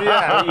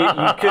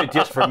 Well, you could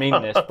just for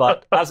meanness,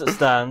 but as it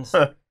stands,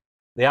 the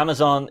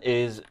Amazon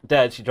is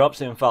dead. She drops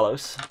the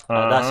Umphalos,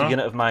 and that's a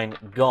unit of mine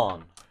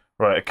gone.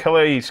 Right,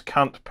 Achilles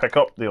can't pick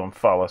up the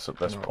Umphalos at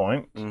this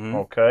point.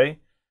 Okay.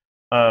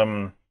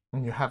 And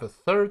you have a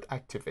 3rd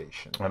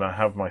activation. And I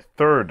have my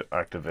 3rd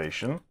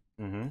activation,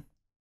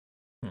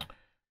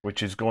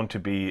 which is going to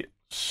be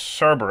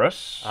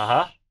Cerberus.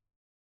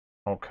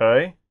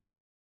 Okay.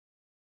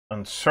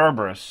 And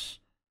Cerberus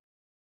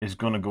is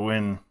going to go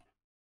in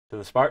to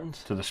the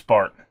Spartans.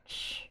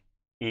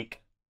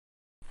 Eek.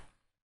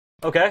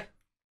 Okay.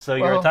 So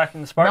you're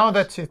attacking the Spartans. Now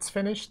that it's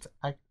finished,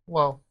 I'm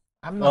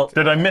not.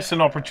 Did I miss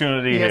an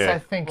opportunity here? Yes, I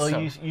think so.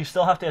 Well, you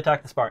still have to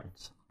attack the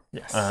Spartans.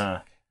 Yes.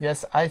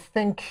 Yes, I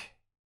think.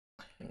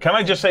 Can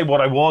I just say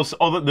what I was? The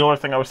other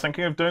thing I was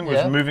thinking of doing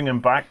was moving him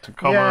back to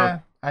cover. Yeah,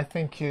 I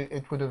think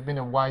it would have been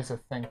a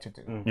wiser thing to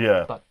do.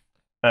 Yeah. But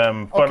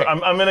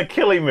I'm in a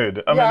killy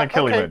mood.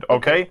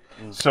 Okay.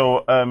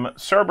 So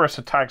Cerberus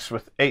attacks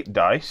with 8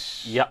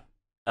 dice. Yep.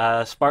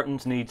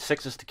 Spartans need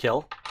 6s to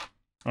kill.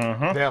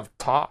 They have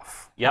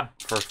tough. Yeah.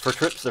 For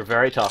troops, they're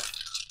very tough.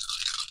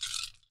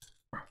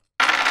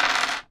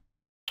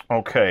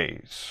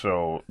 Okay,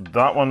 so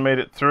that one made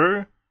it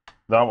through.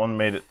 That one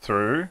made it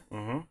through.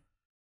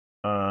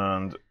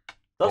 And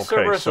does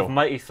Cerberus have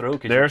mighty throw?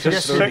 There's a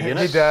 6.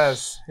 He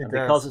does.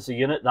 Because it's a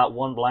unit, that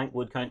 1 blank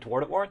would count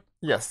toward it, Warren?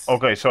 Yes.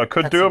 Okay, so I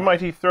could do a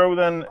mighty throw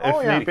then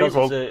if need be.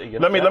 Well,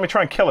 let me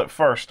try and kill it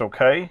first,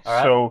 okay?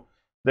 Right. So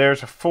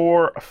there's a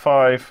 4, a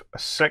 5, a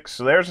 6.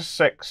 So there's a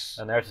 6.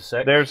 And there's a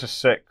 6. There's a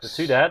 6.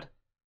 So 2 dead.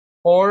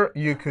 Or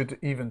you could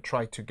even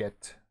try to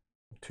get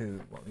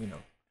to,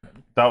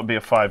 That would be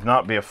a 5.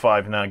 Not be a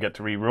 5. Now I get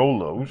to re-roll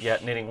those. Yeah,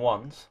 needing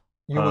 1s.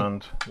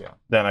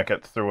 Then I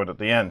get to throw it at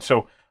the end.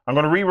 So I'm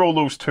going to re-roll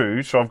those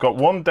 2. So I've got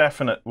 1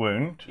 definite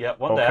wound. Yeah,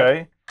 1 dead.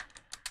 Okay.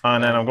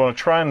 And then I'm going to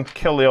try and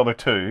kill the other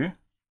 2.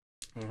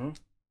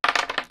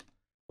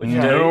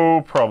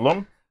 No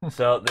problem.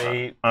 So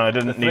the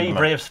 3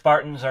 brave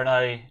Spartans are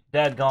now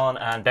dead, gone,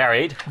 and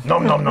buried.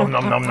 Nom nom nom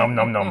nom nom nom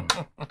nom nom.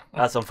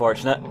 That's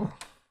unfortunate.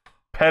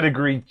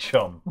 Pedigree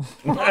chum.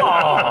 Well,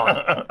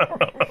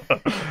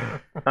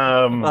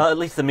 at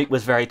least the meat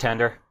was very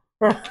tender.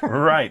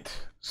 Right.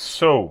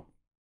 So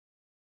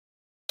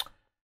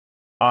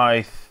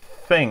I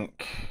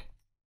think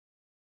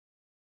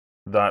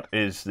that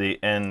is the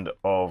end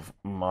of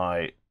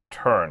my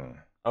turn.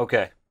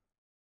 Okay.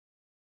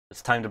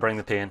 It's time to bring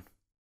the pain.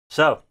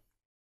 So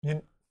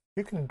you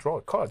can draw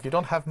a card. You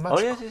don't have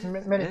much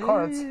many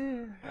cards.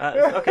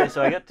 Okay,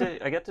 so I get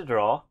to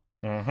draw.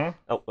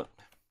 Oh,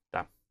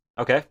 damn.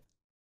 Okay.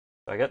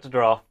 So I get to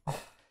draw.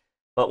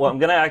 But what I'm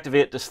going to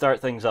activate to start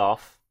things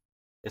off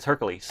is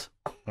Hercules.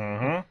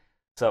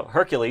 So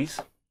Hercules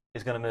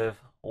is going to move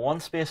 1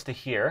 space to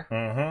here.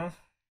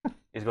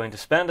 is going to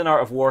spend an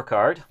Art of War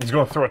card. He's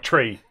going to throw a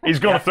tree. He's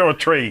going to throw a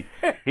tree.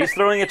 He's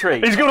throwing a tree.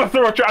 He's going to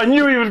throw a tree. I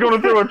knew he was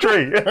going to throw a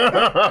tree.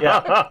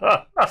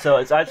 Yeah. So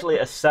it's actually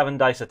a 7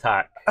 dice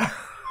attack.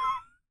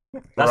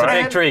 That's a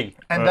big tree.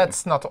 And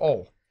that's not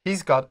all.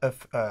 He's got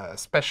a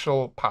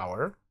special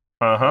power.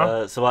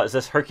 So what is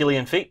this?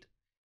 Herculean feat.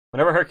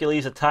 Whenever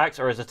Hercules attacks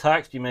or is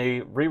attacked, you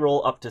may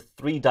reroll up to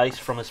 3 dice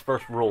from his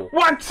first roll.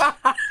 What?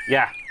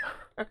 Yeah.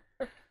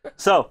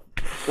 So,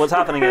 what's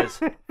happening is,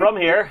 from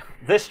here,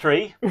 this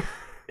tree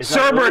is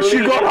Cerberus,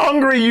 you got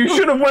hungry. You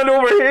should have went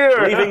over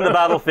here. leaving the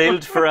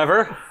battlefield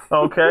forever.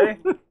 Okay.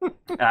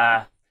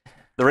 The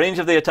range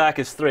of the attack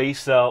is 3,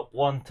 so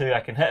 1, 2, I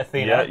can hit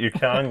Athena. Yeah, you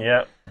can,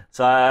 yeah.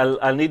 So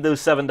I'll need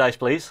those 7 dice,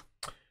 please.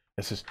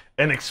 This is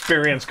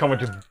inexperience coming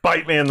to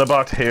bite me in the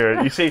butt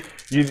here. You see,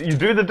 you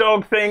do the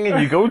dog thing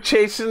and you go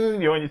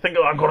chasing, and you think,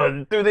 oh, I'm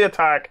going to do the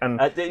attack, and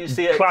you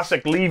see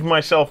classic leave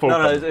myself open.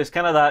 No, it's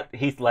kind of that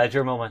Heath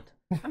Ledger moment.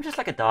 I'm just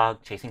like a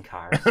dog chasing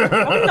cars. I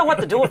don't know what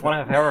to do with one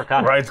I've ever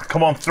got. Right,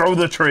 come on, throw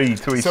the tree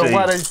till we see. So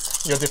what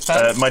is your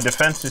defense? My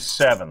defense is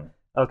 7.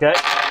 Okay.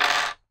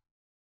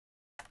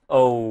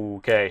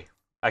 Okay.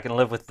 I can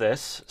live with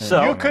this.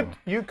 So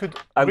you could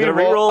I'm gonna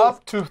reroll reroll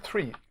up to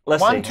 3.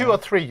 Let's 1, see. 2, or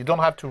 3. You don't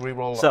have to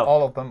reroll So,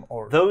 all of them.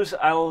 Or those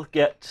I'll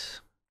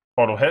get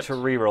Auto hit. to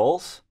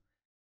rerolls.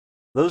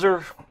 Those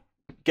are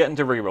getting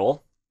to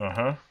reroll.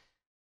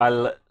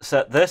 I'll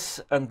set this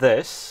and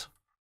this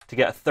to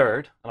get a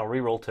 3rd, and I'll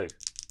reroll 2.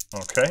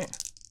 Okay.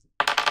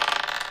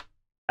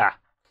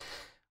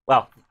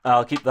 Well,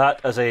 I'll keep that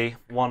as a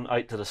 1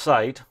 out to the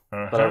side,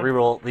 but I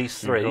reroll these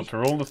 3. You got to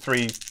roll the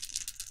 3,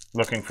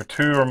 looking for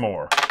 2 or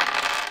more.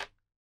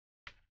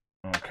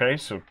 Okay,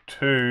 so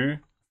 2.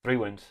 3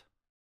 wounds.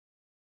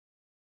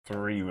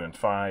 3 wounds.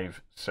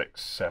 5,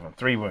 6, 7.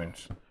 3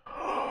 wounds.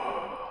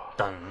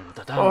 Dun,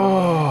 dun, dun,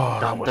 Oh,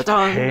 dun, that was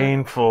dun, dun.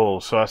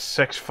 painful. So that's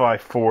 6,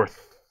 5, 4,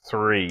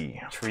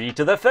 3. Tree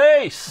to the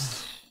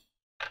face.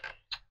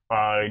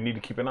 I need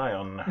to keep an eye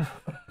on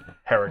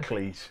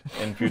Heracles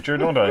in future,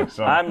 don't I?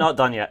 So, I'm not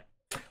done yet.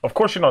 of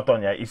course you're not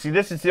done yet. You see,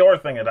 this is the other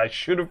thing that I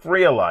should have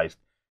realized,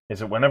 is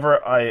that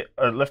whenever I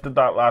lifted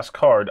that last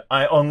card,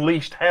 I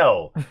unleashed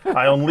hell.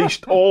 I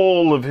unleashed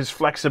all of his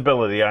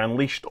flexibility. I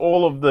unleashed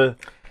all of the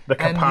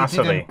capacity.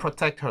 And you didn't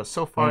protect her.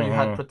 So far you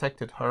had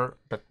protected her,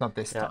 but not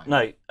this time.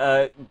 Now,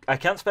 I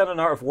can't spend an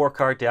Art of War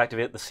card to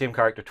activate the same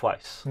character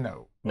twice.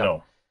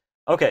 No.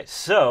 Okay,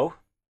 so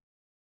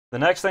the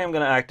next thing I'm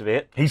going to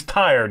activate... He's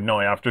tired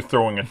now after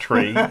throwing a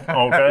tree,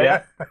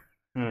 okay?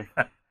 Yeah.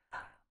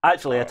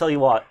 Actually, I tell you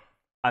what,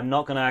 I'm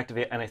not going to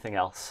activate anything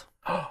else.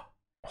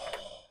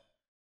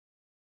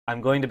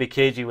 I'm going to be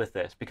cagey with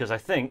this, because I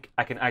think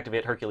I can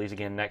activate Hercules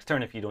again next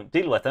turn if you don't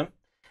deal with him,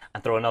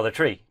 and throw another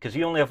tree. Because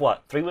you only have,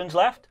 what, 3 wounds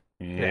left?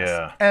 Yeah.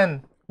 Yes.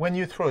 And when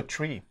you throw a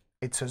tree,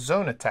 it's a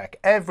zone attack.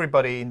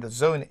 Everybody in the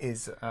zone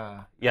is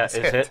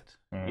hit.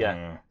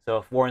 Yeah. So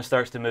if Warren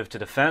starts to move to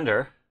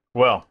defender...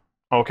 Well,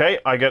 okay,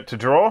 I get to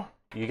draw.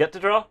 You get to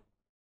draw.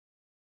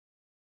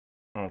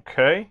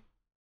 Okay.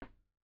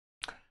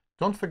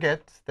 Don't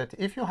forget that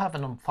if you have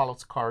an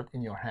unfollowed card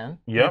in your hand,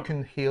 Yep. you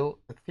can heal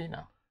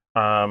Athena.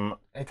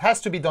 It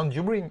has to be done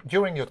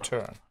during your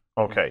turn.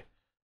 Okay.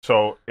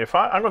 So if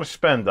I'm going to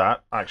spend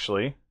that,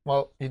 actually.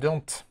 Well, you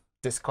don't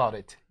discard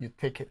it. You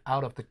take it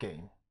out of the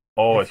game.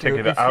 Oh, I take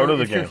it out of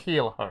the game. If you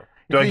heal her.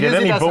 Do I get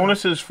any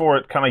bonuses for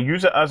it? Can I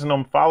use it as an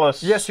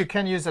Omphalos? Yes, you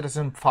can use it as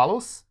an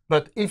Omphalos,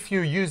 but if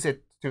you use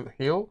it to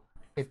heal,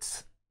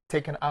 it's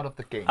taken out of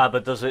the game.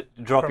 But does it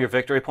drop your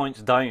victory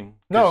points down?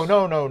 No.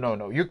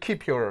 You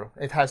keep your...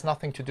 It has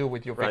nothing to do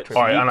with your victory.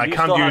 All right, and I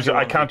can't use it.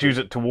 I can't use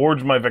it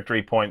towards my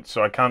victory points,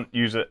 so I can't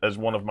use it as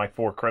one of my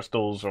 4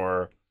 crystals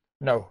or...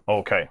 No.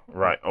 Okay,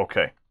 right,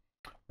 okay.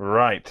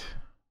 Right.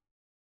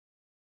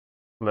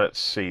 Let's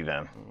see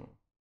then.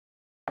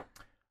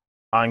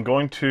 I'm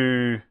going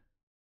to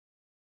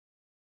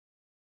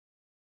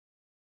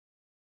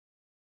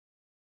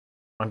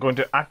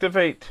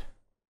activate...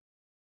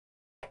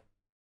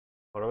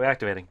 What are we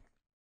activating?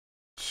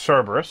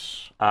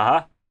 Cerberus.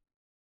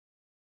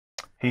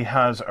 He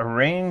has a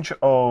range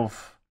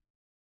of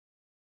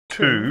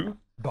 2.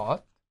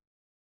 But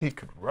he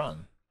could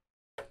run.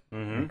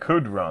 He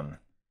could run.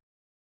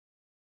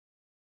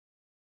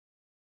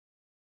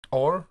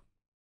 Or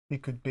he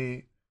could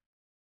be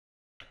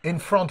in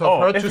front of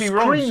her to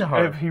screen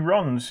her. If he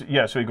runs,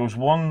 yeah, so he goes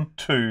 1,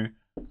 2,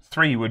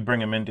 3 would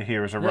bring him into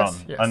here as a run.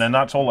 Yes. And then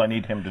that's all I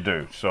need him to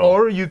do. So.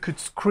 Or you could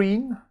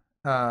screen...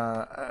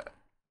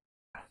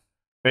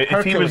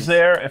 if he was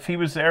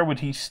there,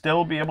 would he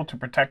still be able to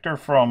protect her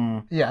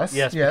from... Yes,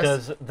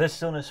 because this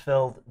zone is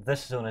filled,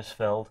 this zone is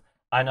filled.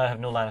 I now have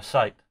no line of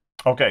sight.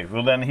 Okay,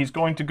 well then he's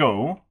going to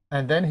go...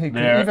 And then he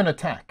can even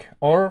attack,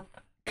 or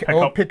pick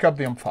up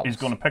the Omphalos. He's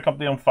going to pick up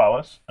the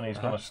Omphalos, and he's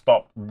going to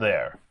stop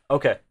there.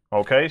 Okay.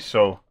 Okay,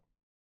 so...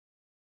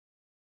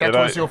 That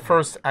was your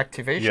first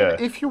activation. Yeah.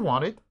 If you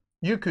wanted,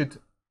 you could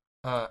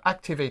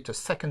activate a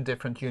second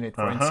different unit,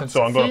 for instance,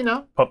 so I'm going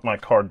Athena. to put my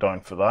card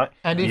down for that.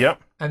 And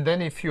and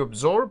then if you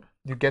absorb,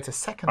 you get a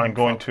second. I'm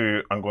going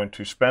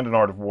to spend an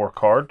Art of War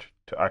card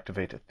to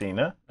activate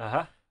Athena.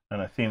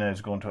 And Athena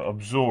is going to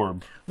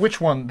absorb. Which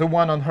one? The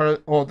one on her,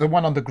 or the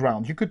one on the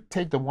ground? You could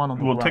take the one on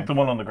the ground. We'll take the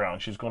one on the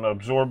ground. She's going to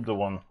absorb the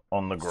one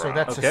on the ground. So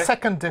that's a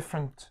second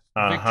different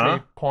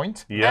victory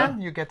point. Yeah.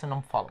 And you get an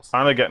Omphalos.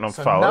 And I get an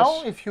Omphalos. So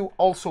now, if you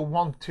also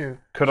want to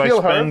Could I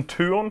spend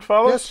 2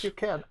 Omphalos? Yes, you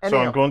can. So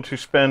I'm going to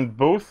spend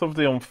both of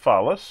the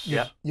Omphalos.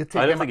 Yeah. You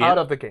take them out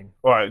of the game.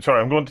 All right,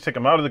 sorry, I'm going to take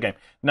them out of the game.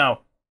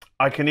 Now,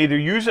 I can either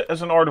use it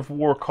as an Art of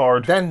War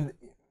card, then,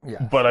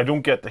 but I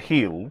don't get the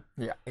heal.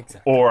 Yeah,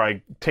 exactly. Or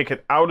I take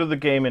it out of the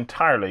game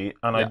entirely,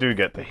 and I do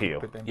get the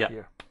heal.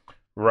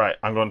 Right,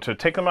 I'm going to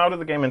take them out of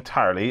the game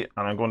entirely,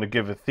 and I'm going to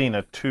give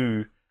Athena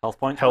 2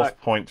 health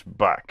points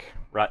back.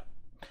 Right.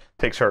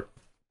 Takes her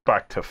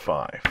back to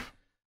 5.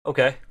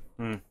 Okay.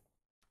 And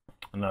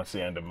that's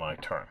the end of my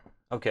turn.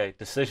 Okay,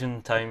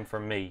 decision time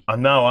for me.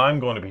 And now I'm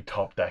going to be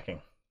top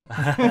decking.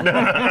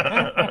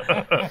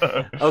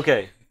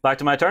 Okay, back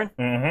to my turn?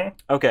 Mm-hmm.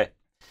 Okay.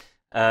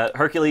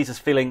 Hercules is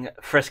feeling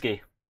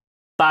frisky.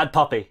 Bad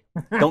puppy.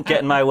 Don't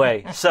get in my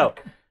way. So,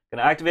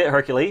 gonna activate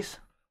Hercules.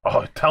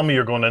 Oh, tell me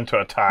you're going into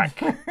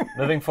attack.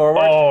 Moving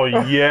forward. Oh,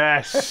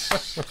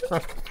 yes.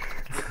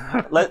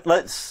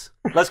 Let's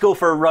go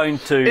for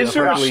round 2 of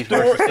Hercules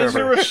versus Cerberus. Is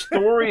there a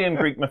story in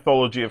Greek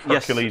mythology of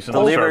Hercules and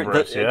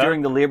Cerberus?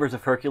 During the labours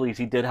of Hercules,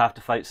 he did have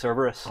to fight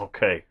Cerberus.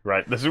 Okay,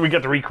 right. We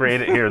get to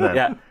recreate it here then.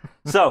 Yeah.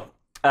 So,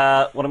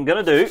 what I'm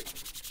going to do...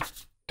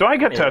 Do I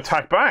get to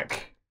attack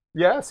back?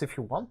 Yes, if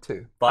you want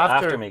to. But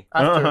after me.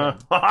 After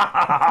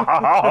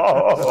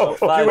So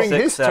 5, during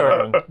 6, his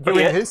 7. turn.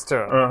 During his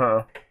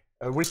turn.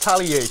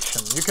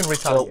 Retaliation. You can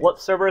retaliate. So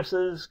what's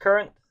Cerberus's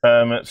current?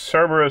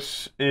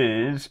 Cerberus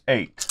is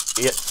 8.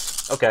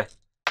 Yes. Okay.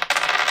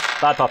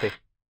 Bad puppy.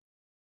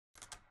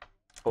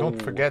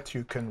 Don't forget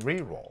you can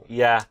reroll.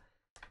 Yeah.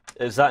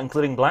 Is that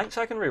including blanks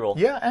I can reroll?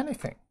 Yeah,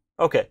 anything.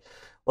 Okay.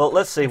 Well,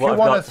 let's see what I've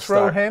got to If you want to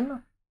throw start.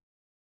 him,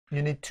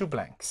 you need 2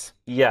 blanks.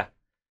 Yeah.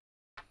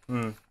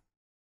 Well,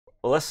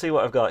 let's see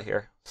what I've got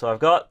here. So I've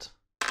got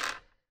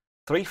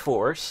 3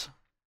 4s,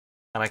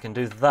 and I can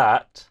do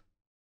that,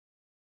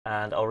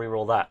 and I'll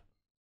reroll that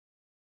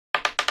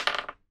to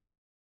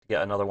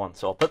get another 1.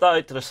 So I'll put that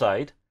out to the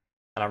side,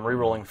 and I'm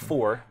rerolling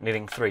 4,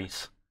 needing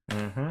 3s.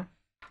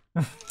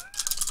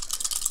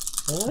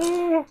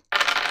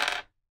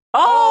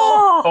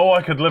 Oh,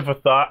 I could live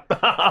with that.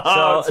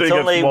 So it's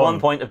only 1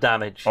 point of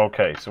damage.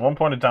 Okay, so 1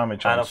 point of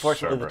damage on And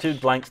unfortunately, Cerberus. the 2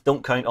 blanks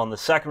don't count on the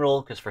second roll,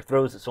 because for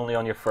throws, it's only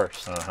on your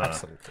first.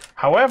 Absolutely.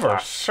 However,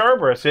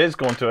 Cerberus is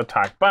going to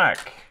attack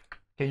back.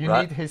 Okay, you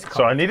need his card.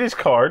 So I need his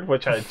card,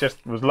 which I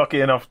just was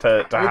lucky enough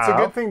to have. It's a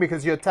good thing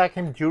because you attack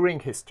him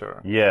during his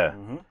turn. Yeah.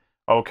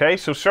 Okay,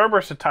 so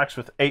Cerberus attacks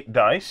with 8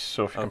 dice.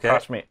 So if you can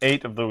pass me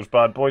 8 of those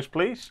bad boys,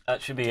 please.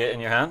 That should be it in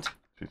your hand.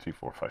 2, 3,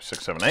 4, 5,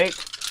 6, 7,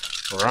 8.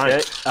 Right.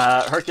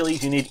 Okay.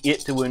 Hercules, you need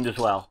 8 to wound as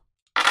well.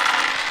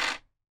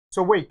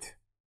 So wait,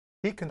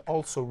 he can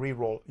also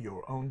reroll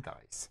your own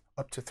dice,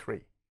 up to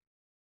 3.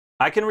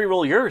 I can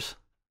reroll yours.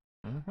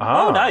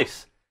 Ah. Oh,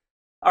 nice.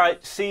 All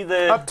right, see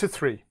the... Up to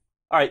 3.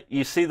 All right,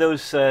 you see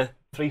those 3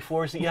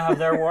 4s that you have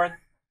there, Warren?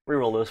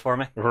 Reroll those for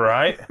me.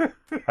 Right.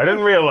 I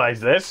didn't realize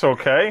this,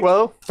 okay.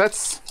 Well,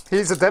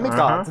 he's a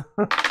demigod.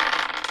 3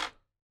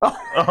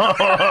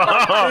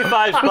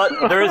 5s,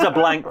 but there is a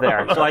blank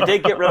there. So I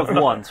did get rid of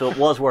 1, so it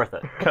was worth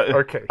it.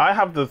 Okay. I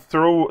have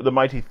the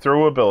mighty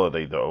throw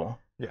ability, though.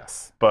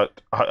 Yes.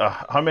 But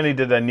how many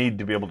did I need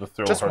to be able to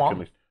throw Just Hercules?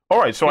 1. All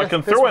right, so I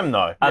can throw him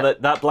now.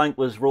 That blank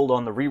was rolled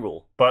on the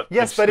reroll. But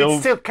yes, but it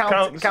still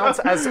counts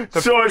as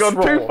the So I got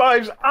first 2 roll.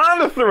 5s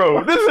and a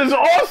throw. This is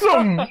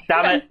awesome.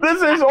 Damn it.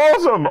 This is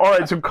awesome. All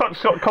right, so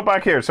cut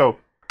back here. So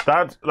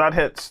that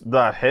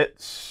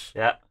hits.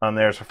 Yeah. And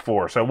there's a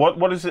 4. So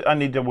what is it I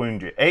need to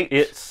wound you? 8?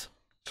 It's...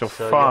 So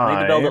So 5. you'll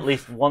need to build at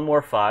least 1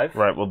 more 5.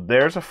 Right, well,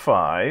 there's a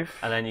 5.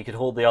 And then you could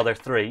hold the other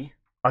 3.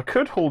 I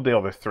could hold the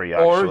other 3,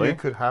 actually. Or you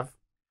could have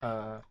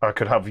I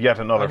could have yet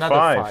another 5.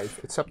 5.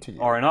 It's up to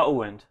you. Or an auto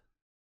wound.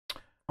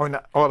 Or an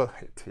auto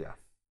hit, yeah.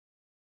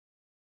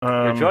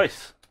 Your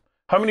choice.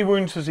 How many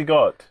wounds has he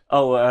got?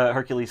 Oh,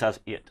 Hercules has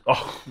 8.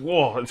 Oh,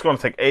 whoa! It's going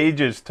to take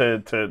ages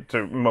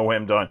to mow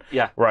him down.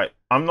 Yeah. Right.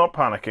 I'm not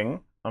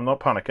panicking.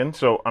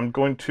 So I'm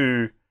going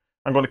to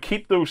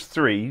keep those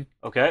 3.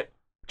 Okay.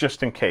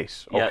 Just in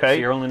case. Yeah, Okay. so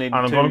you're only needing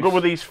and I'm 2s. going to go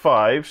with these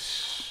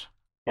 5s.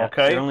 Yeah,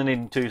 okay. So you're only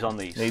needing 2s on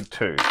these. Need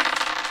 2.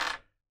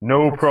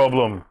 No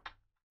problem.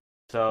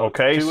 So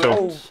Okay. 2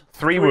 So wounds.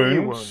 3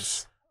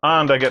 wounds,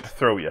 and I get to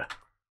throw you.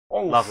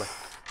 Oh, Lovely.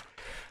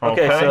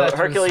 Okay, so That's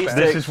Hercules respect.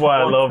 This takes is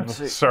why I 1, love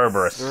 2,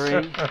 Cerberus.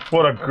 3.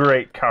 What a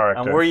great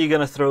character. And where are you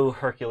going to throw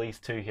Hercules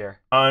to here?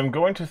 I'm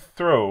going to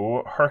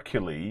throw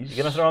Hercules. You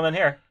going to throw him in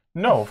here?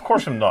 No, of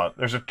course I'm not.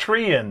 There's a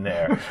tree in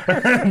there.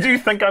 Do you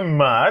think I'm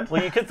mad?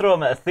 Well, you could throw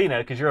him at Athena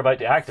because you're about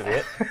to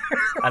activate,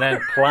 and then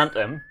plant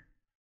him.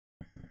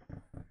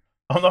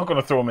 I'm not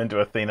going to throw him into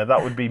Athena.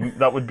 That would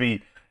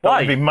be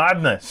That would be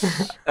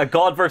madness. A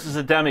god versus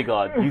a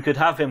demigod. You could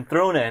have him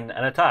thrown in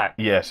and attack.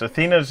 Yes,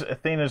 Athena's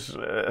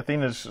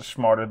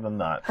smarter than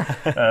that.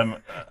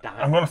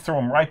 I'm going to throw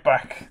him right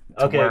back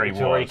to where he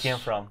was. Where he came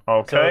from.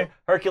 Okay. So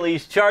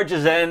Hercules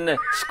charges in,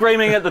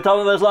 screaming at the top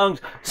of his lungs,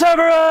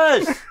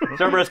 Cerberus!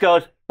 Cerberus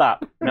goes,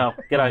 bap. No,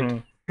 get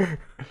out.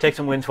 Take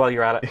some wins while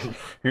you're at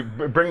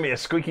it. Bring me a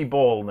squeaky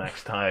ball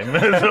next time.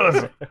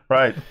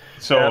 Right.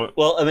 So.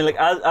 Well, I mean, like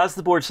as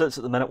the board sits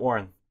at the minute,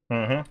 Warren,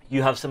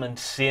 you have some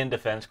insane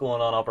defense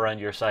going on up around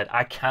your side.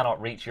 I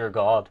cannot reach your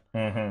god.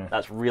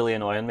 That's really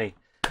annoying me.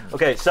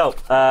 Okay, so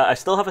I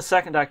still have a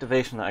second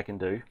activation that I can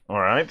do. All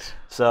right.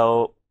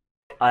 So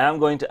I am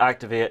going to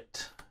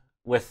activate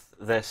with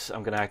this.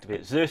 I'm going to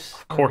activate Zeus.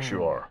 Of course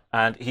you are.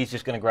 And he's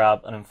just going to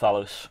grab an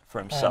Omphalos for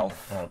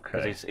himself.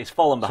 Okay. He's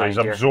fallen behind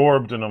here. So he's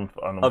absorbed an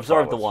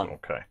Absorbed the one.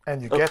 Okay.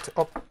 And you get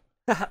up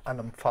an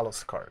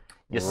Omphalos card.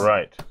 Yes.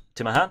 Right.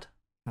 To my hand?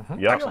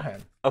 Yeah. To your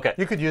hand. Okay.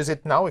 You could use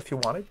it now if you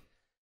wanted.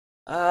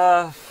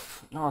 No,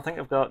 I think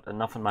I've got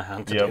enough in my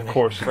hand to do of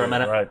course for a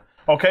minute. Right.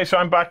 Okay, so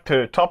I'm back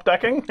to top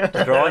decking.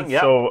 Drawing,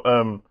 yeah. So,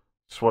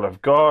 that's what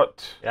I've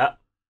got. Yeah.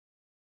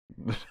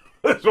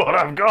 That's what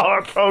I've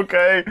got.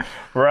 Okay,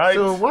 right.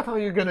 So what are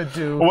you gonna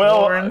do,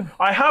 well, Warren?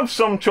 I have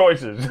some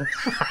choices.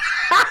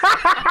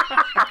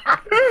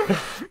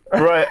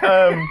 Right.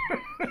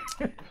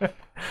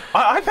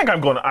 I think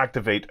I'm going to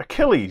activate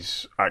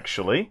Achilles,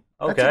 actually.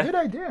 Okay. That's a good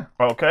idea.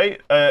 Okay.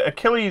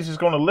 Achilles is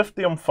going to lift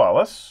the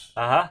Omphalos.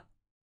 Uh-huh.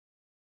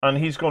 And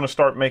he's going to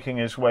start making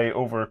his way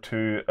over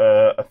to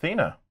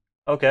Athena.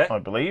 Okay. I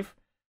believe.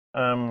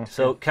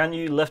 So can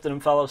you lift an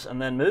Omphalos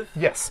and then move?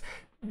 Yes.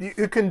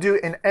 You can do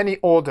in any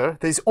order.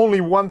 There's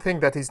only one thing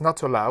that is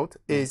not allowed,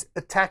 is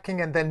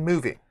attacking and then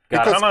moving.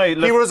 Because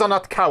heroes are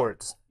not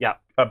cowards. Yeah.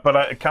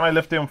 But can I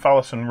lift the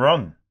Omphalos and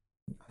run?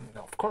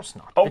 No, of course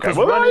not. Okay, Because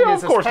well, running yeah,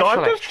 is of a course. No, I'm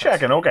special just action.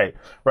 checking. Okay.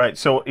 Right,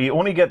 so he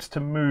only gets to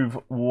move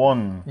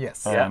one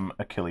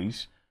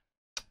Achilles.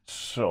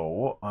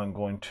 So I'm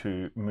going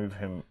to move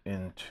him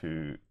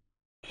into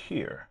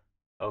here.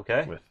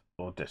 Okay. With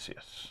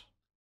Odysseus.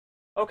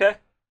 Okay.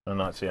 And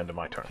that's the end of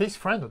my turn. His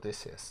friend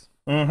Odysseus.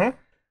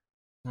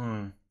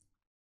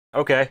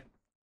 Okay.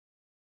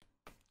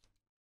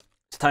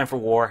 It's time for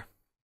war.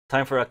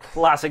 Time for a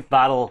classic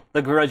battle,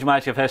 the grudge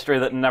match of history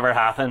that never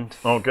happened.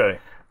 Okay.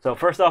 So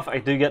first off, I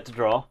do get to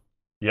draw.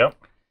 Yep.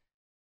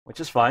 Which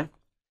is fine.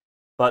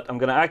 But I'm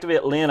going to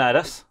activate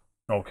Leonidas.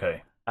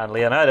 Okay. And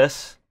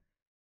Leonidas,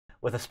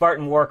 with a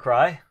Spartan war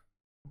cry.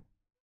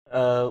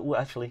 Well,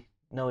 actually,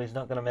 no, he's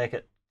not going to make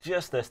it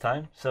just this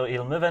time. So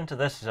he'll move into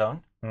this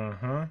zone.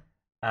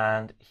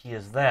 And he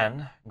is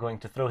then going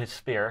to throw his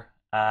spear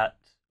at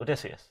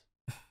Odysseus.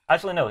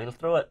 Actually, no, he'll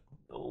throw it.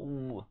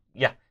 Ooh,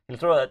 yeah, he'll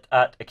throw it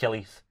at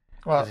Achilles.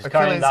 Well, he's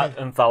carrying that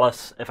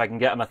Omphalos. If I can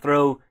get him a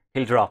throw,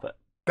 he'll drop it.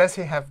 Does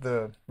he have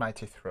the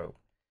mighty throw?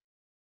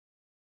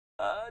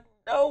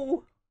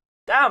 No.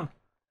 Damn.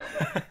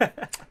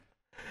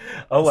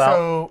 Oh well.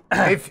 So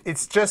if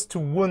it's just to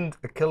wound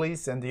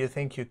Achilles, and do you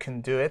think you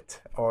can do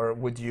it, or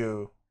would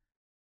you?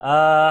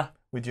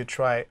 Would you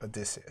try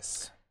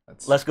Odysseus?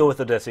 Let's go with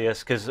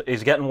Odysseus, because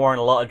he's getting Warren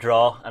a lot of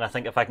draw, and I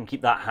think if I can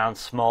keep that hand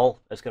small,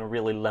 it's going to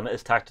really limit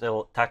his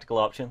tactical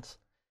options.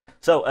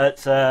 So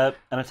it's an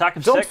attack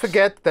of 6. Don't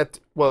forget that,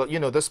 well, you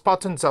know, the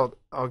Spartans are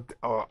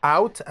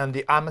out, and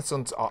the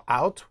Amazons are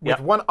out. With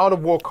one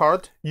out-of-war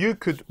card, you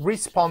could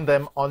respawn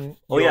them on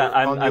your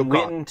I'm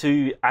waiting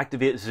to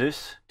activate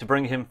Zeus to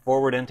bring him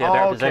forward into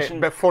their position,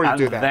 before you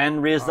do that. And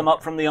then raise them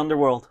up from the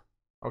underworld.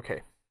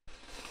 Okay.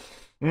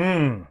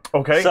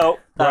 Okay. So,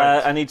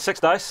 I need 6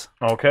 dice.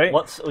 Okay.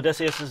 What's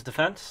Odysseus'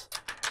 defense?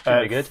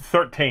 Should be good.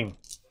 13.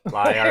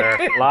 Liar.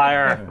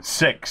 Liar.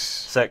 6.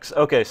 6.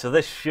 Okay, so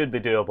this should be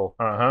doable.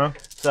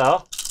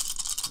 So,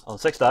 on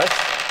 6 dice.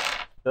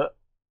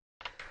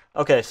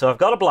 Okay, so I've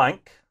got a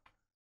blank,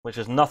 which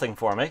is nothing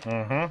for me.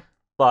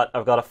 But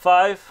I've got a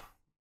 5,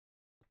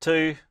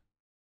 2,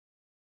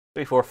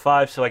 3, 4,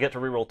 5, so I get to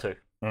reroll 2.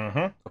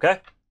 Okay?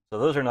 So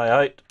those are now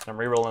out. I'm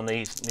rerolling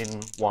these,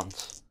 needing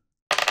 1s.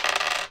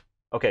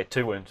 Okay,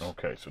 2 wounds.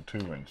 Okay, so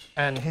 2 wounds.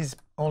 And he's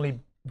only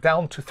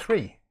down to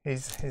 3. He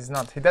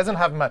doesn't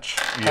have much.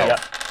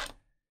 Yeah.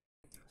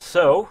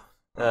 So,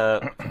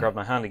 grab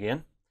my hand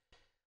again.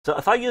 So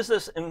if I use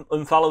this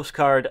Omphalos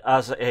card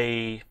as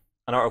an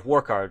Art of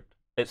War card,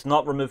 it's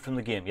not removed from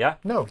the game, yeah?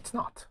 No, it's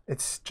not.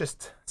 It's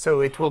just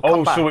so it will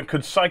come back. So it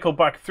could cycle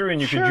back through,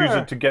 and you could use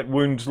it to get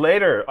wounds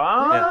later. So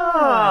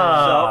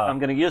I'm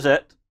going to use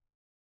it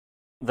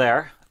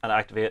there and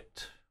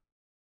activate.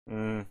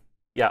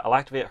 Yeah, I'll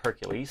activate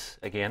Hercules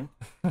again.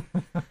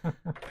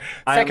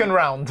 Second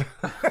round.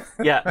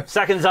 Yeah,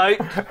 seconds out.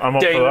 I'm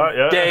up ding, for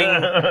that,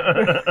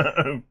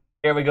 ding.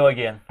 Here we go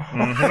again.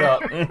 So,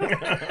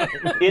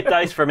 8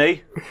 dice for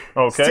me.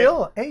 Okay.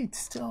 Still 8,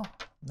 still.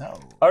 No.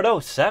 Oh no,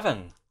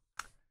 7.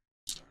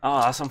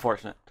 Oh, that's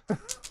unfortunate.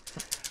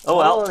 Oh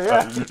well.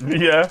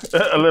 Yeah,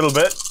 a little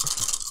bit.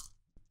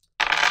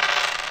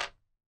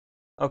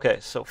 Okay,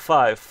 so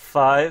 5,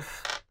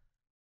 5,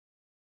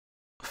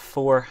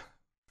 4,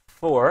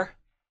 4.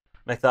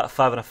 make that a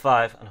 5 and a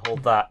 5 and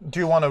hold that. Do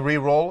you want to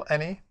re-roll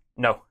any?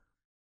 No.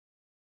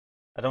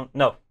 I don't.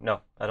 No,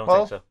 I don't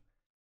think so.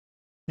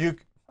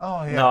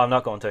 Oh yeah. No, I'm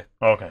not going to.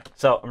 Okay.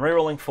 So I'm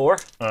re-rolling 4.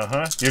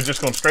 You're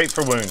just going straight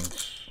for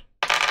wounds.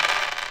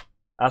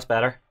 That's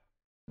better.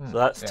 So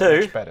that's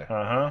 2. Much better.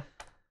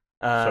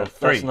 So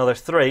 3. That's another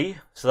 3.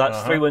 So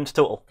that's 3 wounds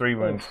total. 3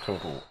 wounds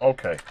total.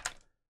 Okay.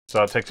 So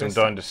that takes him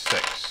down to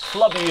 6.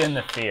 Club you in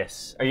the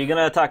face. Are you going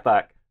to attack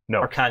back? No.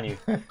 Or can you?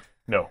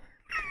 No.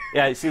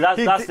 Yeah, see,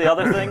 that's the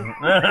other thing.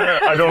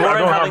 I don't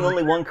having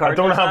only one card. I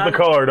don't have the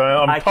card.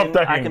 I'm top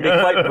decking. I can be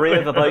quite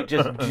brave about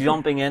just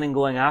jumping in and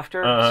going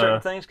after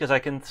certain things, because I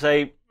can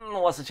say,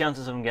 what's the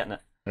chances of him getting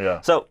it?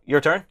 Yeah. So, your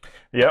turn.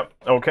 Yep.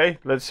 Okay.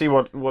 Let's see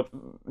what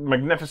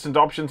magnificent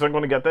options I'm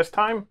going to get this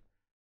time.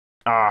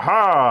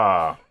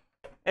 Aha!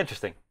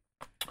 Interesting.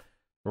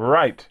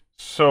 Right.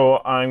 So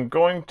I'm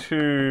going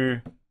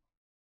to...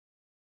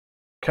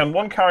 Can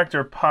one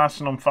character pass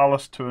an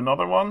Omphalos to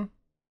another one?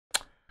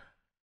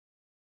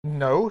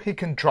 No, he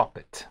can drop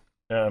it.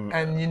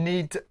 And you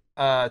need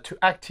to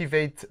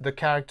activate the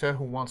character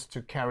who wants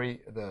to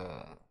carry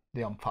the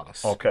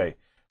Omphalos. Okay.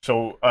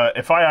 So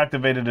if I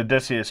activated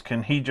Odysseus,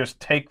 can he just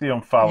take the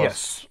Omphalos?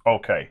 Yes.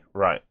 Okay.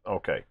 Right.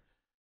 Okay.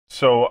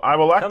 So I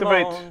will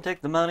activate... Come on,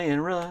 take the money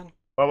and run.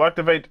 I'll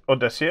activate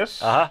Odysseus.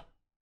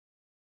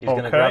 He's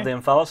going to grab the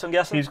Omphalos, I'm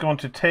guessing? He's going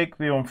to take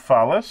the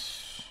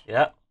Omphalos.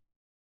 Yeah.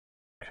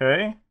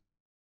 Okay.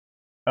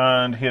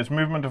 And he has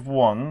movement of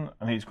 1,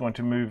 and he's going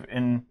to move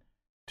in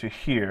to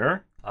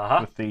here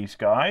with these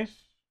guys.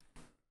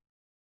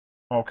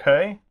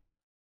 Okay.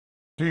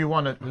 Do you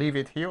want to leave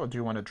it here, or do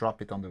you want to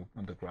drop it on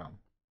the ground?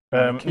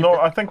 No,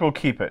 I think we'll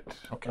keep it.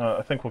 Okay.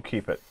 I think we'll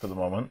keep it for the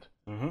moment.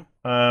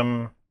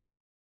 The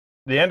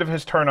end of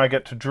his turn, I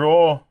get to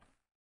draw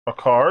a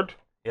card.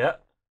 Yeah.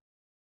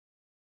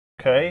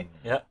 Okay.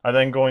 Yeah. I'm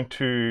then going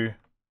to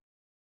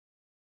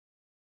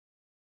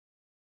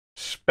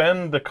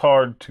spend the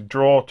card to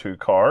draw 2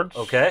 cards.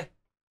 Okay.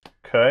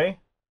 Okay.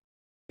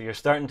 So you're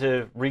starting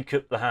to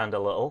recoup the hand a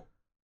little.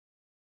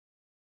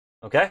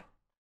 Okay.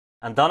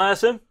 And done, I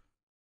assume?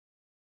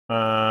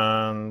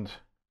 And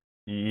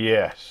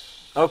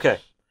yes. Okay.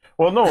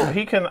 Well, no,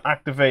 he can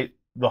activate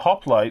the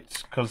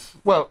hoplites because...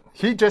 Well,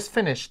 he just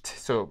finished,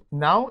 so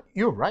now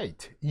you're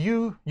right.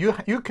 You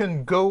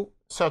can go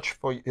search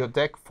for your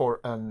deck for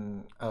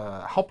an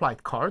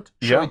hoplite card,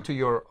 show it to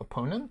your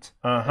opponent,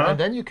 and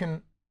then you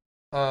can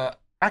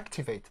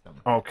activate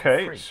them.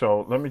 Okay,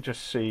 so let me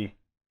just see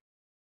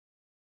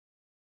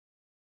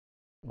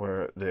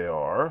where they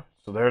are.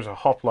 So there's a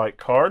hoplite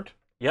card.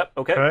 Yep,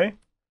 okay. Okay.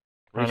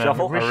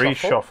 Reshuffle. A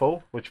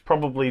reshuffle, which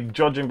probably,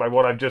 judging by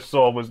what I just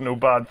saw, was no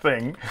bad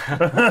thing.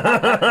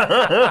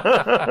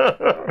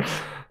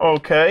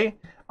 Okay.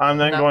 I'm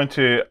then going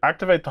to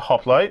activate the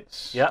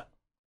hoplites. Yeah.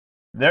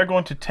 They're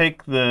going to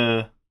take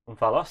the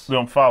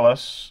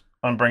Omphalos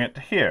and bring it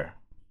to here.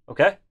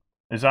 Okay.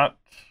 Is that...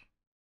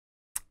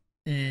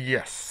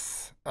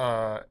 Yes.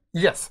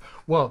 Yes.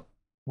 Well,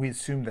 we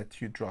assume that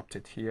you dropped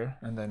it here,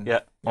 and then...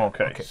 Yeah.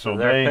 Okay. So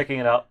they're picking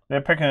it up. They're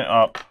picking it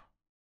up.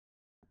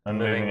 And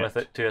moving with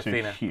it to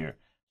Athena. Here.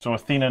 So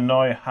Athena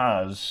now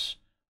has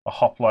a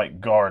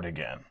hoplite guard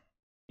again.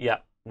 Yeah,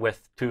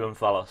 with 2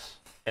 Omphalos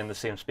in the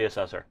same space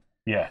as her.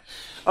 Yes.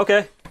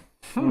 Okay.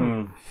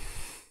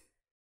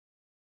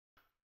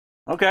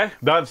 Okay.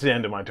 That's the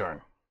end of my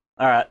turn.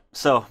 All right,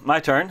 so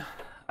my turn.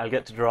 I'll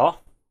get to draw.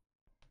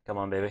 Come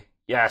on, baby.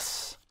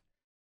 Yes.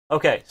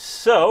 Okay,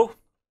 so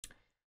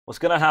what's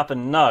going to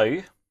happen now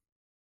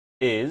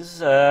is...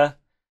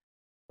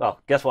 well,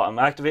 guess what? I'm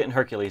activating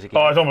Hercules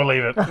again. Oh, I don't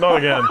believe it. Not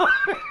again.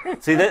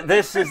 See,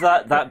 this is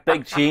that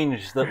big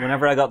change that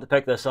whenever I got to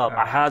pick this up,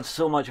 I had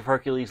so much of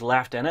Hercules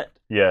left in it.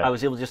 Yeah. I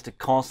was able just to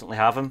constantly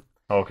have him.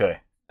 Okay.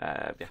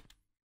 Yeah.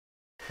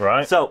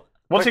 Right. So,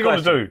 what's he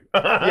going to do?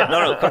 Yeah,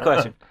 no, quick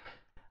question.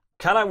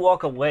 Can I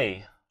walk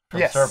away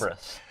from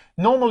Cerberus?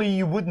 Normally,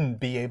 you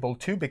wouldn't be able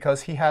to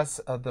because he has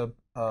the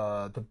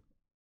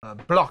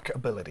block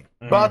ability.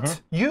 But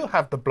you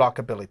have the block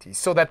ability.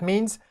 So that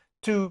means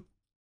two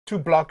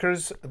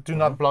blockers do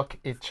not block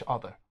each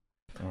other.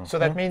 So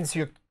that means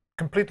you're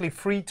completely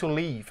free to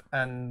leave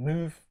and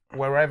move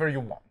wherever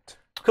you want.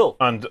 Cool.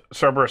 And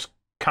Cerberus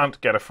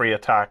can't get a free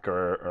attack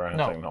or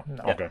anything? No.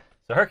 Yeah. Okay.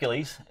 So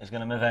Hercules is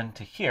going to move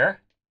into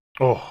here.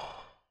 Oh.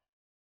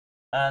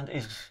 And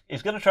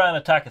he's going to try and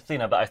attack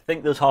Athena, but I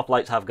think those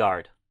hoplites have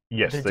guard.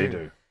 Yes, they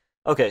do.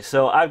 Okay,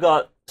 so I've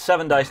got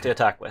 7 dice to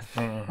attack with.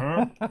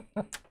 5,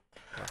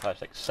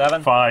 6,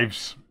 7.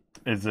 5s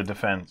is the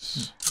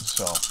defense.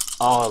 So.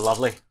 Oh,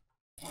 lovely.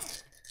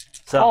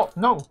 So. Oh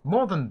no,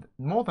 more than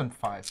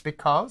 5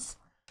 because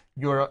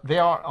they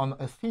are on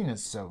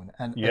Athena's zone,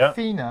 and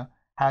Athena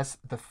has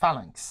the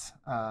phalanx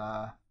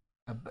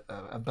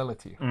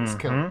ability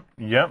skill.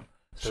 Yep.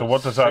 So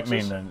what does that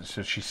mean then?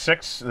 So she's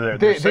 6.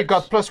 They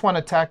got +1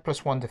 attack,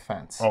 +1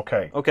 defense.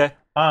 Okay. Okay.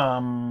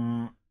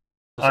 And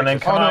then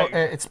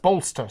it's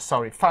bolster.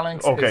 Sorry,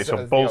 phalanx. Okay,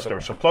 so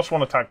bolster. So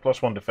 +1 attack,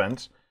 +1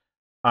 defense,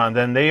 and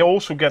then they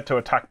also get to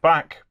attack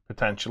back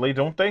potentially,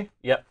 don't they?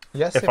 Yep.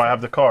 Yes. If I have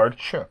the card.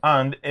 Sure.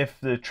 And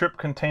if the trip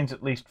contains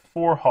at least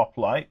 4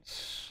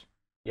 hoplites.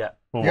 Yeah.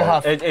 You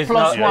have it's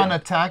plus not, 1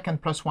 attack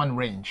and plus 1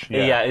 range.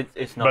 Yeah,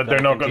 it's not. But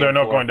they're not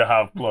going to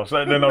have plus.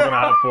 They're not going to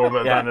have 4,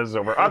 but then it's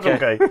over. That's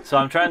okay. So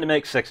I'm trying to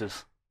make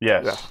 6s.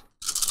 Yes.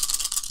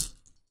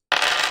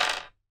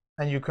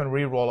 And you can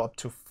re-roll up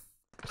to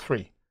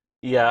 3.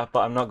 Yeah,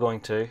 but I'm not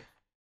going to.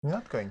 You're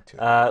not going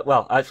to.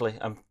 Well, actually,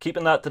 I'm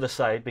keeping that to the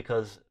side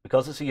because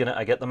it's a unit.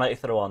 I get the mighty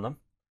throw on them.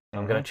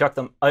 I'm going to chuck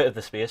them out of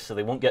the space so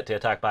they won't get to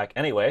attack back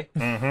anyway.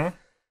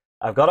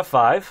 I've got a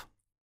 5.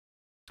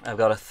 I've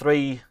got a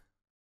 3.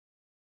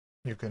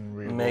 You can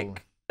re-roll.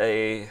 Make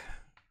a...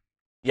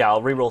 Yeah,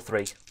 I'll re-roll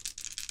 3.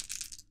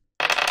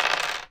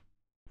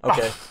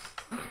 Okay.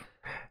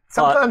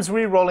 Sometimes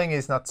re-rolling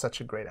is not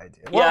such a great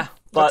idea. Well, yeah,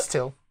 but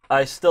still.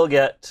 I still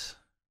get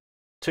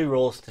 2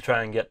 rolls to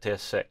try and get to a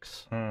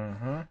 6.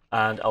 And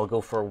I'll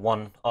go for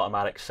 1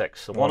 automatic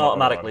 6. So 1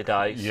 automatically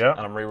dies, and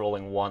I'm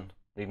re-rolling 1,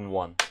 leaving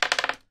 1.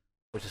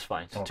 Which is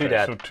fine. So 2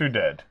 dead. So 2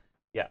 dead.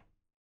 Yeah.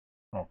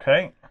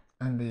 Okay.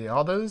 And the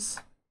others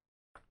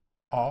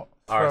are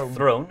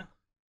thrown.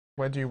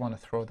 Where do you want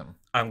to throw them?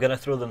 I'm going to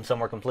throw them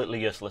somewhere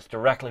completely useless.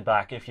 Directly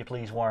back, if you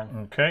please,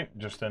 Warren. Okay,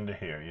 just into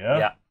here, yeah?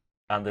 Yeah.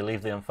 And they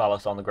leave the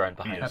Omphalos on the ground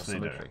behind. Yes, they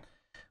do.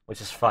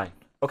 Which is fine.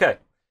 Okay.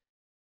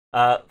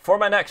 For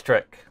my next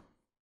trick,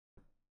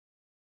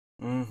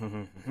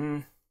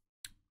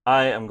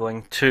 I am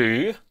going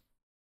to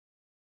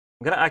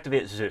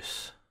activate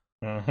Zeus.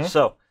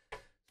 So,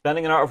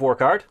 spending an Art of War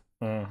card,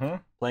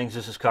 playing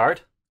Zeus's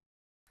card,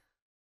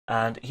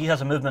 and he has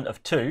a movement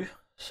of 2,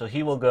 so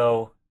he will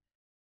go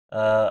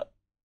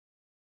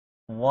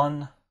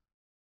 1,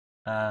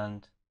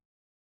 and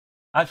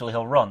actually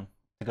he'll run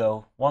to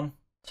go 1,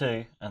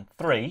 2, and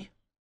 3.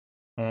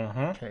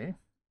 Okay.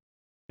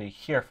 Be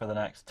here for the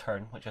next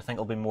turn, which I think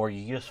will be more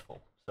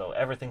useful. So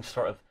everything's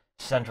sort of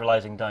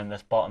centralizing down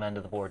this bottom end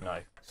of the board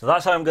now. So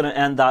that's how I'm going to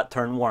end that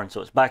turn, Warren. So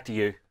it's back to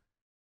you.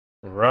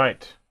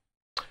 Right.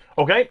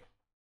 Okay.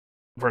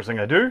 First thing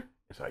I do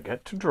is I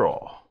get to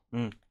draw.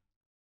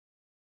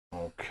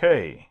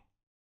 Okay.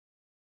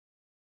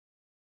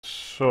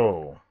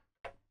 So.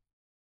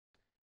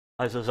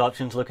 How's those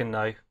options looking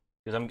now?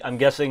 Because I'm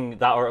guessing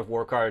that Art of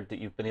War card that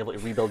you've been able to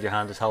rebuild your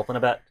hand is helping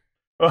a bit.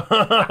 What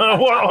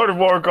Art of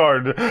War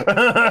card? No.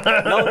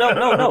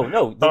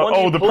 The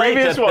one the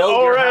previous one.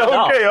 Oh,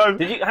 right,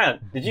 okay.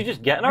 Did you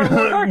just get an Art of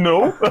War card?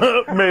 No,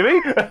 maybe.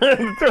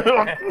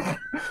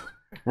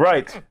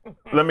 Right.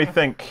 Let me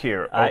think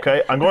here.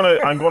 Okay, I'm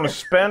gonna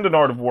spend an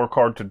Art of War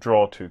card to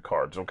draw 2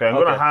 cards. Okay, I'm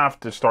gonna have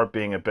to start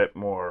being a bit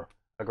more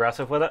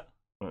aggressive with it.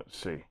 Let's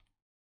see.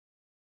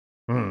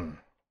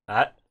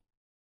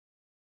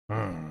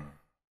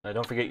 Now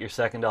don't forget your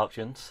second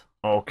options.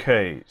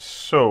 Okay,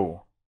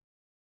 so.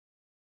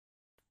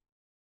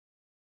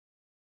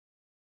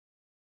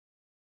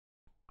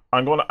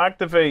 I'm going to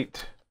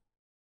activate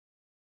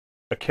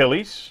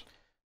Achilles.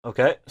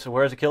 Okay, so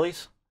where's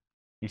Achilles?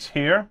 He's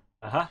here.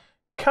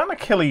 Can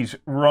Achilles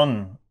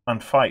run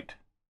and fight?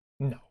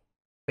 No,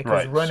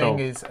 because running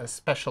is a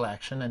special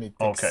action and it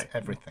takes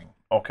everything.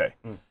 Okay,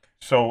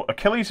 so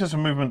Achilles has a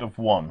movement of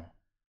 1.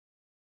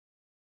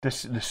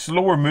 The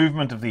slower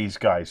movement of these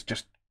guys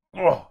just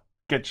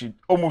gets you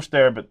almost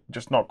there, but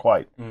just not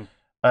quite.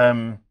 Do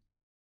you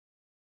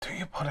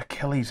put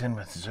Achilles in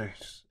with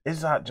Zeus? Is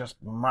that just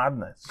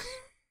madness?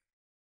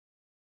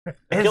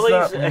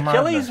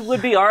 Achilles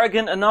would be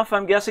arrogant enough,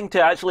 I'm guessing,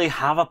 to actually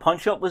have a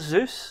punch-up with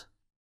Zeus.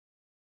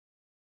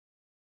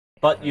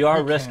 But you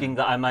are risking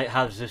that I might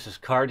have Zeus's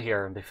card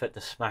here and be fit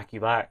to smack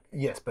you back.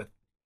 Yes, but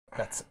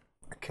that's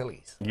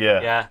Achilles.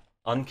 Yeah. Yeah,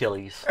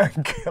 Achilles.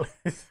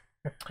 Achilles.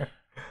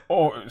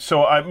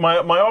 So my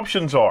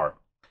options are,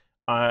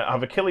 I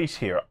have Achilles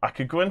here. I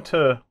could go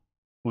into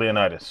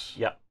Leonidas.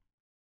 Yeah.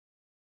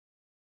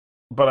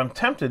 But I'm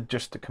tempted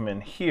just to come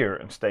in here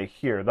and stay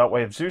here. That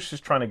way, if Zeus is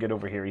trying to get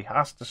over here, he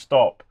has to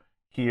stop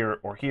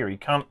here or here. He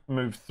can't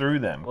move through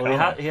them. Well,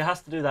 he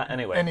has to do that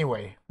anyway.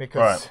 Anyway,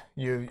 because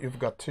you've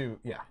got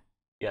 2,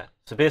 Yeah,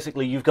 so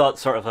basically you've got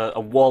sort of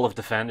a wall of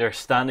defenders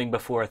standing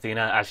before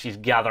Athena as she's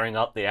gathering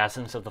up the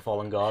essence of the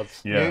fallen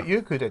gods. Yeah.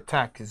 You could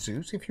attack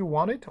Zeus if you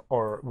wanted,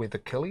 or with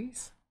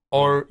Achilles.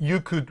 Or you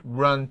could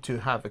run to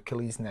have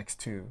Achilles next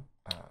to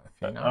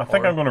Athena. I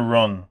think I'm going to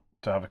run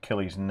to have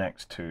Achilles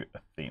next to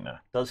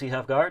Athena. Does he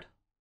have guard?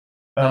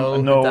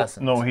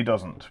 No, he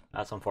doesn't.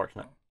 That's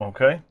unfortunate.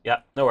 Okay.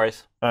 Yeah, no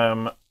worries.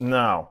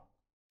 Now,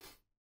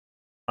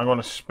 I'm going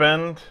to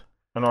spend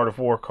an Art of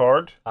War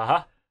card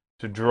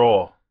to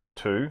draw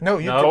 2.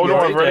 I've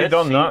already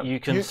done that. You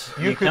can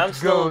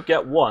still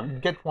get 1.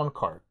 Get 1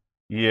 card.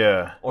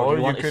 Yeah. Or do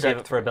you want to save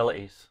it for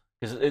abilities?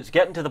 Because it's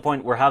getting to the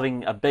point where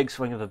having a big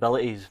swing of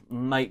abilities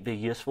might be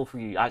useful for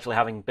you. Actually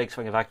having big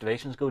swing of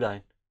activations go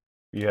down.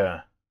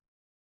 Yeah.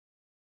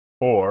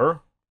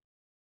 Or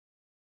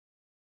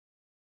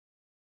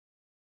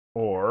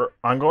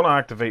I'm going to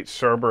activate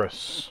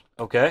Cerberus.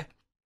 Okay.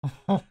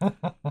 So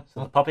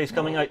the puppy's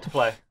coming out to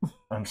play.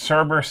 And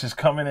Cerberus is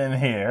coming in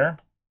here.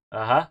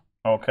 Uh-huh.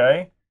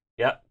 Okay.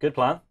 Yeah, good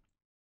plan.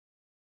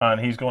 and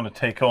he's going to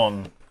take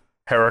on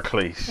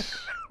Heracles.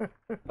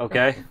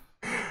 Okay.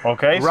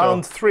 Okay.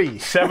 Round 3.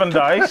 7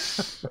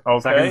 dice.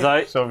 Okay. Second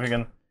dice. So if you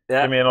can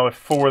give me another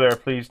 4 there,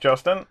 please,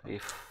 Justin.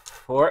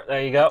 4.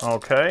 There you go.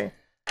 Okay.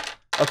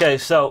 Okay.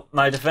 So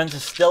my defense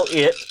is still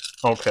 8.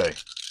 Okay.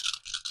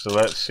 So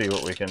let's see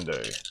what we can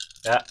do.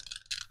 Yeah.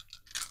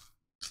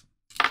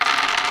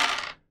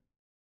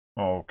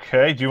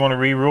 Okay. Do you want to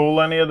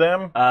re-roll any of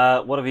them?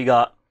 What have you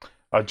got?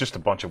 Just a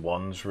bunch of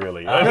 1s,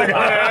 really.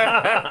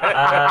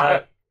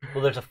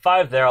 Well, there's a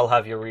 5 there. I'll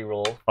have you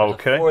re-roll. There's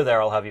Okay. a 4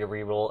 there. I'll have you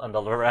re-roll, and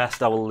the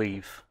rest I will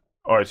leave.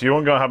 All right. So you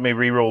aren't going to have me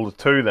re-roll the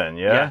 2 then,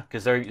 yeah? Yeah,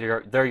 because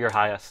they're your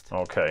highest.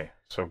 Okay.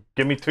 So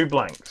give me 2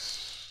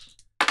 blanks.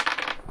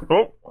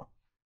 Oh,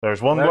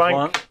 there's 1 There's blank.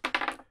 1.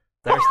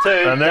 There's 2.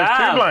 And there's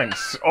Damn. 2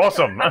 blanks.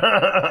 Awesome.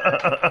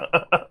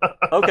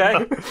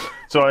 Okay.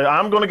 So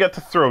I'm going to get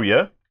to throw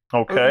you.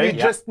 Okay. You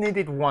just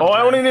needed 1. Oh,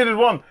 I only needed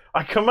 1.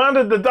 I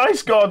commanded the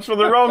dice gods for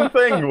the wrong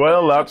thing.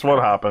 Well, that's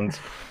what happens.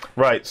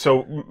 Right,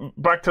 so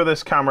back to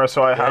this camera.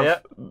 So I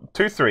have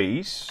 2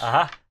 3s.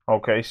 Uh-huh.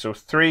 Okay, so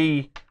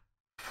 3,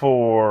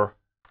 4,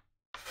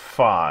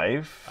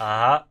 5.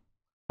 Uh-huh.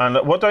 And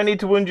what do I need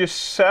to wound you?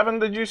 7,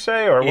 did you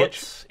say? Or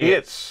Eights.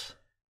 8s.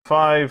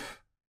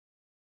 5.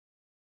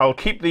 I'll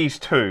keep these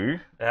 2.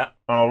 Yeah.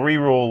 And I'll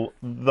re-roll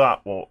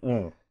that one.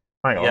 Ooh,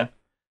 hang on. Yeah.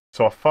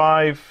 So a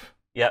 5.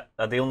 Yeah,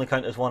 they only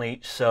count as 1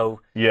 each,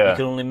 so Yeah. you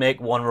can only make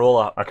 1 roll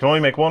up. I can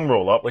only make 1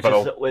 roll up, Which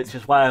but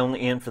is why I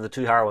only aimed for the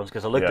 2 higher ones,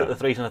 because I looked at the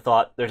 3s and I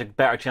thought there's a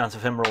better chance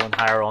of him rolling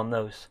higher on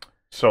those.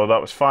 So that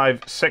was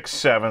 5, 6,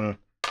 7,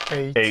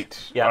 8.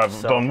 8. Yeah,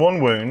 I've done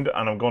 1 wound,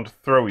 and I'm going to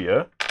throw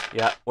you.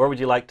 Yeah, where would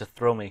you like to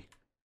throw me?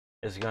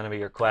 Is going to be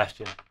your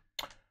question.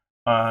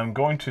 I'm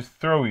going to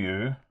throw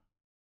you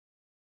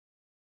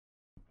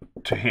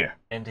to here.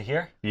 Into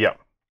here? Yeah.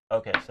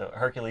 Okay, so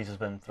Hercules has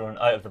been thrown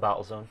out of the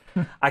battle zone.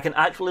 I can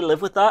actually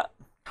live with that.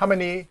 How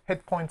many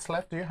hit points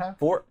left do you have?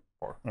 4.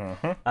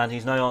 Mm-hmm. And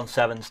he's now on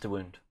 7s to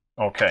wound.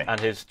 Okay. And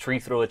his tree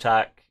throw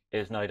attack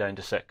is now down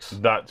to 6.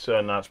 That's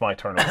my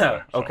turn over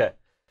there. So. Okay.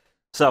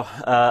 So,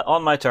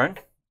 on my turn,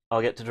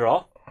 I'll get to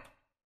draw.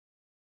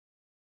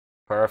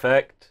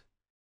 Perfect.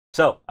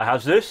 So, I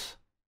have Zeus.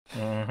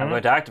 Mm-hmm. I'm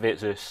going to activate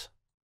Zeus.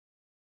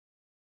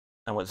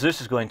 And what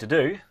Zeus is going to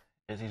do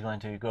is he's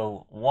going to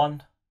go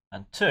 1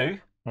 and 2.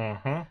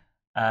 Mm-hmm.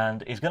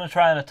 And he's going to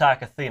try and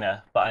attack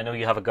Athena, but I know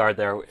you have a guard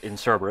there in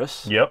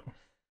Cerberus. Yep.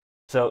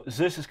 So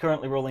Zeus is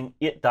currently rolling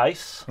 8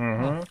 dice.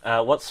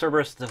 Mm-hmm. What's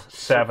Cerberus?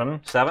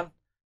 7. 7?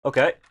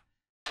 Okay.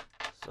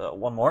 So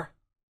 1 more.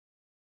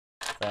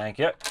 Thank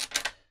you.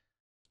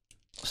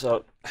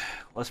 So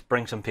let's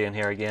bring some pain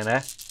here again,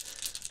 eh?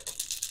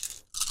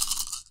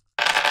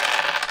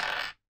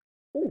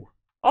 Ooh,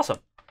 awesome.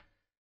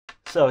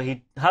 So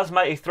he has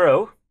Mighty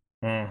Throw.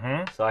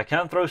 Mm-hmm. So I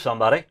can throw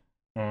somebody.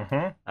 Mm-hmm.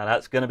 And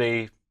that's going to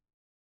be...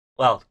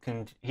 Well,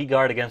 can he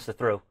guard against the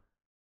throw?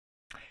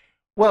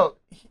 Well,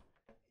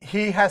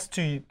 he has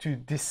to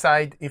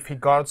decide if he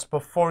guards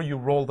before you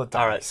roll the dice.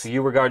 All right, so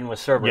you were guarding with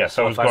Cerberus. Yes,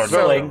 so I was if I'm guarding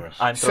throwing, Cerberus.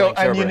 I'm throwing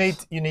and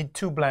Cerberus. you need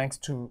 2 blanks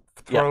to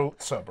throw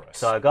Cerberus.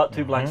 So I've got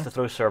 2 blanks to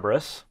throw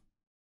Cerberus.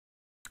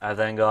 I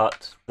then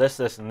got this,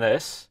 and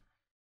this.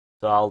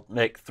 So I'll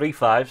make 3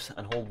 5s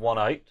and hold 1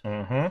 out.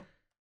 Mm-hmm.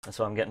 And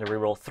so I'm getting to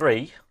reroll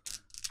 3.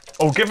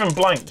 Oh, give him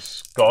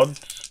blanks, God.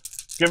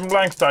 Give him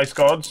blanks, dice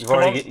gods.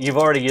 You've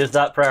already used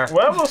that prayer.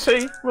 Well, we'll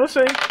see. We'll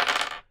see.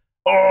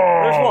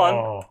 Oh, There's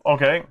 1.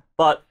 Okay.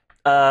 But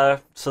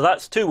so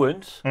that's 2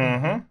 wounds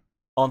Mm-hmm.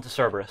 onto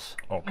Cerberus.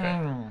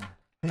 Okay.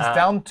 He's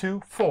down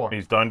to 4.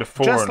 He's down to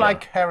 4 Just now.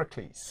 like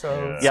Heracles.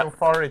 So Yeah. so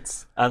far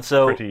it's And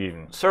so Pretty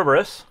even.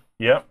 Cerberus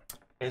Yep.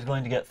 is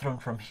going to get thrown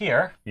from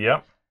here.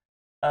 Yep.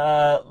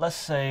 Let's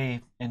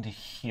say into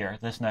here,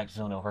 this next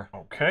zone over,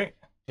 Okay.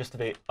 just to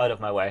be out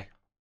of my way.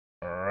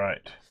 All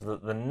right. So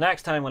the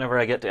next time whenever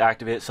I get to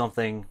activate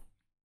something,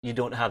 you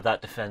don't have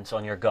that defense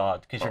on your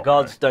god. Because your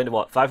god's down to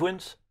what, 5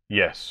 wounds?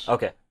 Yes.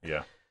 Okay.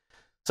 Yeah.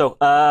 So,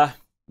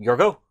 your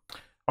go.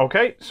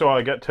 Okay, so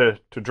I get to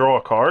draw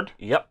a card.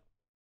 Yep.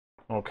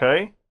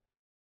 Okay.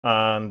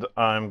 And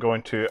I'm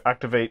going to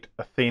activate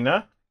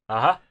Athena.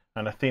 Uh-huh.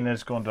 And Athena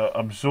is going to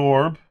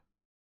absorb.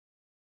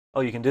 Oh,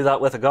 you can do that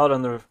with a god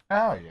on the...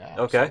 Oh yeah.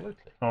 Okay.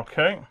 Absolutely.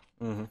 Okay.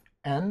 Mm-hmm.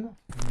 And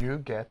you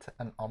get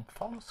an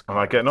Omphalos card. And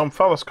I get an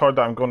Omphalos card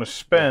that I'm going to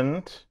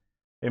spend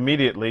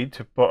immediately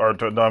to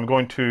put, I'm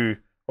going to,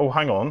 oh,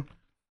 hang on.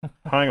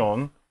 Hang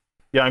on.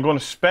 Yeah, I'm going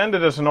to spend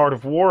it as an Art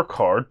of War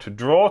card to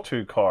draw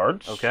 2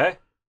 cards. Okay.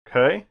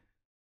 Okay.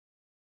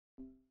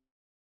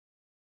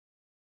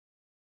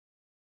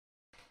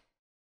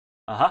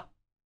 Uh-huh.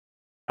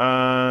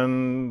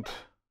 And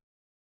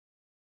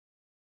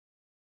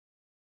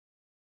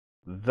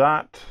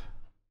that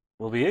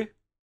Will be you.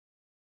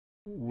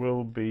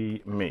 will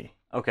be me.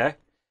 Okay.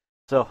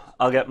 So,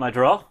 I'll get my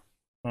draw.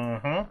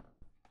 Mm-hmm.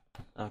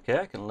 Okay,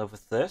 I can live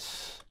with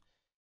this.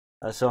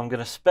 So I'm going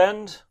to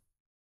spend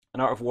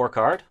an Art of War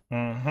card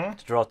Mm-hmm.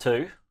 to draw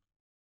 2.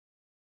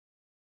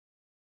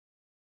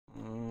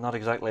 Not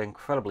exactly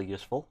incredibly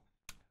useful.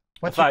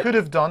 What In you fact- could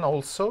have done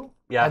also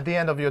at the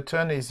end of your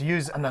turn is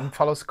use an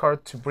unfollows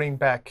card to bring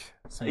back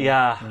something.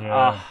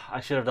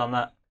 I should have done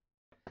that.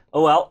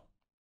 Oh well.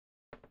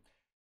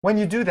 When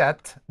you do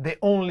that, they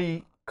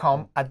only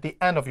come at the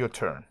end of your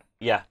turn.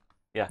 Yeah.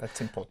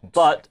 That's important.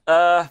 But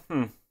I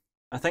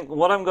think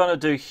what I'm going to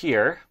do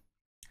here,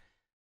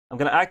 I'm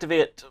going to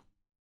activate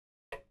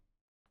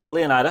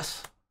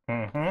Leonidas.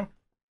 And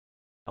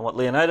what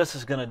Leonidas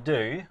is going to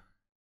do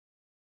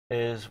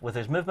is, with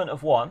his movement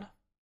of 1,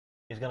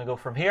 he's going to go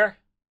from here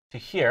to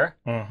here.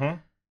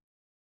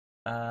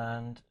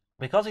 And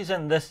because he's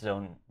in this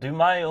zone, do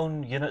my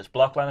own units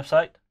block line of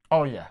sight?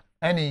 Oh, yeah.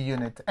 Any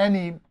unit,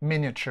 any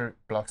miniature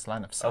blocks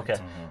line of sight. Okay.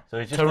 So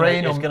he's just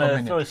going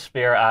to throw a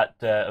spear at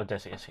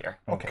Odysseus here.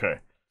 Okay.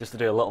 Just to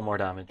do a little more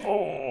damage.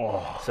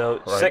 Oh.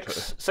 So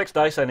six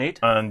dice I need.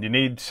 And you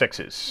need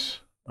 6s.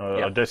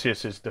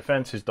 Odysseus'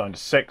 defense is down to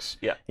 6.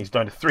 Yeah. He's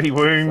down to 3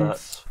 wounds. So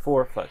that's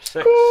 4, 5,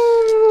 6.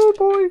 Oh,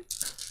 boy.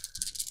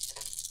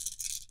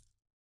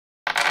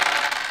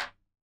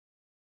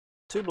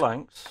 2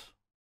 blanks,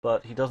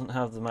 but he doesn't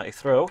have the mighty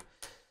throw.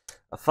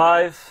 A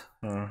 5,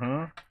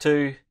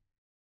 2,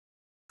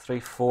 3,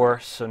 4.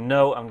 So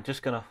no, I'm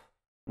just going to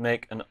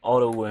make an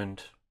auto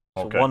wound.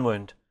 So 1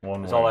 wound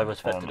is all I was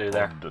fit to do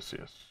there.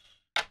 Odysseus.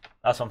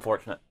 That's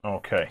unfortunate.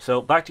 Okay.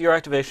 So back to your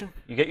activation.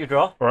 You get your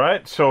draw. All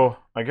right, so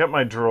I get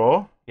my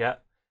draw. Yeah.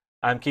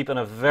 I'm keeping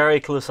a very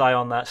close eye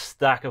on that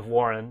stack of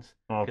Warrens.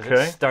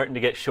 Because it's starting to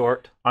get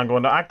short. I'm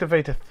going to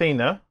activate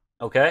Athena.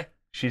 Okay.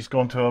 She's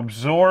going to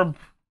absorb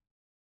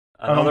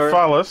another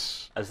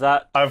Omphalos. Is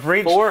that I've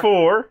reached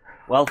 4.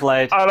 Well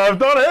played. And I've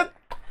done it.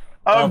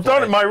 I've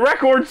done it. My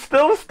record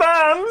still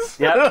stands.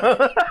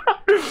 Yeah.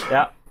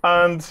 Yeah.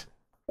 And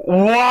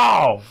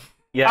wow.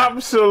 Yeah.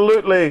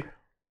 Absolutely.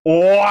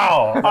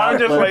 Wow. I'm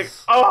just like,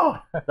 oh.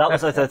 That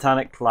was a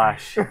titanic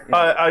clash.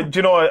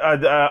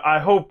 I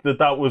hope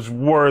that was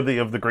worthy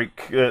of the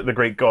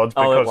great gods,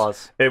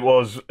 because it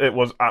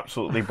was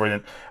absolutely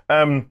brilliant.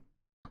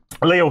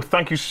 Leo,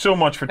 thank you so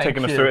much for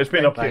taking us through. It's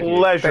been a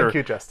pleasure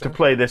to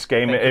play this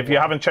game. If you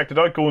haven't checked it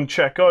out, go and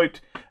check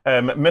out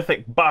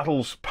Mythic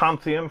Battles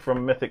Pantheon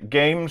from Mythic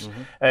Games.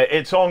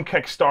 It's on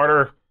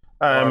Kickstarter.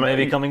 Or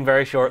maybe coming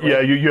very shortly.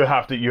 Yeah, you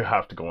have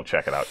to go and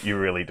check it out. You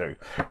really do.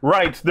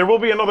 Right, there will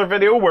be another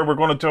video where we're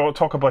going to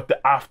talk about the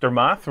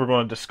aftermath. We're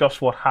going to discuss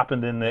what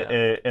happened in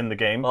the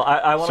game. Well,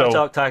 I want to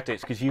talk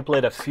tactics, because you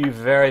played a few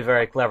very,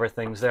 very clever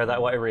things there that I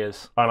want to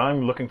raise. And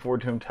I'm looking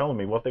forward to him telling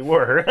me what they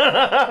were.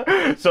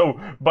 So,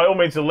 by all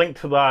means, the link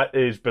to that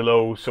is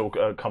below, so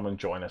come and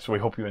join us. We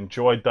hope you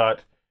enjoyed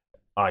that.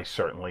 I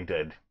certainly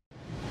did.